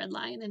at that red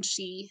line, and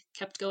she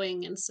kept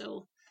going. And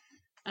so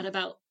at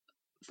about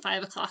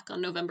 5 o'clock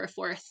on November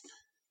 4th,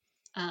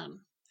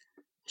 um,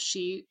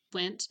 she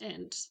went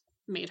and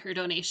made her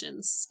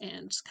donations,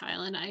 and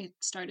Kyle and I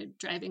started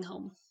driving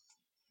home.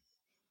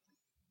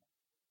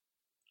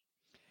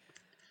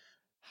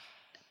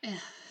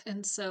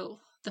 And so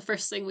the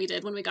first thing we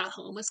did when we got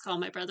home was call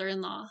my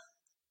brother-in-law,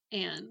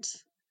 and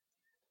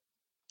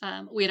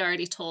we'd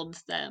already told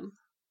them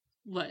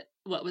what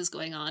was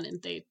going on,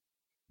 and they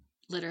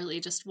literally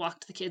just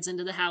walked the kids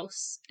into the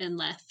house and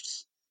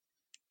left.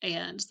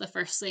 And the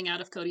first thing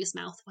out of Cody's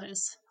mouth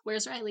was,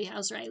 "Where's Riley?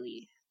 How's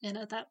Riley?" And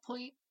at that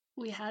point,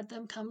 we had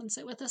them come and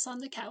sit with us on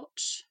the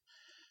couch,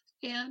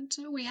 and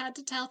we had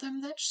to tell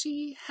them that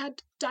she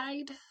had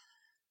died.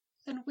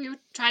 And we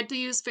tried to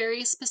use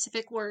very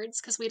specific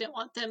words because we didn't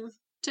want them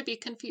to be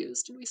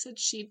confused. And we said,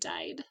 "She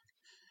died,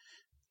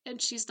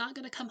 and she's not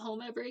going to come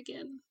home ever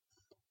again.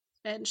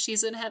 And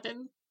she's in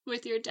heaven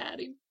with your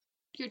daddy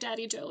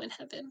Joe in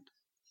heaven."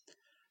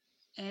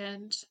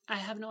 And I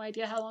have no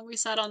idea how long we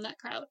sat on that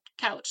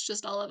couch,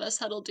 just all of us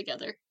huddled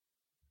together,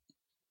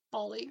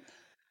 bawling.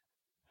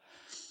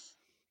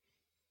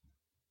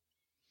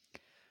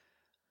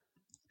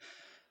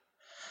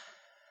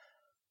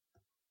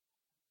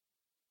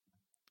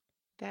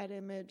 That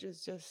image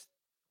is just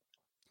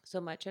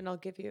so much, and I'll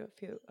give you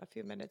a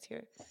few minutes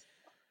here.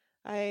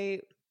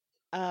 I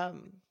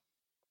um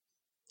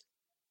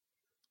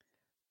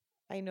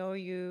I know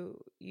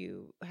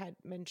you had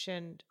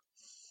mentioned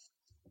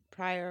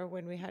prior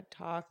when we had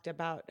talked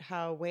about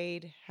how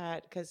Wade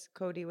had, because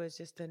Cody was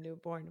just a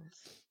newborn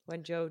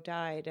when Joe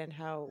died, and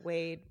how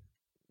Wade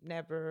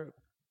never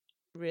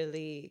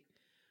really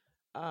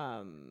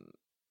um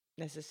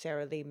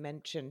necessarily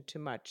mentioned too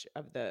much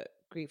of the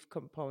grief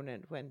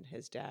component when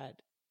his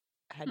dad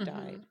had Mm-hmm.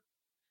 died.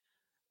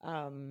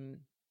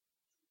 Um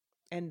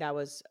and that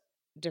was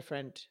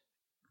different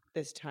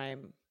this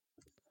time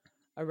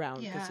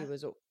around because Yeah. he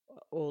was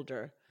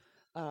older.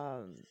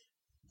 Um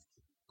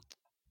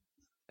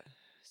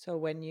so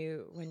when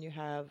you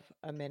have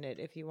a minute,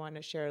 if you want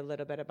to share a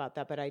little bit about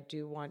that, but I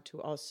do want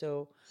to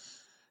also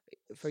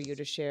for you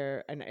to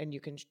share, and you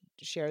can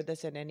share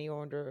this in any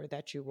order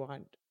that you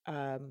want,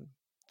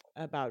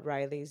 about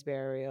Riley's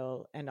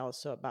burial, and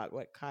also about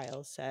what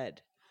Kyle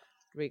said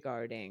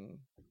regarding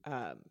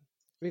um,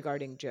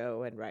 regarding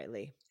Joe and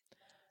Riley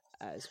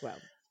as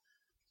well.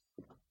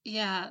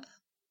 Yeah.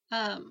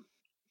 Um,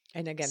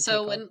 And again, so take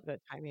all when the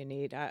time you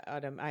need.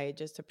 Autumn, I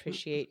just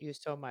appreciate you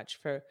so much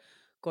for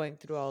going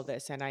through all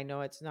this, and I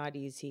know it's not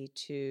easy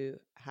to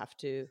have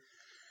to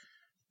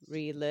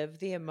relive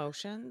the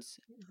emotions.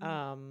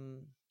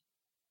 Um,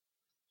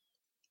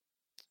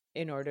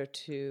 in order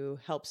to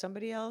help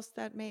somebody else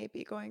that may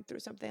be going through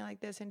something like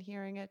this and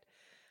hearing it.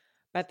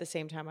 But at the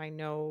same time, I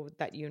know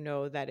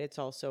that it's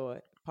also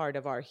a part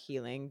of our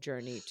healing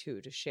journey too,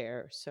 to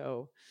share.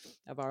 So,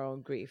 of our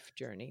own grief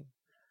journey.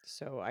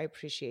 So, I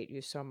appreciate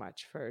you so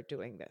much for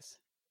doing this.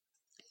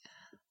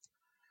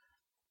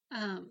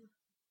 um,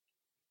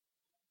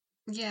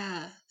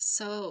 yeah,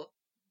 so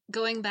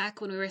going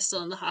back when we were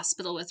still in the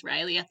hospital with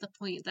Riley, at the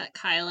point that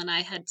Kyle and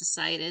I had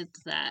decided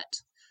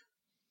that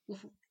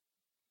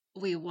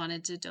we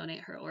wanted to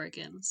donate her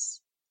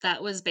organs,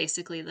 that was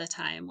basically the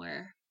time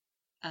where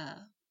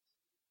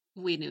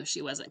we knew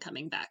she wasn't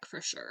coming back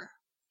for sure.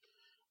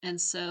 And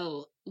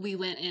so we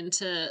went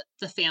into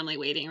the family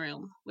waiting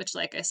room, which,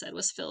 like I said,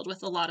 was filled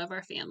with a lot of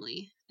our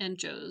family. And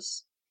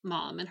Joe's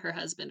mom and her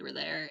husband were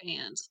there.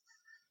 And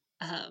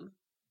um,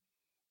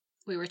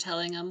 we were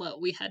telling them what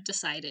we had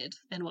decided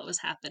and what was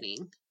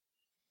happening.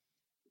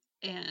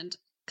 And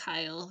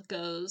Kyle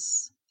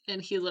goes,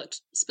 and he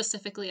looked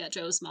specifically at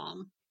Joe's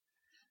mom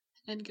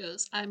and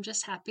goes, I'm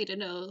just happy to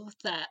know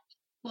that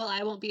while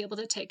I won't be able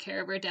to take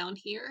care of her down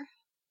here,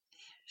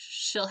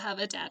 she'll have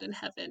a dad in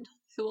heaven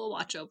who will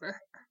watch over her.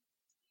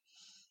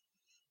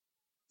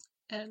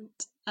 And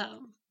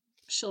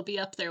she'll be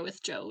up there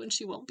with Joe and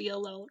she won't be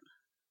alone.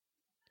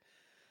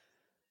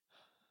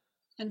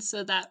 And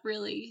so that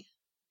really,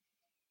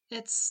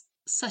 it's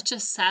such a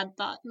sad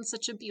thought and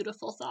such a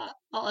beautiful thought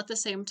all at the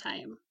same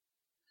time.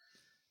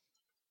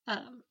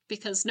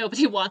 Because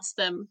nobody wants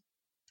them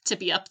to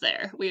be up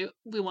there. We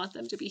want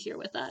them to be here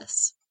with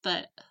us.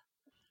 But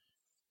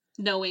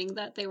knowing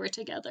that they were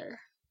together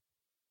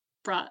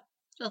brought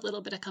a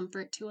little bit of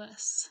comfort to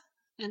us.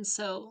 And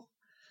so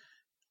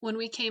when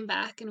we came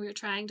back and we were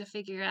trying to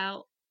figure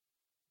out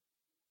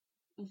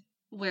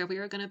where we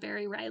were going to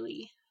bury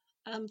Riley,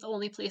 the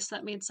only place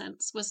that made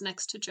sense was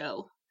next to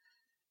Joe.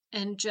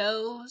 And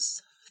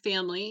Joe's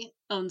family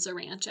owns a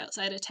ranch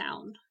outside of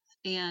town.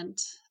 And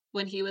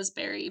when he was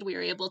buried, we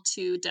were able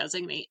to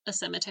designate a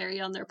cemetery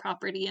on their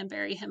property and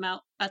bury him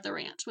out at the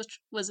ranch, which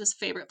was his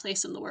favorite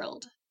place in the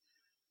world.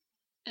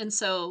 And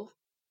so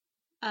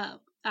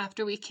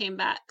after we came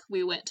back,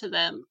 we went to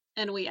them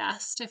and we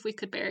asked if we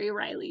could bury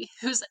Riley,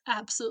 who's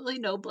absolutely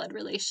no blood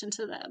relation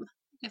to them,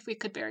 if we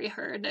could bury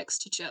her next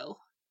to Joe.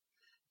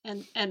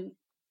 And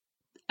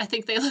I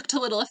think they looked a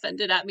little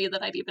offended at me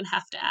that I'd even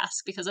have to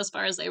ask, because as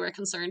far as they were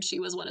concerned, she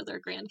was one of their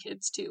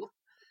grandkids too.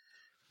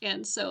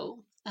 And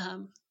so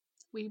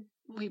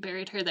we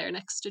buried her there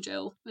next to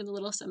Joe in the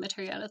little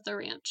cemetery out at the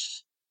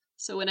ranch.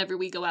 So whenever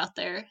we go out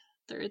there,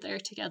 they're there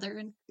together.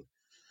 And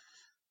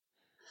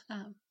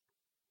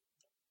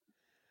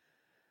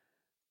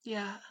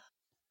yeah.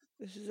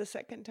 This is the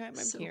second time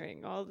I'm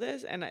hearing all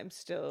this, and I'm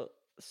still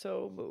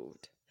so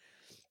moved.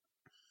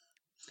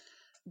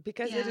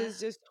 Because it is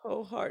just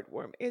so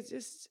heartwarming.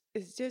 It's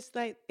just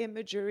like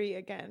imagery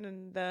again,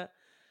 and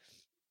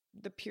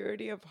the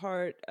purity of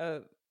heart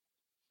of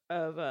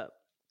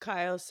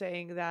Kyle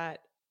saying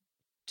that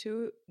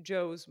to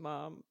Joe's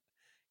mom,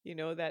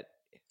 that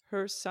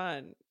her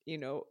son,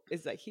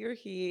 is like, here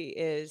he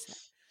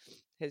is,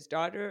 his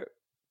daughter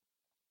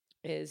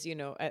is,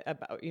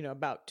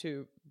 about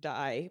to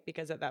die,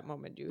 because at that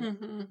moment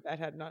that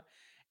had not,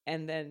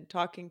 and then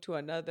talking to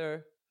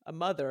a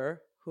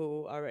mother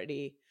who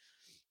already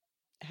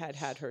had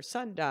her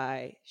son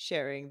die,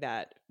 sharing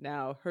that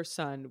now her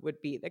son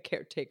would be the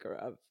caretaker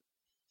of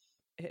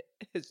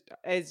his.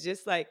 It's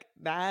just like,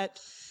 that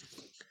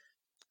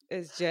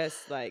is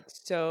just like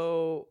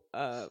so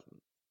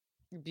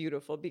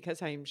beautiful,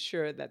 because I'm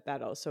sure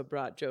that also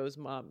brought Joe's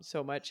mom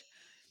so much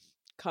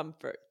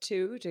comfort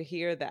too, to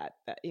hear that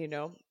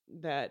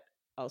that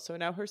also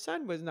now her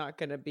son was not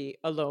going to be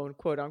alone,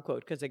 quote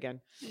unquote, because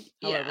again,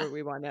 however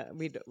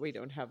we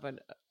don't have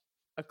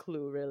a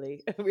clue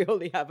really. We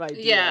only have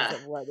ideas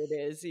of what it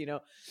is,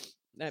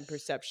 and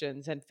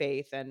perceptions and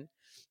faith and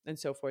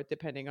so forth,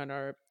 depending on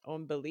our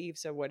own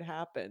beliefs of what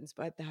happens.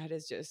 But that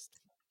is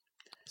just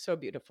so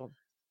beautiful.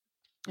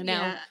 And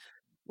now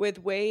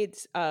with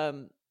Wade's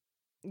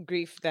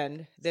grief,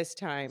 then this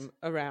time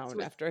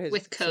around, after his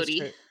with Cody.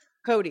 Sister,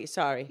 Cody,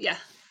 sorry. Yeah.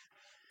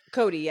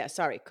 Cody, yeah,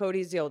 sorry.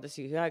 Cody's the oldest.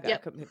 I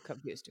got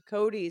confused.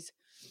 Cody's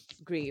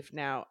grief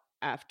now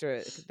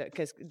after,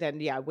 because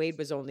then Wade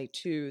was only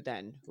 2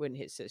 then when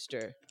his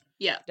sister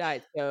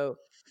died. So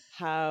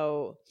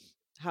how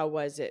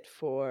was it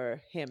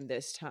for him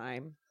this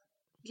time?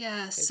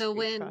 So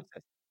when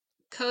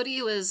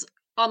Cody was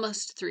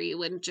almost 3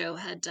 when Joe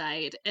had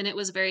died, and it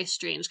was very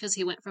strange because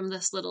he went from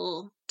this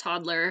little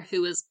toddler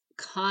who was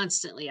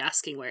constantly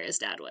asking where his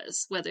dad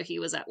was, whether he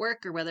was at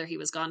work or whether he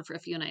was gone for a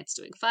few nights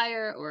doing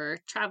fire or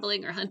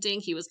traveling or hunting.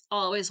 He was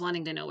always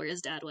wanting to know where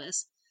his dad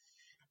was.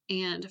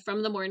 And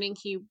from the morning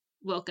he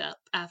woke up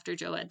after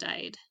Joe had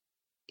died,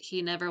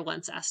 he never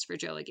once asked for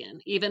Joe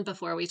again. Even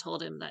before we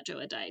told him that Joe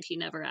had died, he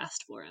never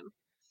asked for him.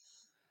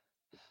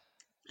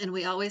 And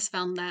we always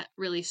found that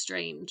really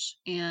strange.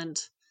 And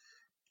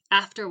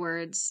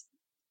afterwards,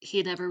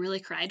 he never really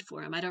cried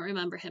for him. I don't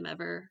remember him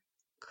ever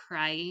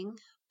crying,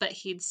 but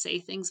he'd say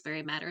things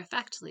very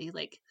matter-of-factly.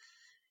 Like,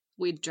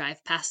 we'd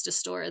drive past a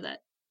store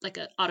like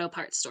an auto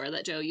parts store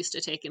that Joe used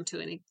to take him to,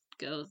 and he'd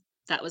go,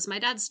 that was my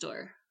dad's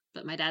store,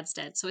 but my dad's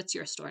dead, so it's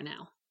your store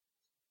now.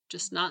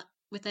 Just not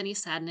with any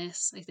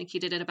sadness. I think he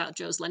did it about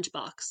Joe's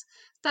lunchbox.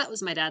 That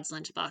was my dad's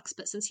lunchbox,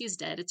 but since he's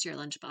dead, it's your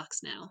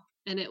lunchbox now.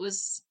 And it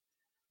was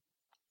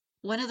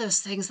one of those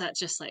things that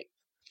just like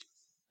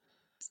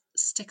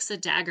sticks a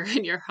dagger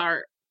in your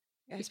heart.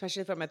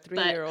 Especially from a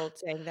 3-year-old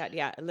saying that,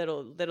 a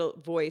little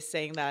voice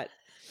saying that,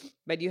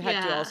 but you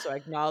had to also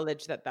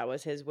acknowledge that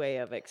was his way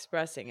of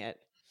expressing it.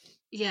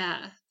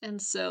 Yeah,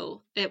 and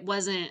so it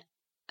wasn't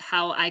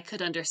how I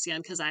could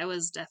understand because I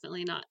was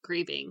definitely not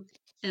grieving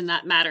in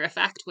that matter of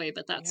fact way,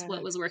 but that's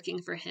what Yeah. was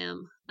working for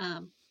him.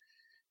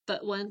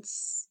 But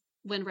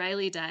when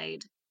Riley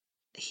died,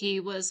 he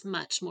was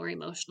much more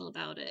emotional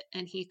about it,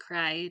 and he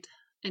cried,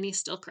 and he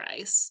still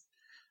cries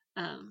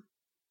um,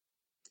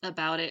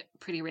 about it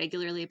pretty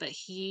regularly. But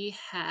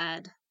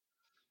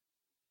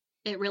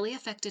it really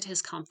affected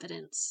his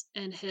confidence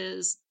and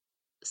his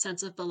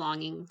sense of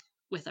belonging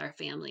with our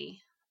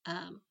family.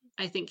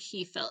 I think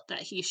he felt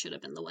that he should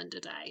have been the one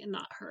to die and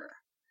not her.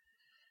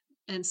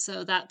 And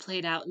so that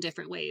played out in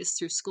different ways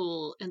through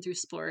school and through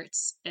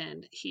sports.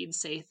 And he'd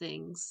say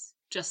things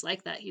just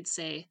like that. He'd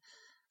say,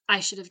 I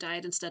should have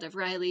died instead of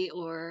Riley,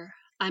 or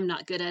I'm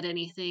not good at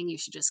anything. You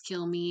should just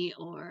kill me,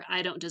 or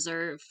I don't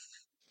deserve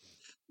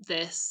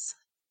this.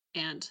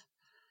 And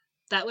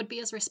that would be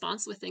his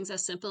response with things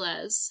as simple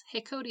as,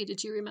 Hey, Cody,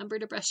 did you remember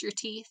to brush your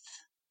teeth?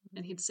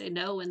 And he'd Mhm, say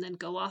no, and then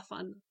go off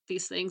on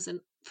these things.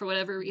 And for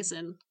whatever mhm,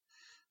 reason,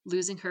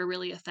 losing her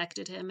really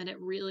affected him, and it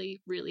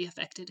really, really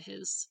affected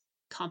his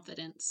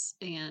confidence.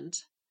 And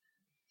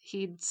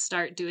he'd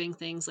start doing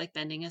things like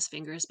bending his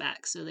fingers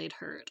back so they'd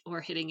hurt,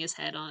 or hitting his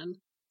head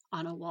on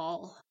a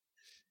wall,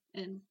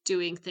 and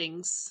doing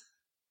things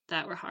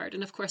that were hard.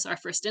 And of course, our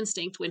first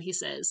instinct when he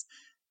says,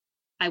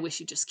 I wish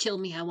you'd just kill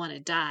me, I want to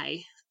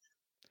die,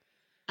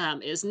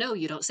 is no,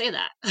 you don't say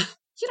that.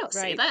 You don't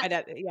say right, that.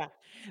 but yeah,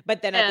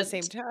 but then at the And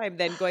same time,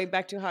 then going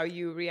back to how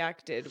you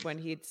reacted when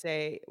he'd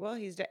say, "Well,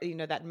 he's de,"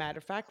 that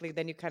matter-of-factly,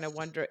 then you kinda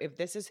wonder if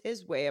this is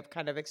his way of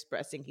kind of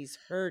expressing he's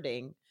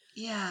hurting,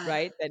 yeah,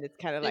 right? Then it's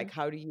kinda like, it,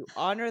 how do you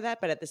honor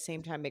that, but at the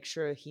same time make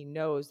sure he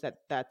knows that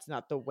that's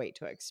not the way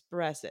to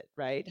express it,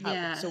 right? How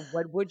yeah. so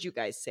what would you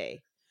guys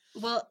say?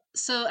 Well,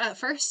 so at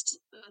first,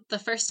 the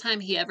first time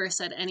he ever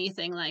said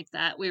anything like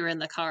that, we were in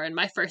the car, and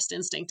my first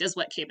instinct is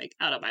what came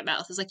out of my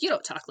mouth is like, you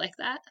don't talk like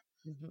that.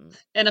 Mhm,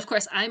 And of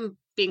course, I'm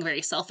being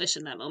very selfish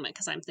in that moment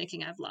because I'm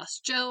thinking, I've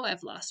lost Joe,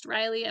 I've lost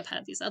Riley, I've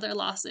had these other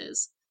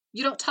losses.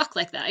 You don't talk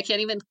like that. I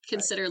can't even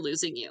right. consider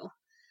losing you.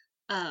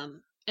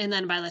 And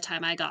then by the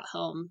time I got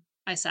home,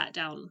 I sat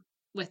down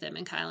with him,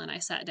 and Kyle and I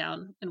sat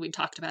down and we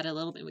talked about it a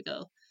little bit. And we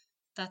go,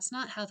 that's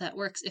not how that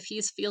works. If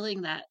he's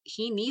feeling that,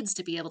 he needs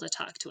to be able to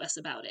talk to us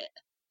about it,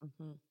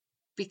 Mhm,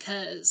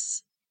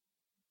 because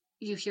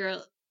you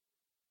hear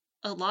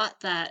a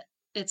lot that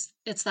it's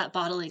that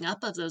bottling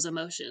up of those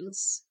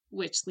emotions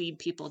which lead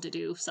people to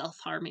do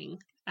self-harming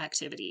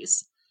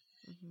activities.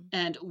 mhm,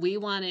 And we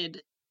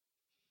wanted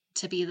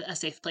to be a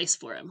safe place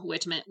for him,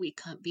 which meant we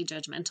couldn't be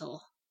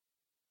judgmental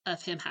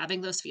of him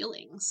having those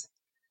feelings.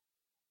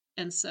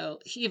 And so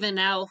even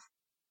now,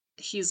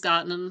 he's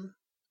gotten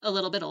a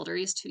little bit older.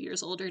 He's 2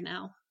 years older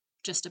now,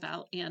 just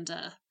about. And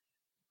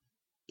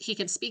he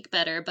can speak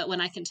better, but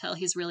when I can tell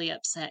he's really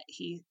upset,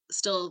 he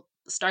still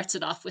starts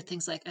it off with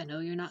things like, I know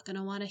you're not going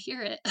to want to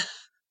hear it. And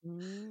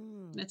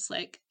mm, it's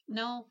like,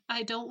 no,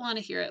 I don't want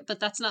to hear it, but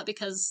that's not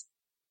because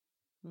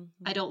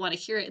I mhm, don't want to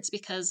hear it. It's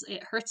because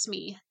it hurts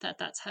me that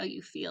that's how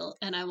you feel.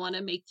 And I want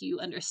to make you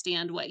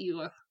understand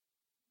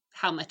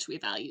how much we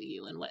value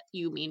you and what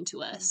you mean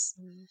to us,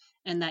 mhm,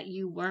 and that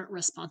you weren't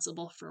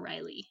responsible for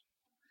Riley.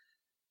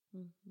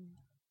 mhm.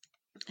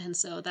 And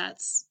so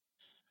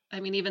I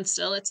mean, even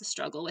still, it's a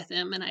struggle with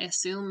him. And I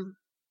assume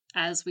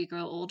as we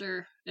grow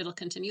older, it'll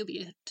continue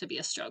to be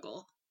a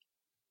struggle.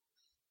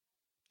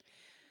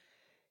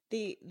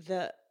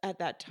 The at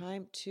that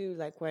time too,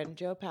 like when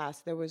Joe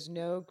passed, there was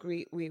no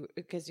grief. We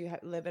because you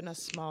live in a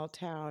small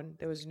town,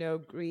 there was no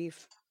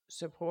grief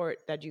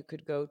support that you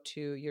could go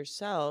to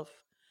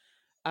yourself.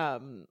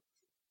 Um,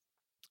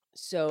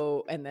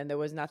 so and then there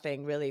was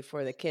nothing really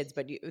for the kids,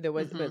 but there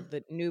was Hmm. but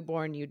the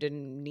newborn you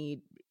didn't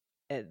need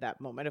at that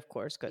moment, of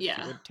course, because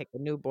you Yeah. would take a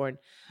newborn.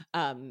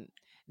 Um,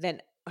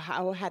 then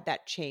how had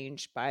that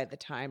changed by the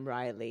time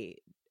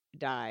Riley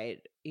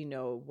died?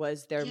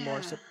 Was there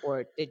more Yeah.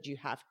 support? Did you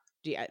have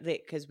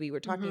because we were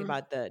talking Hmm.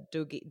 about the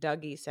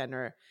Dougie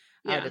Center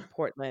out Yeah. in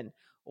Portland,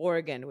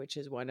 Oregon, which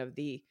is one of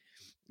the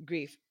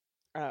grief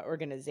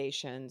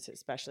organizations,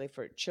 especially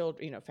for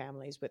children,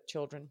 families with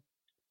children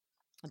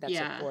that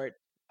Yeah. support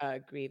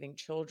grieving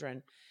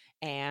children,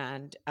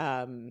 and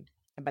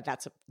but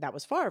that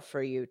was far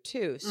for you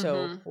too.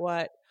 So Hmm.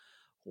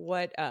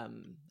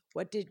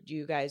 what did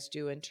you guys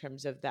do in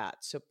terms of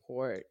that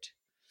support?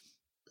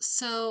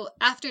 So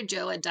after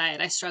Joe had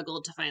died, I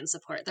struggled to find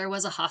support. There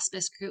was a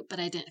hospice group, but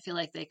I didn't feel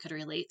like they could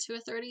relate to a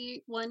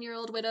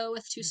 31-year-old widow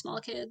with two small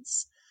Mhm,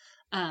 kids.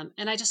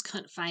 And I just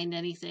couldn't find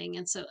anything.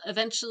 And so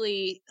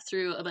eventually,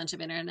 through a bunch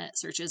of internet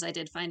searches, I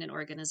did find an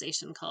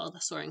organization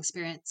called Soaring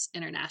Spirits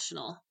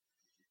International,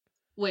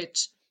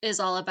 which is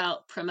all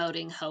about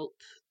promoting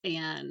hope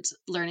and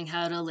learning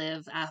how to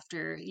live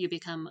after you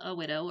become a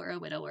widow or a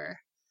widower.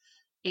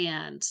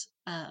 And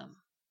um,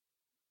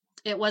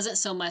 it wasn't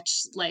so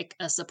much like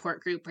a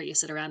support group where you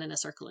sit around in a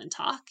circle and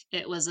talk.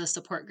 It was a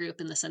support group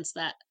in the sense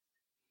that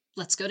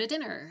let's go to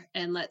dinner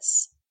and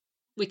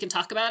we can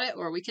talk about it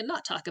or we can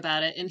not talk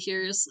about it. And mhm,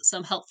 here's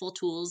some helpful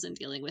tools in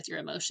dealing with your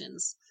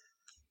emotions.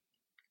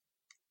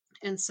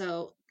 And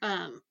so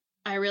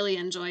I really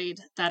enjoyed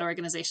that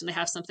organization. They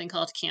have something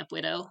called Camp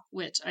Widow,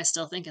 which I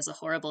still think is a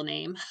horrible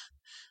name,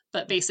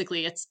 but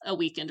basically it's a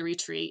weekend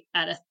retreat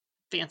at a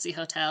fancy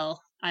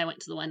hotel. I went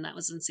to the one that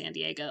was in San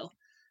Diego.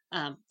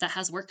 That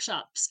has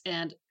workshops,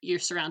 and you're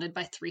surrounded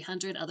by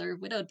 300 other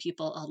widowed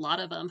people, a lot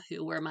of them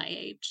who were my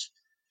age.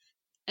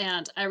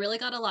 And I really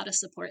got a lot of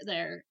support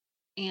there.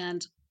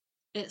 And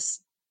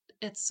it's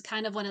it's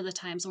kind of one of the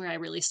times where I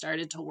really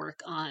started to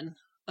work on,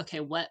 okay,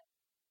 what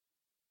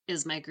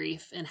is my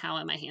grief and how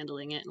am I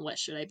handling it and what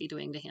should I be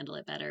doing to handle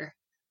it better.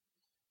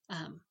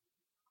 Um,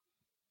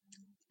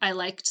 I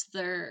liked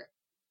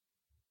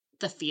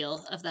the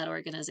feel of that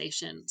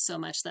organization so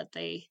much that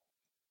they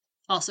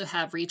also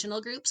have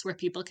regional groups where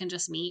people can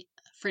just meet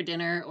for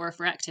dinner or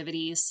for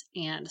activities.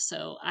 And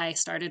so I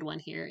started one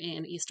here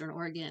in Eastern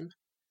Oregon.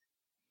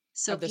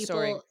 So Of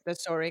people the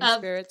soaring of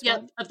spirits yep,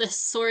 one? of the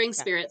Soaring Yeah.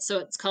 Spirits. So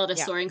it's called a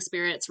Yeah. Soaring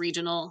Spirits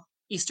Regional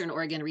Eastern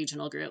Oregon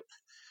Regional Group.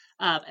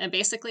 And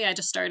basically, I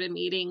just started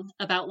meeting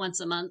about once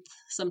a month,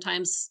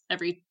 sometimes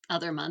every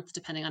other month,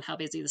 depending on how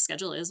busy the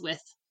schedule is,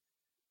 with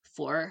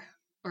 4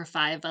 or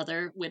 5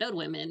 other widowed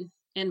women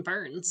in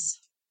Burns,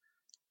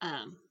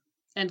 um,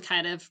 and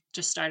kind of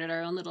just started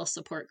our own little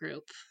support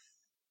group.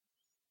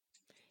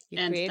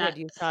 And that,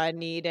 You saw a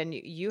need and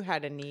you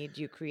had a need,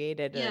 you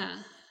created a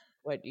yeah,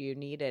 what you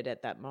needed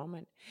at that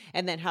moment.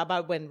 And then how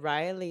about when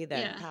Riley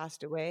then yeah.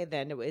 passed away,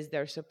 then is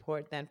there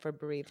support then for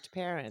bereaved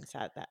parents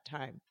at that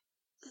time?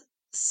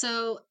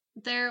 So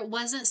there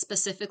wasn't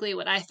specifically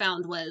what I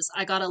found was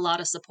I got a lot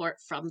of support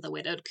from the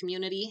widowed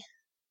community,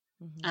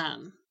 Mhm.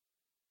 um,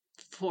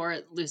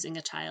 for losing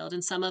a child,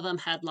 and some of them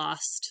had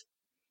lost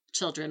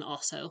children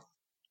also,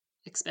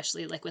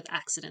 especially like with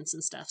accidents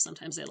and stuff.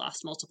 Sometimes they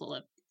lost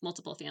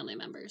multiple family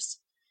members.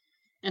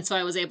 And so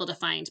I was able to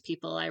find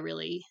people I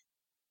really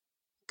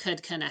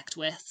could connect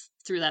with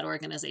through that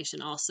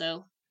organization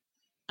also.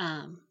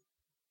 Um,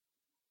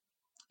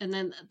 and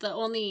then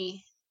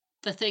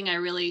the thing I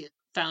really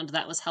found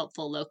that was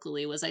helpful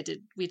locally was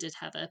we did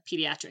have a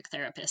pediatric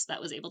therapist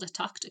that was able to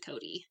talk to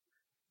Cody.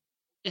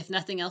 If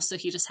nothing else, so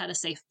he just had a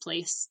safe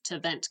place to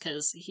vent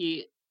because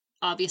he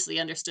obviously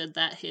understood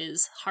that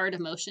his hard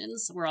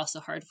emotions were also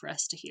hard for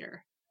us to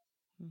hear.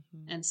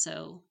 Mhm. And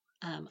so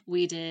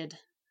we did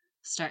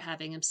start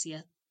having him see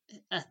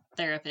a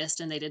therapist,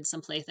 and they did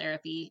some play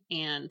therapy.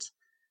 And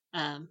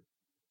um,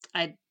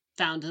 I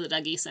found the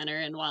Dougie Center,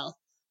 and while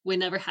we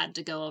never had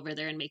to go over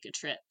there and make a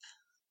trip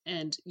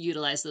and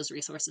utilize those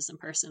resources in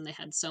person, they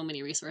had so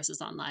many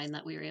resources online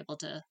that we were able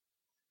to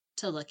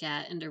look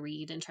at and to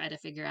read and try to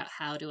figure out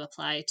how to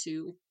apply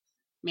to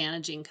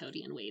managing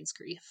Cody and Wade's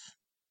grief.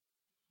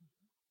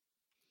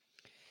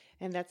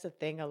 And that's the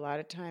thing, a lot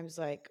of times,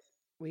 like,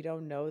 we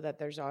don't know that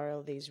there's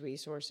all these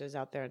resources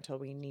out there until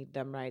we need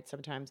them, right?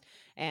 Sometimes,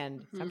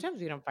 and Hmm. sometimes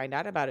we don't find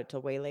out about it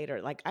till way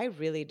later. Like, I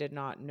really did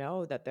not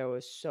know that there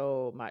was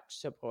so much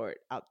support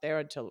out there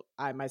until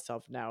I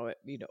myself now,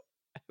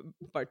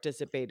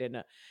 participate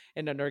in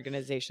an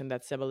organization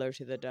that's similar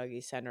to the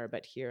Dougie Center,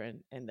 but here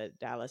in the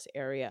Dallas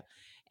area.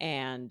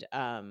 And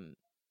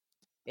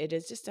it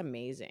is just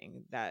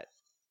amazing that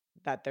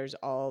there's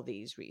all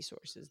these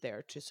resources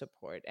there to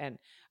support. And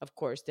of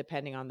course,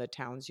 depending on the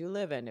towns you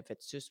live in, if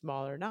it's too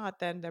small or not,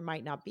 then there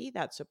might not be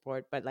that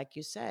support. But like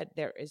you said,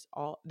 there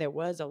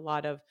was a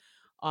lot of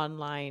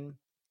online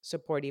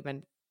support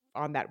even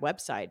on that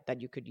website that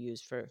you could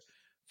use for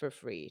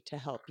free to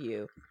help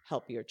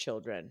your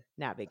children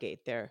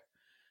navigate their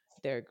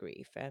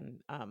grief.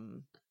 And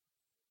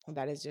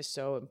that is just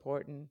so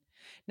important.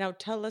 Now,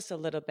 tell us a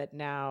little bit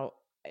now.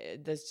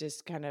 Let's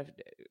just kind of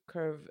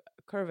curve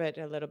it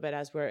a little bit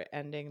as we're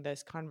ending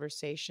this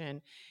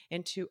conversation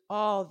into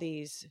all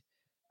these.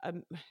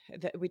 Um,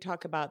 we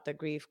talk about the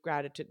grief,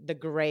 gratitude, the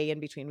gray in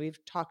between.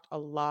 We've talked a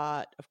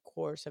lot, of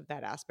course, of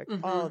that aspect.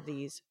 All Hmm. of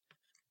these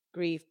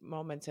grief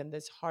moments and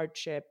this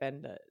hardship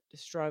and the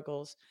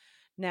struggles.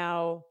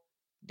 Now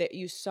that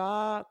you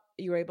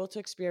were able to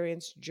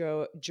experience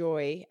joy,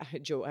 Joe,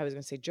 I was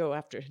going to say Joe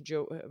after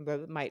Joe,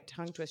 my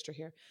tongue twister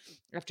here.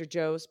 After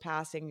Joe's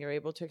passing, you're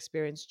able to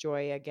experience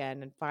joy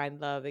again and find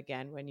love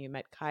again when you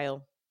met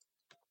Kyle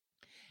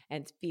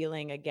and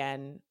feeling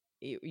again.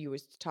 You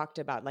was talked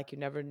about like you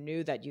never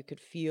knew that you could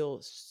feel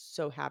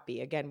so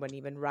happy again when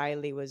even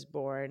Riley was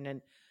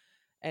born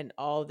and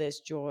all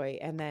this joy.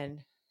 And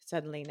then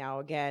suddenly now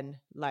again,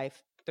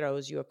 life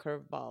throws you a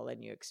curveball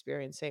and you're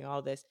experiencing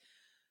all this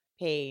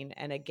pain.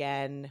 And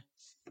again,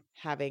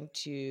 having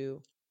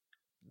to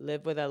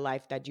live with a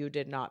life that you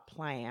did not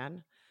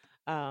plan.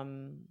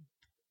 Um,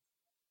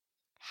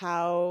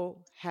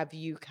 how have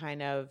you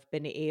kind of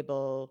been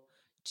able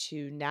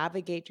to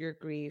navigate your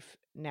grief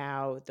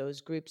now,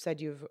 those groups that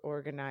you've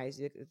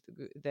organized,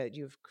 that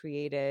you've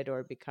created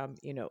or become,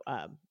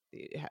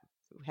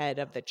 head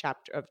of the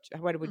chapter of,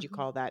 what would you Hmm.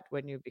 call that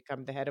when you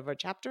become the head of a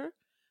chapter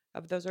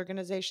of those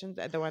organizations,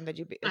 the one that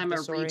of I'm the a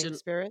Soaring region,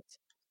 Spirits?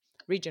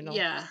 Regional.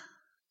 yeah,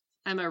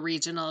 I'm a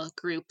regional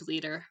group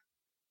leader.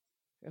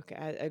 Okay,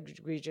 a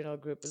regional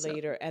group So,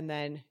 leader, and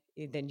then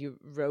you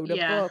wrote a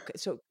yeah. book.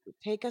 So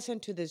take us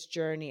into this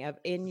journey of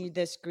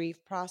this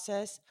grief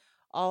process,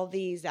 all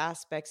these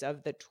aspects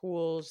of the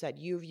tools that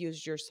you've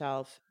used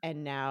yourself,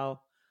 and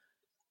now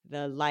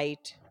the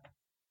light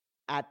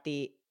at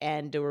the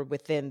end or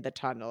within the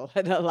tunnel,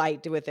 the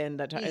light within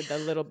Yeah. the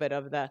little bit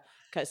of the,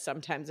 because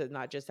sometimes it's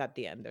not just at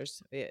the end.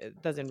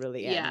 It doesn't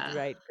really end, Yeah.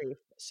 right? Grief.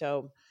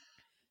 So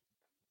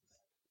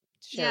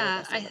share with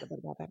Yeah. us a little bit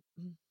about that.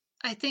 Mhm.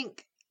 I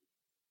think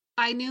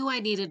I knew I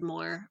needed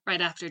more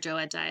right after Joe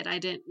had died. I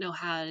didn't know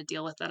how to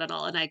deal with that at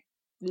all. And I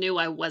knew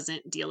I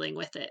wasn't dealing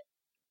with it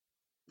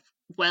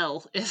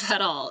well, if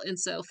at all. And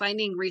so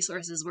finding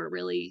resources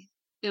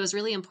it was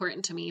really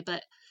important to me.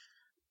 But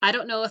I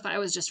don't know if I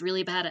was just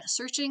really bad at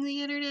searching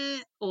the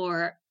internet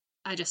or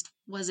I just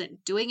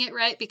wasn't doing it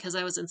right because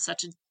I was in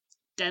such a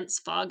dense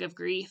fog of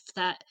grief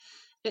that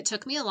it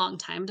took me a long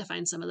time to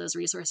find some of those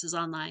resources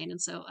online.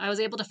 And so I was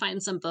able to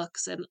find some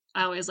books, and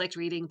I always liked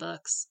reading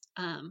books.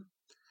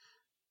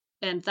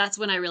 And that's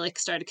when I really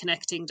started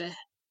connecting to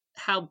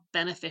how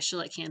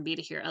beneficial it can be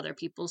to hear other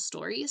people's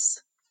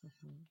stories,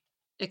 Mhm.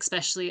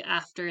 especially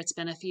after it's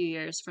been a few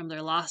years from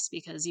their loss,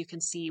 because you can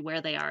see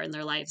where they are in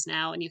their lives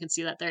now and you can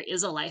see that there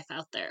is a life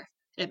out there.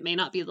 It may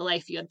not be the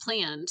life you had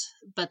planned,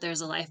 but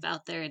there's a life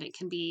out there and it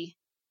can be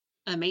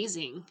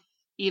amazing,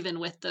 even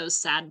with those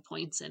sad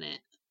points in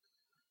it.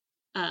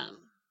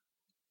 Um,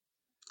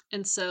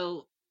 and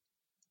so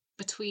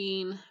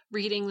between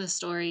reading the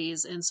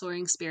stories and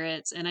soaring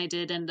spirits, and I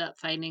did end up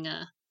finding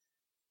a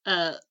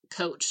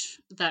coach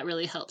that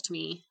really helped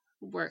me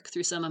work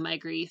through some of my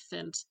grief,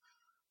 and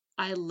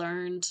I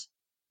learned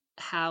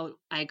how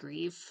I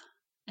grieve.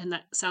 And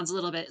that sounds a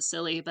little bit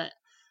silly, but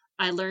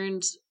I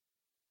learned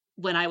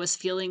when I was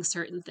feeling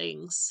certain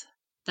things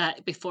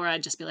that before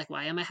I'd just be like,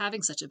 why am I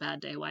having such a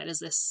bad day? Why does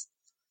this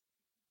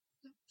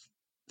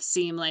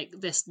seem like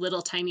this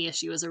little tiny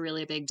issue is a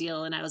really big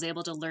deal? And I was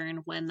able to learn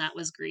when that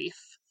was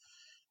grief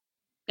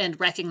and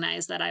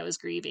recognize that I was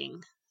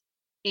grieving.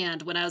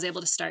 And when I was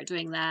able to start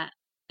doing that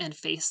and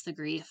face the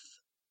grief,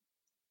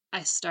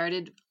 I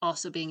started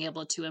also being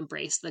able to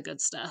embrace the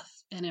good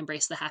stuff and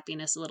embrace the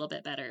happiness a little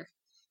bit better.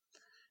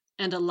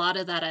 And a lot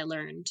of that I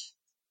learned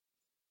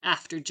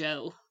after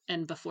Joe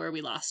and before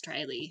we lost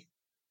Riley.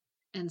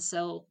 And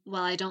so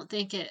while I don't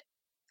think it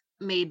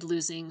made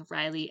losing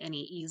Riley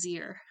any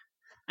easier,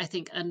 I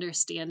think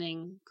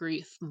understanding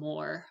grief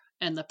more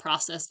and the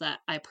process that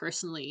I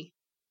personally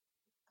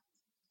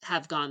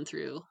have gone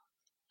through,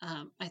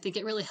 I think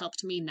it really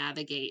helped me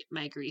navigate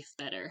my grief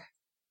better.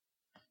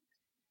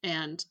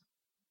 And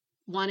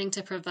wanting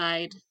to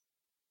provide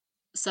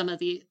some of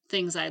the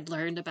things I'd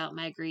learned about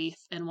my grief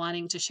and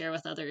wanting to share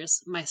with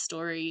others my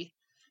story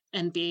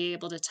and be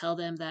able to tell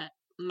them that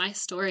my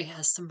story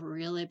has some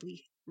really,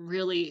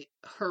 really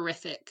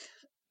horrific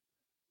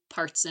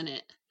parts in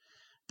it.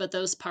 But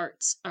those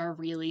parts are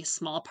really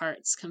small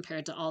parts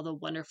compared to all the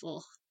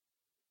wonderful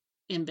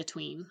in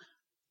between.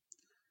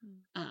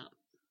 Mm. Um,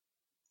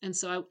 and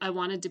so I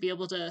wanted to be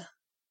able to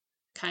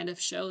kind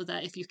of show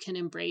that if you can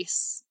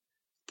embrace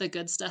the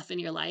good stuff in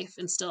your life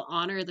and still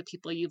honor the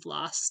people you've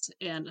lost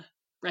and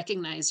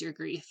recognize your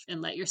grief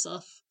and let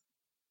yourself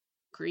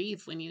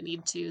grieve when you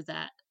need to,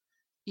 that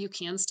you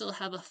can still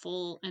have a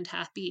full and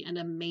happy and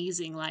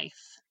amazing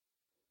life.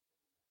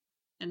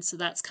 And so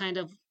that's kind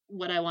of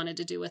what I wanted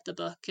to do with the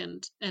book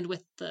and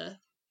with the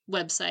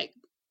website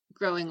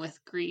Growing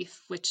with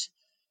Grief, which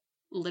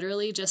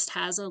literally just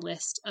has a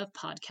list of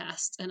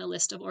podcasts and a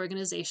list of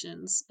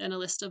organizations and a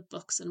list of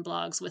books and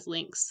blogs with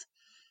links.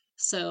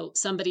 So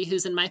somebody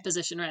who's in my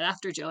position right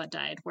after Joe had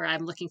died, where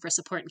I'm looking for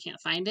support and can't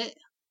find it,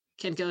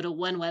 can go to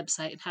one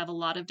website and have a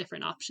lot of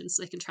different options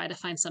so they can try to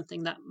find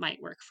something that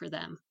might work for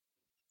them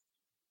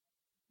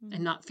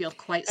and Mm. not feel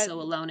quite so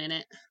And alone in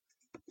it.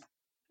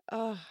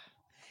 oh,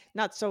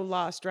 not so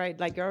lost, right?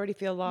 Like you already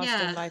feel lost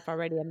in Yeah. life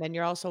already, and then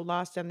you're also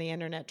lost on the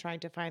internet trying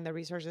to find the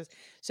resources.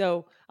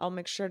 So I'll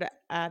make sure to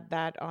add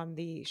that on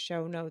the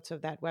show notes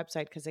of that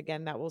website, because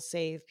again, that will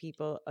save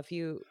people a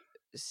few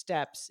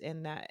steps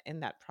in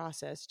that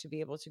process to be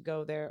able to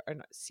go there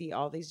and see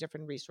all these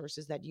different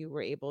resources that you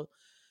were able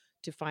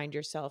to find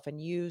yourself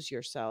and use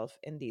yourself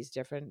in these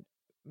different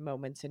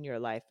moments in your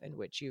life in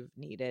which you've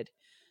needed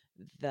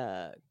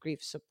the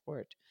grief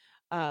support.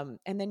 And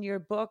then your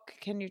book,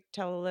 can you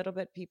tell a little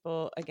bit,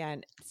 people,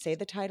 again, say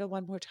the title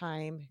one more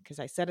time, because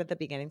I said at the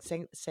beginning,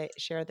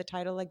 share the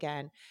title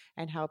again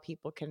and how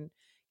people can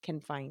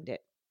find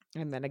it.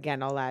 And then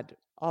again, I'll add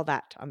all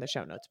that on the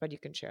show notes, but you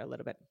can share a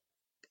little bit.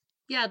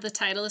 Yeah, the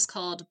title is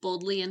called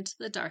Boldly Into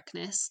the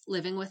Darkness: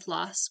 Living with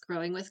Loss,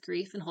 Growing with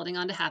Grief, and Holding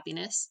On to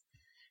Happiness.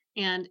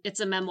 And it's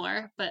a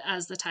memoir, but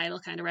as the title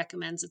kind of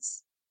recommends,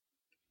 it's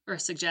or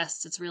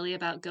suggests, it's really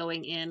about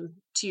going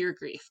in to your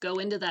grief. Go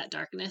into that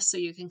darkness so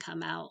you can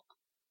come out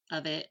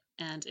of it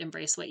and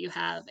embrace what you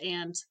have.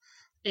 And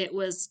it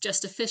was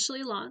just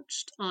officially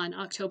launched on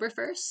October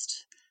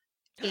 1st.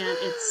 And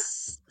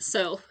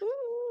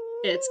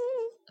it's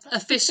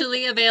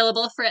officially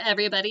available for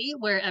everybody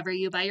wherever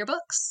you buy your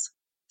books.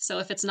 So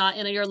if it's not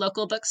in your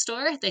local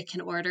bookstore, they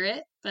can order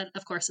it. But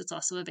of course, it's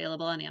also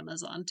available on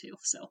Amazon too.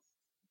 So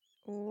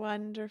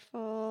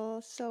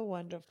Wonderful. So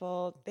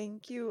wonderful.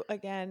 Thank you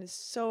again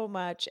so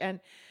much. And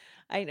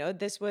I know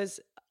this was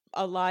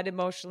a lot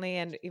emotionally,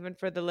 and even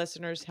for the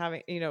listeners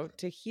having,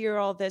 to hear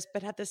all this,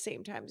 but at the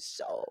same time,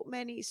 so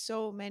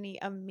many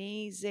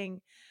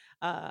amazing,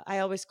 I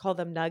always call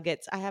them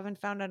nuggets. I haven't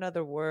found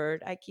another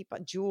word. I keep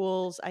on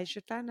jewels. I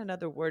should find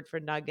another word for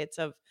nuggets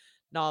of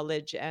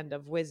knowledge and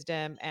of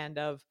wisdom and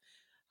of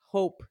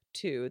hope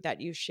too that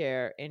you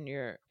share in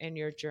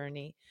your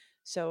journey.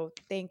 So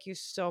thank you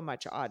so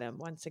much, Autumn,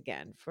 once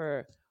again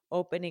for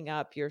opening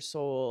up your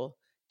soul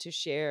to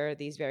share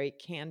these very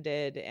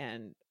candid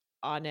and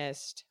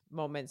honest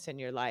moments in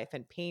your life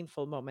and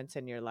painful moments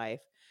in your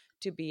life,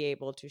 to be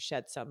able to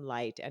shed some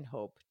light and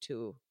hope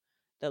to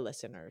the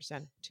listeners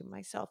and to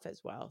myself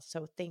as well.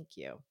 So thank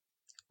you.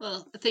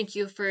 Well, thank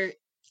you for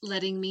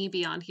letting me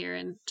be on here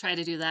and try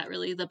to do that.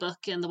 Really, the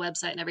book and the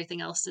website and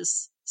everything else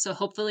is so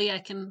hopefully I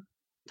can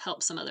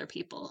help some other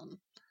people.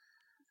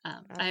 I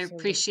Absolutely.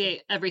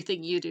 appreciate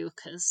everything you do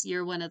because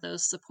you're one of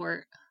those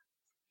support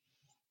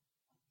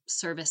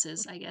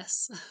services, I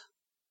guess.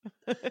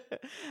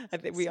 I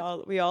think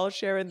So. we all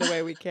share in the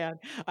way we can.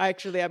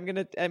 Actually, I'm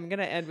gonna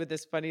end with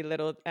this funny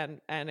little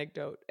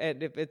anecdote,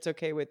 and if it's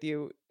okay with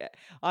you,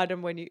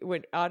 Autumn,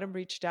 when Autumn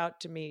reached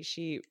out to me,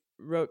 she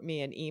wrote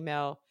me an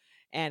email,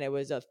 and it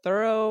was a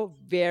thorough,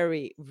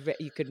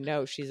 you could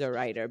know she's a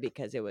writer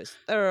because it was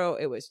thorough,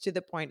 it was to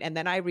the point, and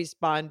then I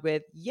respond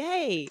with,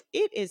 "Yay!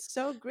 It is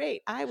so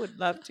great. I would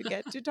love to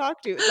get to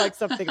talk to you," like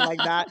something like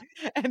that,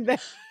 and then.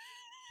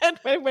 And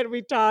when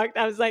we talked,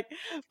 I was like,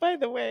 by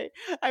the way,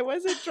 I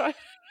wasn't trying,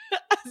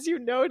 as you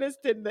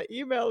noticed in the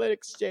email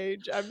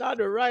exchange, I'm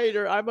not a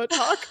writer, I'm a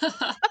talker.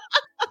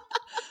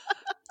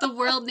 The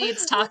world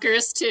needs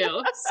talkers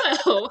too.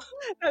 So,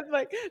 That's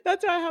like,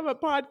 that's why I have a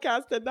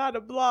podcast and not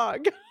a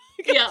blog.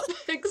 yeah,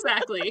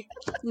 exactly.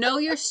 Know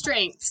your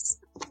strengths.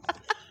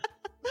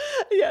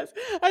 Yes,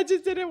 I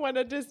just didn't want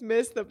to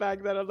dismiss the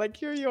fact that I'm like,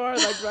 here you are,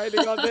 like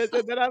writing all this.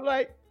 And then I'm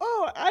like,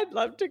 oh, I'd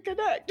love to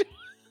connect.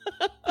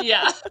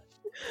 Yeah.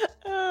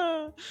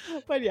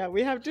 But yeah,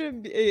 we have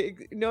to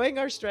knowing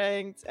our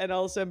strengths and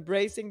also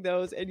embracing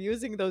those and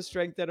using those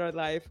strengths in our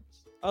life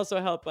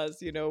also help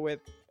us, with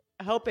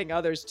helping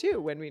others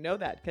too when we know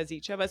that, because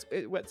each of us,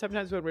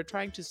 sometimes when we're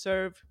trying to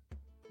serve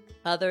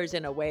others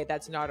in a way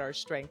that's not our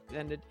strength,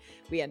 then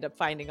we end up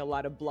finding a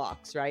lot of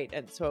blocks, right?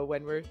 And so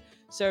when we're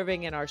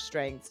serving in our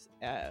strengths,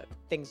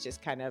 things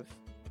just kind of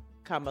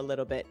come a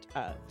little bit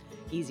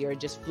easier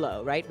and just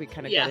flow, right? We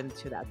kind of Yeah. get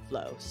into that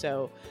flow.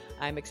 So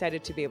I'm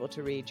excited to be able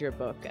to read your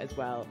book as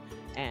well,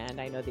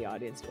 and I know the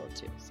audience will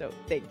too. So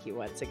thank you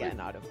once again,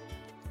 Autumn.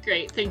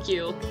 Great. Thank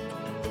you.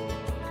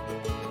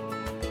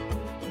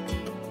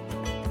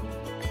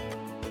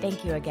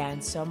 Thank you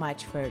again so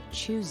much for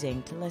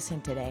choosing to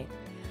listen today.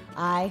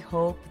 I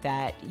hope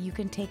that you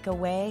can take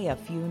away a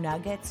few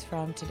nuggets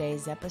from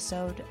today's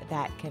episode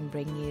that can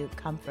bring you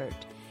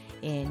comfort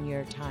in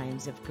your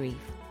times of grief.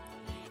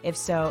 If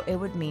so, it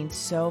would mean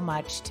so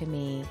much to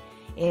me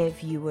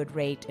if you would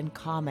rate and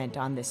comment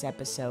on this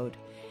episode.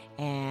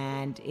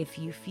 And if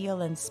you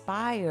feel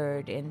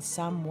inspired in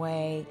some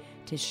way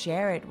to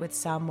share it with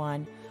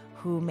someone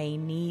who may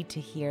need to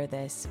hear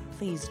this,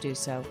 please do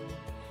so.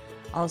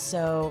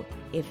 Also,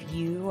 if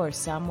you or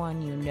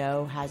someone you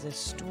know has a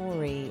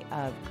story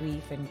of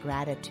grief and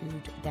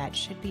gratitude that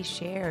should be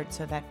shared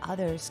so that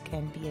others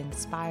can be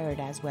inspired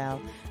as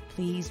well,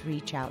 please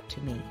reach out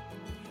to me.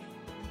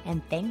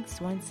 And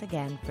thanks once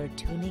again for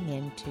tuning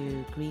in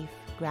to Grief,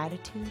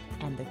 Gratitude,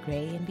 and the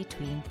Gray in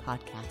Between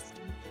podcast.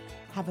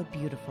 Have a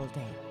beautiful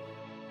day.